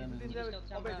দিতে জানেন দিন জিনিসটা যাবে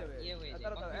হচ্ছে কবে আমরা যাবে ইয়ে হয়ে যায়,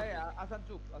 তাড়াতাড়ি এই confuse হয়ে আসান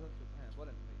চুপ হ্যাঁ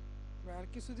বলেন ভাই ভাই আর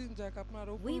কিছুদিন যাক আপনার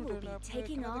উপর We will উঠে be না, আপনার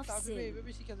taking খেলা off দেখতে আবির ভাই soon.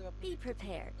 এইভাবে শিখে যাবে। আপনি Be লিড করতে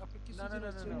prepared. আপনি না না না না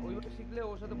কিছুদিন না ওইভাবে শিখলে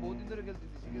ওর সাথে বহুদিন ধরে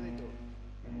খেলতেছি শিখে যাইতো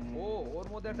ওর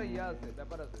মধ্যে একটা ইয়া আছে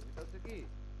ব্যাপার আছে সেটা হচ্ছে কি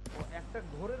ও একটা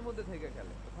ঘোরের মধ্যে থেকে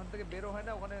খেলে ওখান থেকে বেরো হয়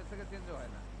না ওখানে থেকে চেঞ্জও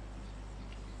হয় না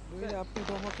বুঝলে আপনি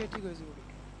দমকে ঠিক হয়ে যাবে।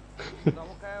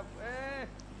 দমকায়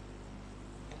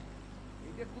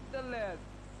এই যে কুত্তার লেজ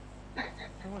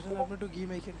সমস্যা নেই, আপনি একটু ঘি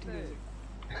মাইখেন ঠিক হয়ে যাবে।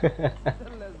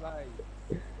 কুত্তার লেজ ভাই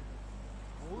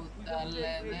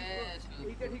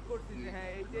এইটা ঠিক করছিস যে হ্যাঁ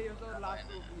এইটাই হতো লাস্ট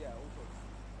ইয়া ঔষধ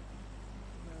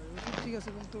না, ওষুধ ঠিক আছে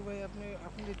কিন্তু ভাই আপনি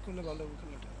লিড করলে ভালো হবে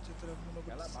খেলাটা, যেটা মনে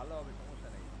খেলা করছি। ভালো হবে সমস্যা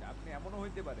নেই আপনি এমনও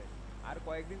হইতে পারে আর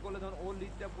কয়েকদিন করলে যখন ও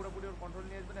লিডটা পুরোপুরি ওর কন্ট্রোল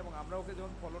নিয়ে আসবেন এবং আমরা ওকে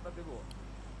যখন ফলোটা দেবো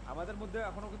আমাদের মধ্যে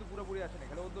এখনো কিন্তু পুরোপুরি আসেনি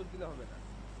খেলে ওর দোষ দিলে হবে না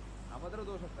আমাদেরও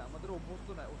দোষ আছে আমাদের অভ্যস্ত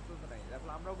নাই এখন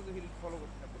আমরাও কিন্তু হিল ফলো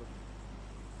করছি না পুরো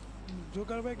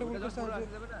জোকার ভাই একটা বলতে চাই যে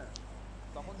যাবে না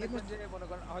তখন দেখবেন যে মনে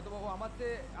করেন হয়তো ও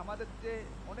আমাদের যে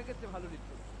অনেকের চেয়ে ভালো লিড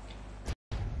করছে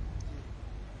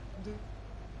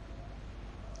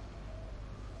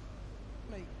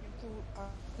নাই কিন্তু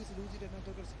কিছু লুজিটা না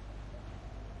দরকার ছিল।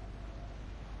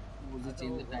 বুঝে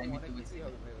চেঞ্জ টাইম অনেক একটু বেশি কিছুই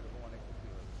হবে ভাই ওরকম অনেক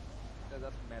কিছুই হবে এটা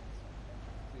জাস্ট ম্যাথস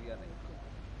ইয়া নেই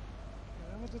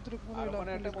আমার তো তোর কোনো আর লাভ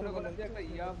ওখানে নেই, একটা লিড করে মনে করেন ভালো যে একটা হতো।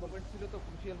 ইয়া মোমেন্ট ছিল তো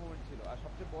ক্রুশিয়াল মোমেন্ট ছিল আর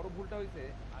সবচেয়ে বড় ভুলটা হইছে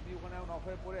আমি ওখানে এখন অফ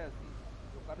হয়ে পড়ে আছি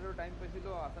জোকারেরও টাইম পেয়েছিল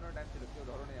আসানোর টাইম ছিল কেউ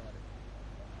ধরো নেই আমারে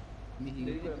আমি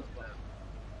দেরি হিল করে ফেলবো।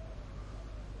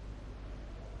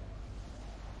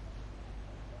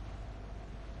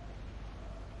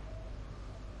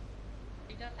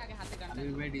 এটা হচ্ছে আগে হাতে গানটা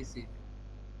আমি মেডিসি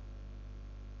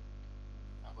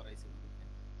আবার আইছি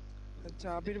আচ্ছা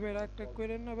আবির ভাই রাগটা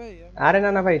করেন না ভাই। আরে না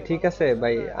না ভাই ঠিক আছে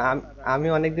ভাই, আমি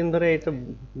অনেকদিন ধরে এই তো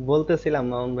বলতেছিলাম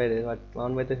মামুন ভাই,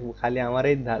 মামুন ভাই তো খালি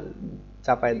আমারই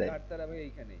চাপায় দেয়। ঘাটতার আমি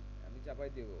এইখানেই আমি চাপাই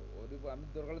দেবো ওর উপর আমি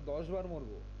দরকার হলে 10 বার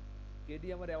মরবো কেডি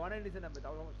আমার এওয়ানের নিচে নামবে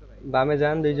তাও সমস্যা নাই বামে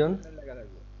যান দুইজন। লাগা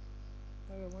থাকবো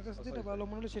আমার কাছে Oh, যেটা sorry, ভালো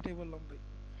sorry. মনে হলো সেটাই বললাম ভাই।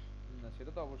 না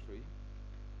সেটা তো অবশ্যই,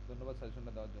 ধন্যবাদ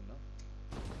সাজেশনটা দেওয়ার জন্য।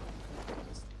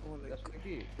 আসসালামু কিন্তু আলাইকুম। আসলে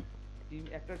কি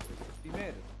একটা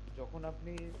টিমের যখন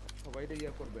আপনি সবাইটা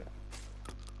ইয়া করবেন,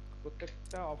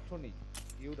 প্রত্যেকটা অপশনই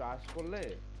কেউ রাশ করলে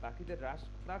বাকিদের রাশ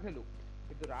না খেলুক,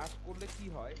 কিন্তু রাশ করলে কি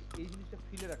হয় এই জিনিসটা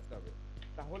ফিলে রাখতে হবে।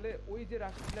 তাহলে ওই যে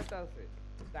রাশ প্লেয়ারটা আছে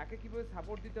তাকে কিভাবে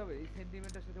সাপোর্ট দিতে হবে এই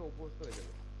সেন্টিমেন্টের সাথে অভ্যস্ত হয়ে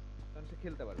যাবে, তখন সে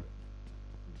খেলতে পারবে।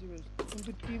 জি ভাই,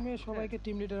 কিন্তু টিমে হ্যাঁ সবাইকে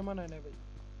টিম লিডার মানায় না ভাই।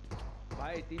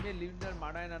 ভাই, টিমের লিডার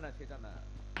মানায় না, না সেটা না,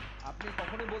 আপনি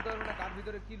কখনোই বলতে পারবেন না কার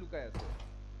ভিতরে কি লুকায় আছে।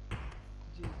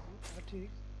 জি জি, তা ঠিক।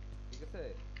 ঠিক আছে,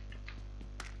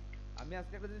 আমি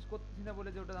আজকে একটা জিনিস করতেছি না বলে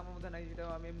যে ওটা আমার মধ্যে নাই, সেটা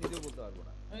আমি নিজেও বলতে পারবো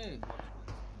না। এই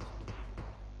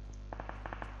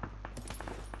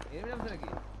এমনি নামছে নাকি?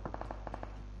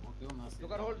 ওকেও না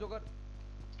জোকার হোল্ড, জোকার।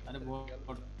 আরে গেল।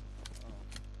 বট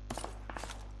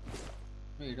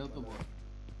এটাও তো বট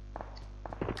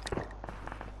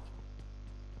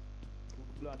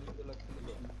ফুটগুলো আনন্দ লাগছিল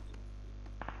তো।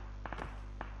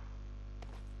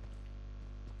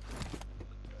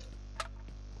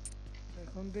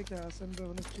 এখন থেকে হাসান ভাই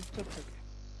অনেক চুপচাপ থাকে।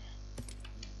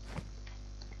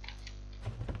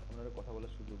 ওনারা কথা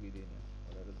বলার সুযোগই দিই না,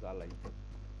 ওনারা জ্বালাই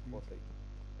কথাই,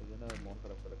 এই জন্য মন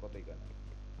খারাপ করে কথাই কানা।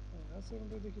 হাসান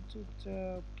ভাই দেখি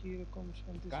চুপচাপ কি রকম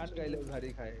শান্তি গান সৃষ্টি গাইলেও করে। ঝাড়ি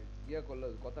খায়, ইয়া করলেও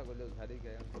কথা কইলেও ঝাড়ি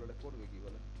খায়, এখন ওটা করবে কি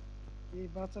বলেন? এই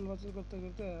বাচাল বাচাল করতে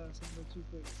করতে হাসান ভাই চুপ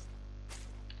হয়ে গেছে।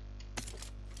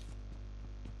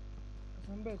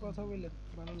 হাসান ভাই কথা বললেন,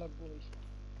 ভালো লাগবে ভাই।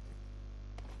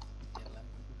 খেলা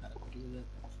কিন্তু খারাপ হয়ে যায়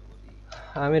সমস্যা করি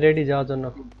আমি রেডি যাওয়ার জন্য।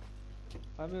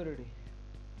 আমিও রেডি।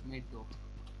 মেট গো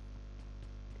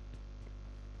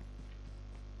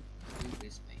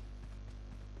বেশ নাই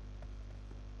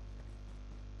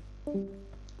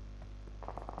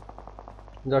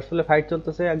জর্জপুলে ফাইট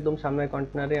চলতেছে একদম সামনে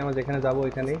কন্টেনারে, আমরা যেখানে যাব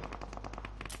ওইখানেই।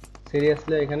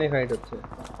 সিরিয়াসলি এখানেই ফাইট হচ্ছে।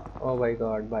 ও মাই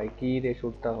গড ভাই, কি রে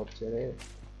শুটটা হচ্ছে রে।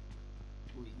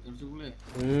 ওই দর্শকগুলো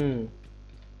হুম,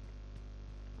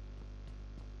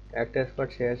 একটা স্পট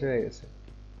শেষ হয়ে গেছে।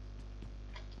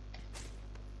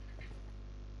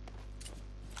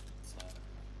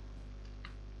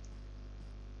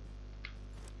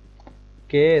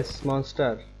 কেস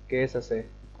মনস্টার, কেস আছে।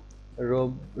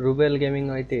 রুবেল গেমিং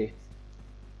হইতে।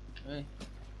 এই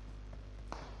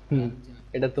হুম,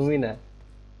 এটা তুমি না।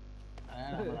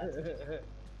 আর আমার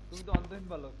তুমি তো অন্তহীন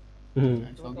বালক, হুম,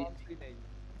 তোমার তো সবই অন্তই নেই।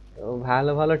 ও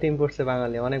ভালো ভালো টিম পড়ছে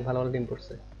বাঙালি, অনেক ভালো ভালো টিম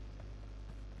পড়ছে।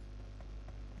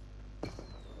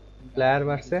 প্লেয়ার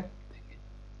মারছে।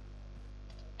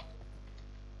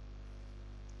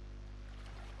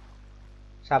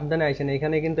 সাবধানে আইসেন,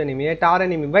 এখানে কিন্তু এনিমি, এই টাওয়ার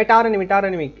এনিমি ভাই, টাওয়ার এনিমি, টাওয়ার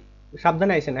এনিমি।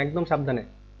 সাবধানে আইসেন, একদম সাবধানে।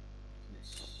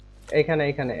 এখানে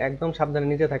এখানে একদম সাবধানে,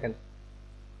 নিচে থাকেন।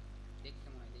 দেখছে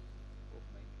মনে হয়,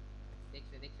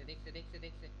 দেখছে দেখছে দেখছে দেখছে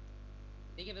দেখছে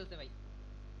দেখে ফেলছে ভাই,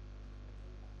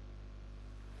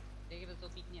 দেখে ফেলছে, ও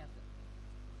পিক নিয়ে আছে।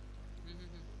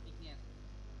 পিক নিয়ে আছে,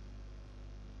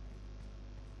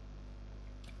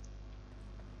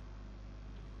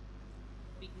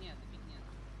 পিক নিয়ে আছে, পিক নিয়ে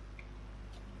আছে।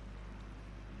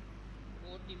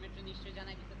 ওর টিমমেটরা নিশ্চয়ই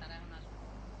জানাই দিচ্ছে তারা এখন আসবে।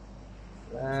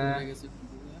 আহ, হয়ে গেছে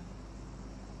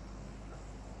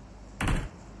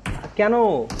কেন?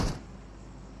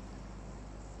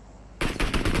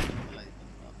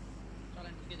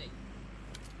 চলেন ঢুকে যাই।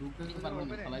 ঢুকতে তো পারবো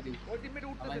না, ফালাই দিব ওই টিমমেট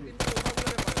উঠতেছে, ফালাই দিব টিমমেট ওটা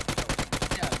বলে পারে।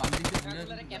 বাম দিকে ঘুরে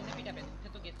ট্রাভেলারে কেমনে পিটাবেন, উঠে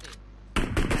তো গেছে।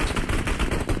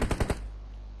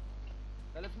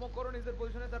 তাহলে স্মোক করো নিজের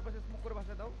পজিশনে, তার পাশে স্মোক করে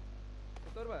ভাষা দাও,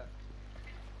 বুঝতে পারবা?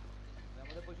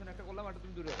 আমাদের পজিশনে একটা করলাম, আর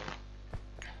তুমি দূরে হও।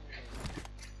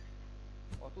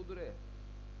 অত দূরে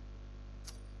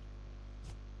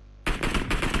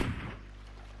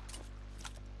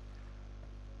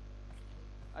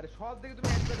আরে সব দিকে তুমি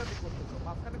এক জায়গাতে করতেছো,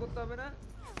 মাঝখানে করতে হবে না।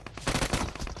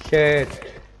 শিট।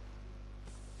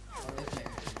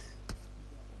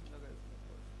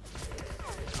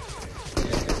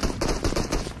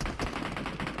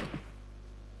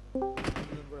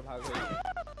 দুজন করে ভাগ হয়ে গেছে।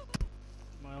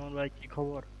 মামুন ভাই কি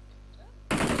খবর?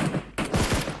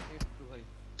 একটু ভাই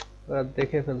ওরা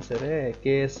দেখে ফেলছে রে,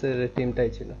 কেস এর টিমটাই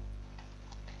ছিল।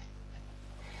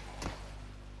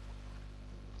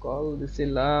 কল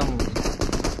দিছিলাম।